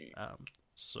 $79.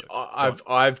 So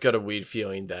I've got a weird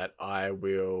feeling that I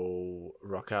will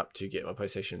rock up to get my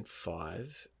PlayStation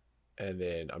 5. And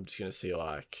then I'm just gonna see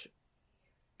like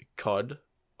COD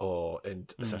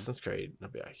and Assassin's Creed, and I'll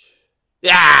be like,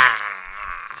 yeah,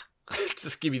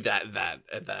 just give me that.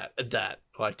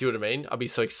 Like, do you know what I mean? I'll be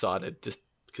so excited just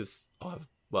because. I'm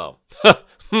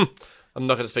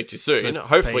not gonna speak too soon. So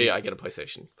hopefully, I get a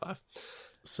PlayStation 5.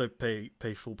 So pay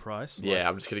full price. Yeah,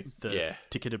 I'm just gonna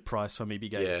ticketed price for maybe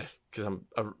games. Yeah, because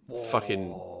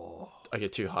I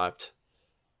get too hyped.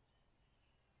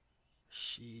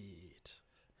 Shit.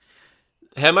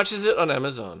 How much is it on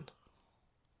Amazon?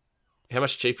 How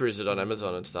much cheaper is it on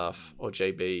Amazon and stuff? Or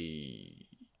JB?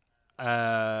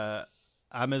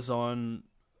 Amazon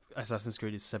Assassin's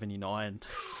Creed is $79.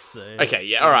 So okay,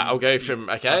 yeah, all right. I'll go from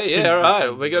all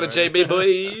right. We're going to JB,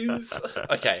 boys.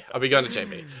 Okay, I'll be going to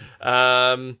JB.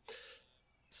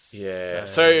 Yeah.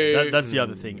 So that's the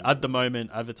other thing. At the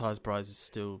moment, advertised price is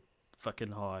still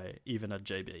fucking high, even at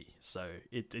JB. So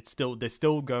they're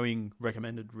still going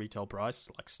recommended retail price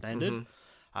like standard.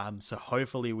 So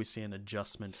hopefully we see an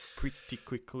adjustment pretty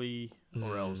quickly,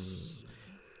 or else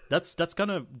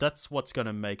that's what's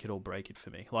gonna make it or break it for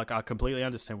me. Like, I completely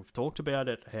understand. We've talked about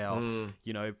it, how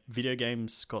video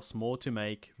games cost more to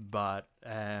make, but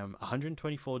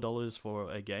 $124 for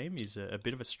a game is a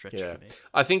bit of a stretch for me.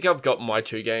 I think I've got my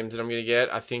 2 games that I'm gonna get.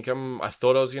 I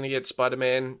thought I was gonna get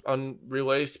Spider-Man on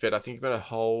release, but I think I'm gonna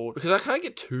hold, because I can't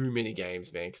get too many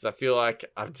games, man. Because I feel like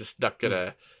I'm just not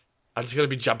gonna. I'm just gonna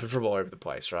be jumping from all over the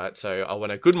place, right? So I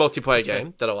want a good multiplayer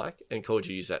game that I like, and Call of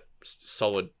Duty is that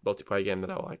solid multiplayer game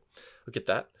that I like. I'll get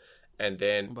that, and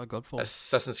then what about Godfall?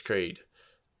 Assassin's Creed.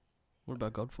 What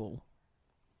about Godfall?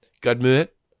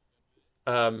 Godmurt.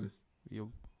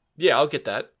 Yeah, I'll get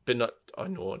that, but not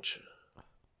on launch.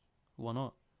 Why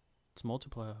not? It's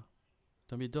multiplayer.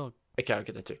 Don't be a dog. Okay, I'll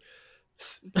get that too.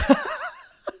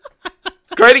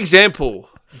 Great example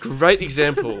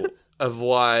of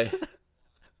why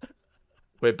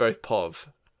we're both POV.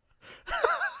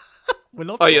 We're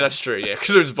not. Oh yeah, that's true. Yeah,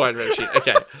 because we're just buying random shit.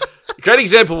 Okay, great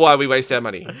example why we waste our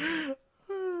money.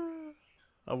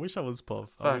 I wish I was POV.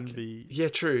 I wouldn't be. Yeah,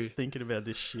 true. Thinking about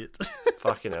this shit.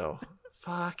 Fucking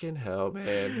hell,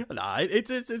 man. Nah,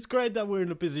 it's great that we're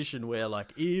in a position where,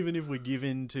 like, even if we give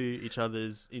in to each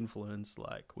other's influence,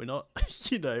 like, we're not,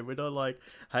 we're not like,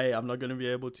 hey, I'm not going to be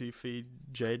able to feed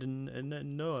Jaden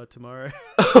and Noah tomorrow.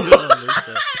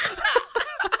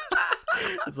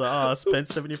 It's like, I spent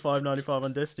 $75.95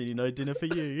 on Destiny, no dinner for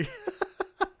you.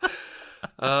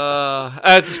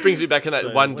 It just brings me back in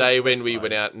that one day when we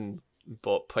went out and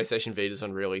bought PlayStation Vitas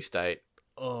on release date.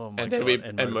 Oh my and then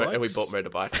god! we bought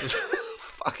motorbikes.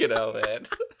 Fucking hell, man.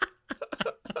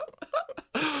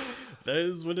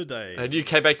 Those were the days. And you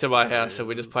came back to my house and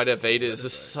we just played our Vitas.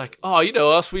 It's like, oh, you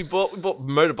know us, we bought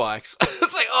motorbikes.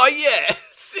 It's like, oh yeah,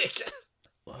 sick.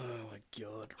 Oh my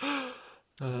god.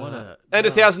 And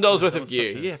 $1,000 worth of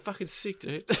gear. Yeah, fucking sick,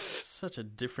 dude. Such a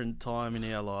different time in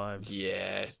our lives.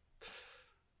 Yeah.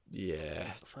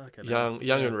 Young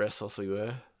and restless we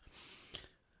were.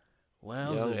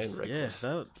 Wow. Young and reckless.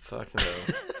 Yeah, fucking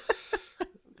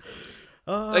hell.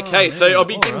 Okay, so I'll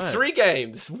be getting 3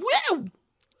 games. Wow.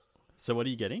 So what are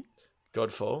you getting?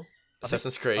 Godfall,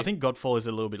 Assassin's Creed. I think Godfall is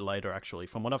a little bit later, actually.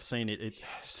 From what I've seen,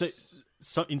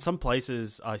 so in some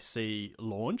places I see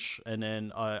launch, and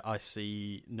then I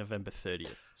see November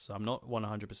 30th. So I'm not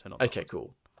 100% on that. Okay,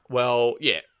 cool. Well,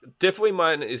 yeah, definitely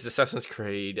mine is Assassin's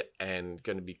Creed and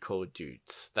going to be Call of Duty.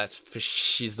 That's for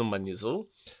shizzle my nizzle.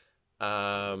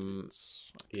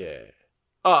 Yeah.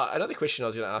 Oh, another question I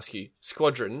was going to ask you.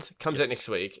 Squadrons comes out next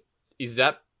week. Is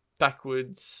that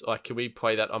backwards? Like, can we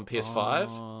play that on PS5?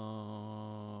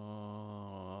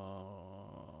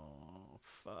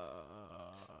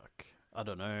 Fuck. I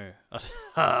don't know.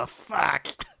 Fuck.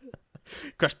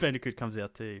 Crash Bandicoot comes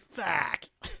out too. Fuck.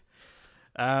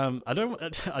 I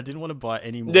didn't want to buy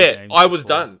any more games. I was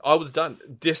done.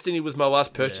 Destiny was my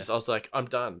last purchase. Yeah. I was like, I'm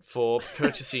done for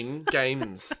purchasing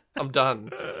games. I'm done.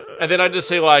 And then I just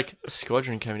see like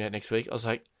Squadron coming out next week. I was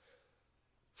like,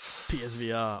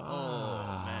 PSVR.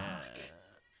 Oh man,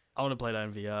 I want to play that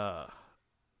in VR.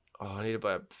 Oh, I need to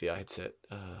buy a VR headset.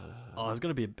 There's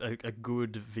gonna be a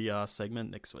good VR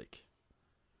segment next week.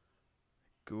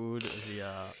 Good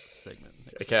VR segment.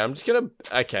 Okay, I'm just gonna.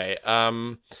 Okay,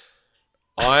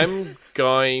 I'm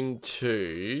going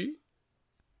to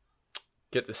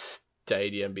get the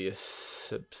Stadia and be a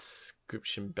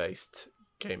subscription-based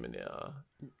gamer now.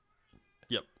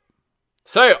 Yep.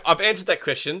 So, I've answered that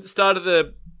question. Start of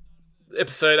the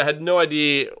episode, I had no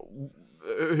idea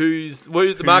who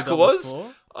the marker was.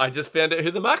 I just found out who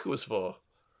the marker was for.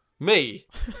 Me.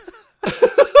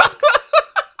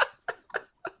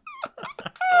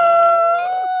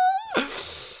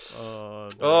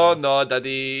 Oh, no,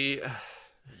 daddy.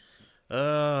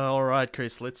 All right,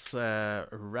 Chris. Let's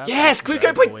wrap. Yes, can we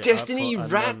go play Destiny?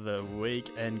 Another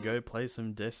week and go play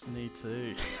some Destiny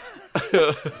 2.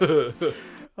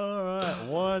 All right,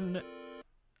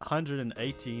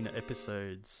 118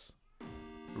 episodes.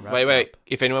 Wait.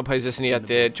 If anyone plays Destiny out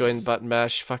there, join the Button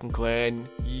Mash fucking clan.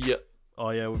 Yeah. Oh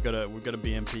yeah, we've got a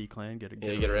BMP clan. Get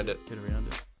around it. Get around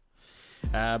it.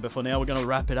 But for now, we're going to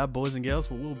wrap it up, boys and girls.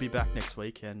 We'll be back next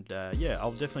week. And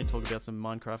I'll definitely talk about some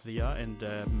Minecraft VR and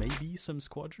maybe some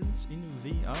Squadrons in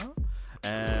VR.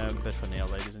 But for now,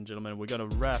 ladies and gentlemen, we're going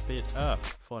to wrap it up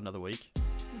for another week.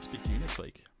 I'll speak to you next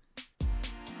week.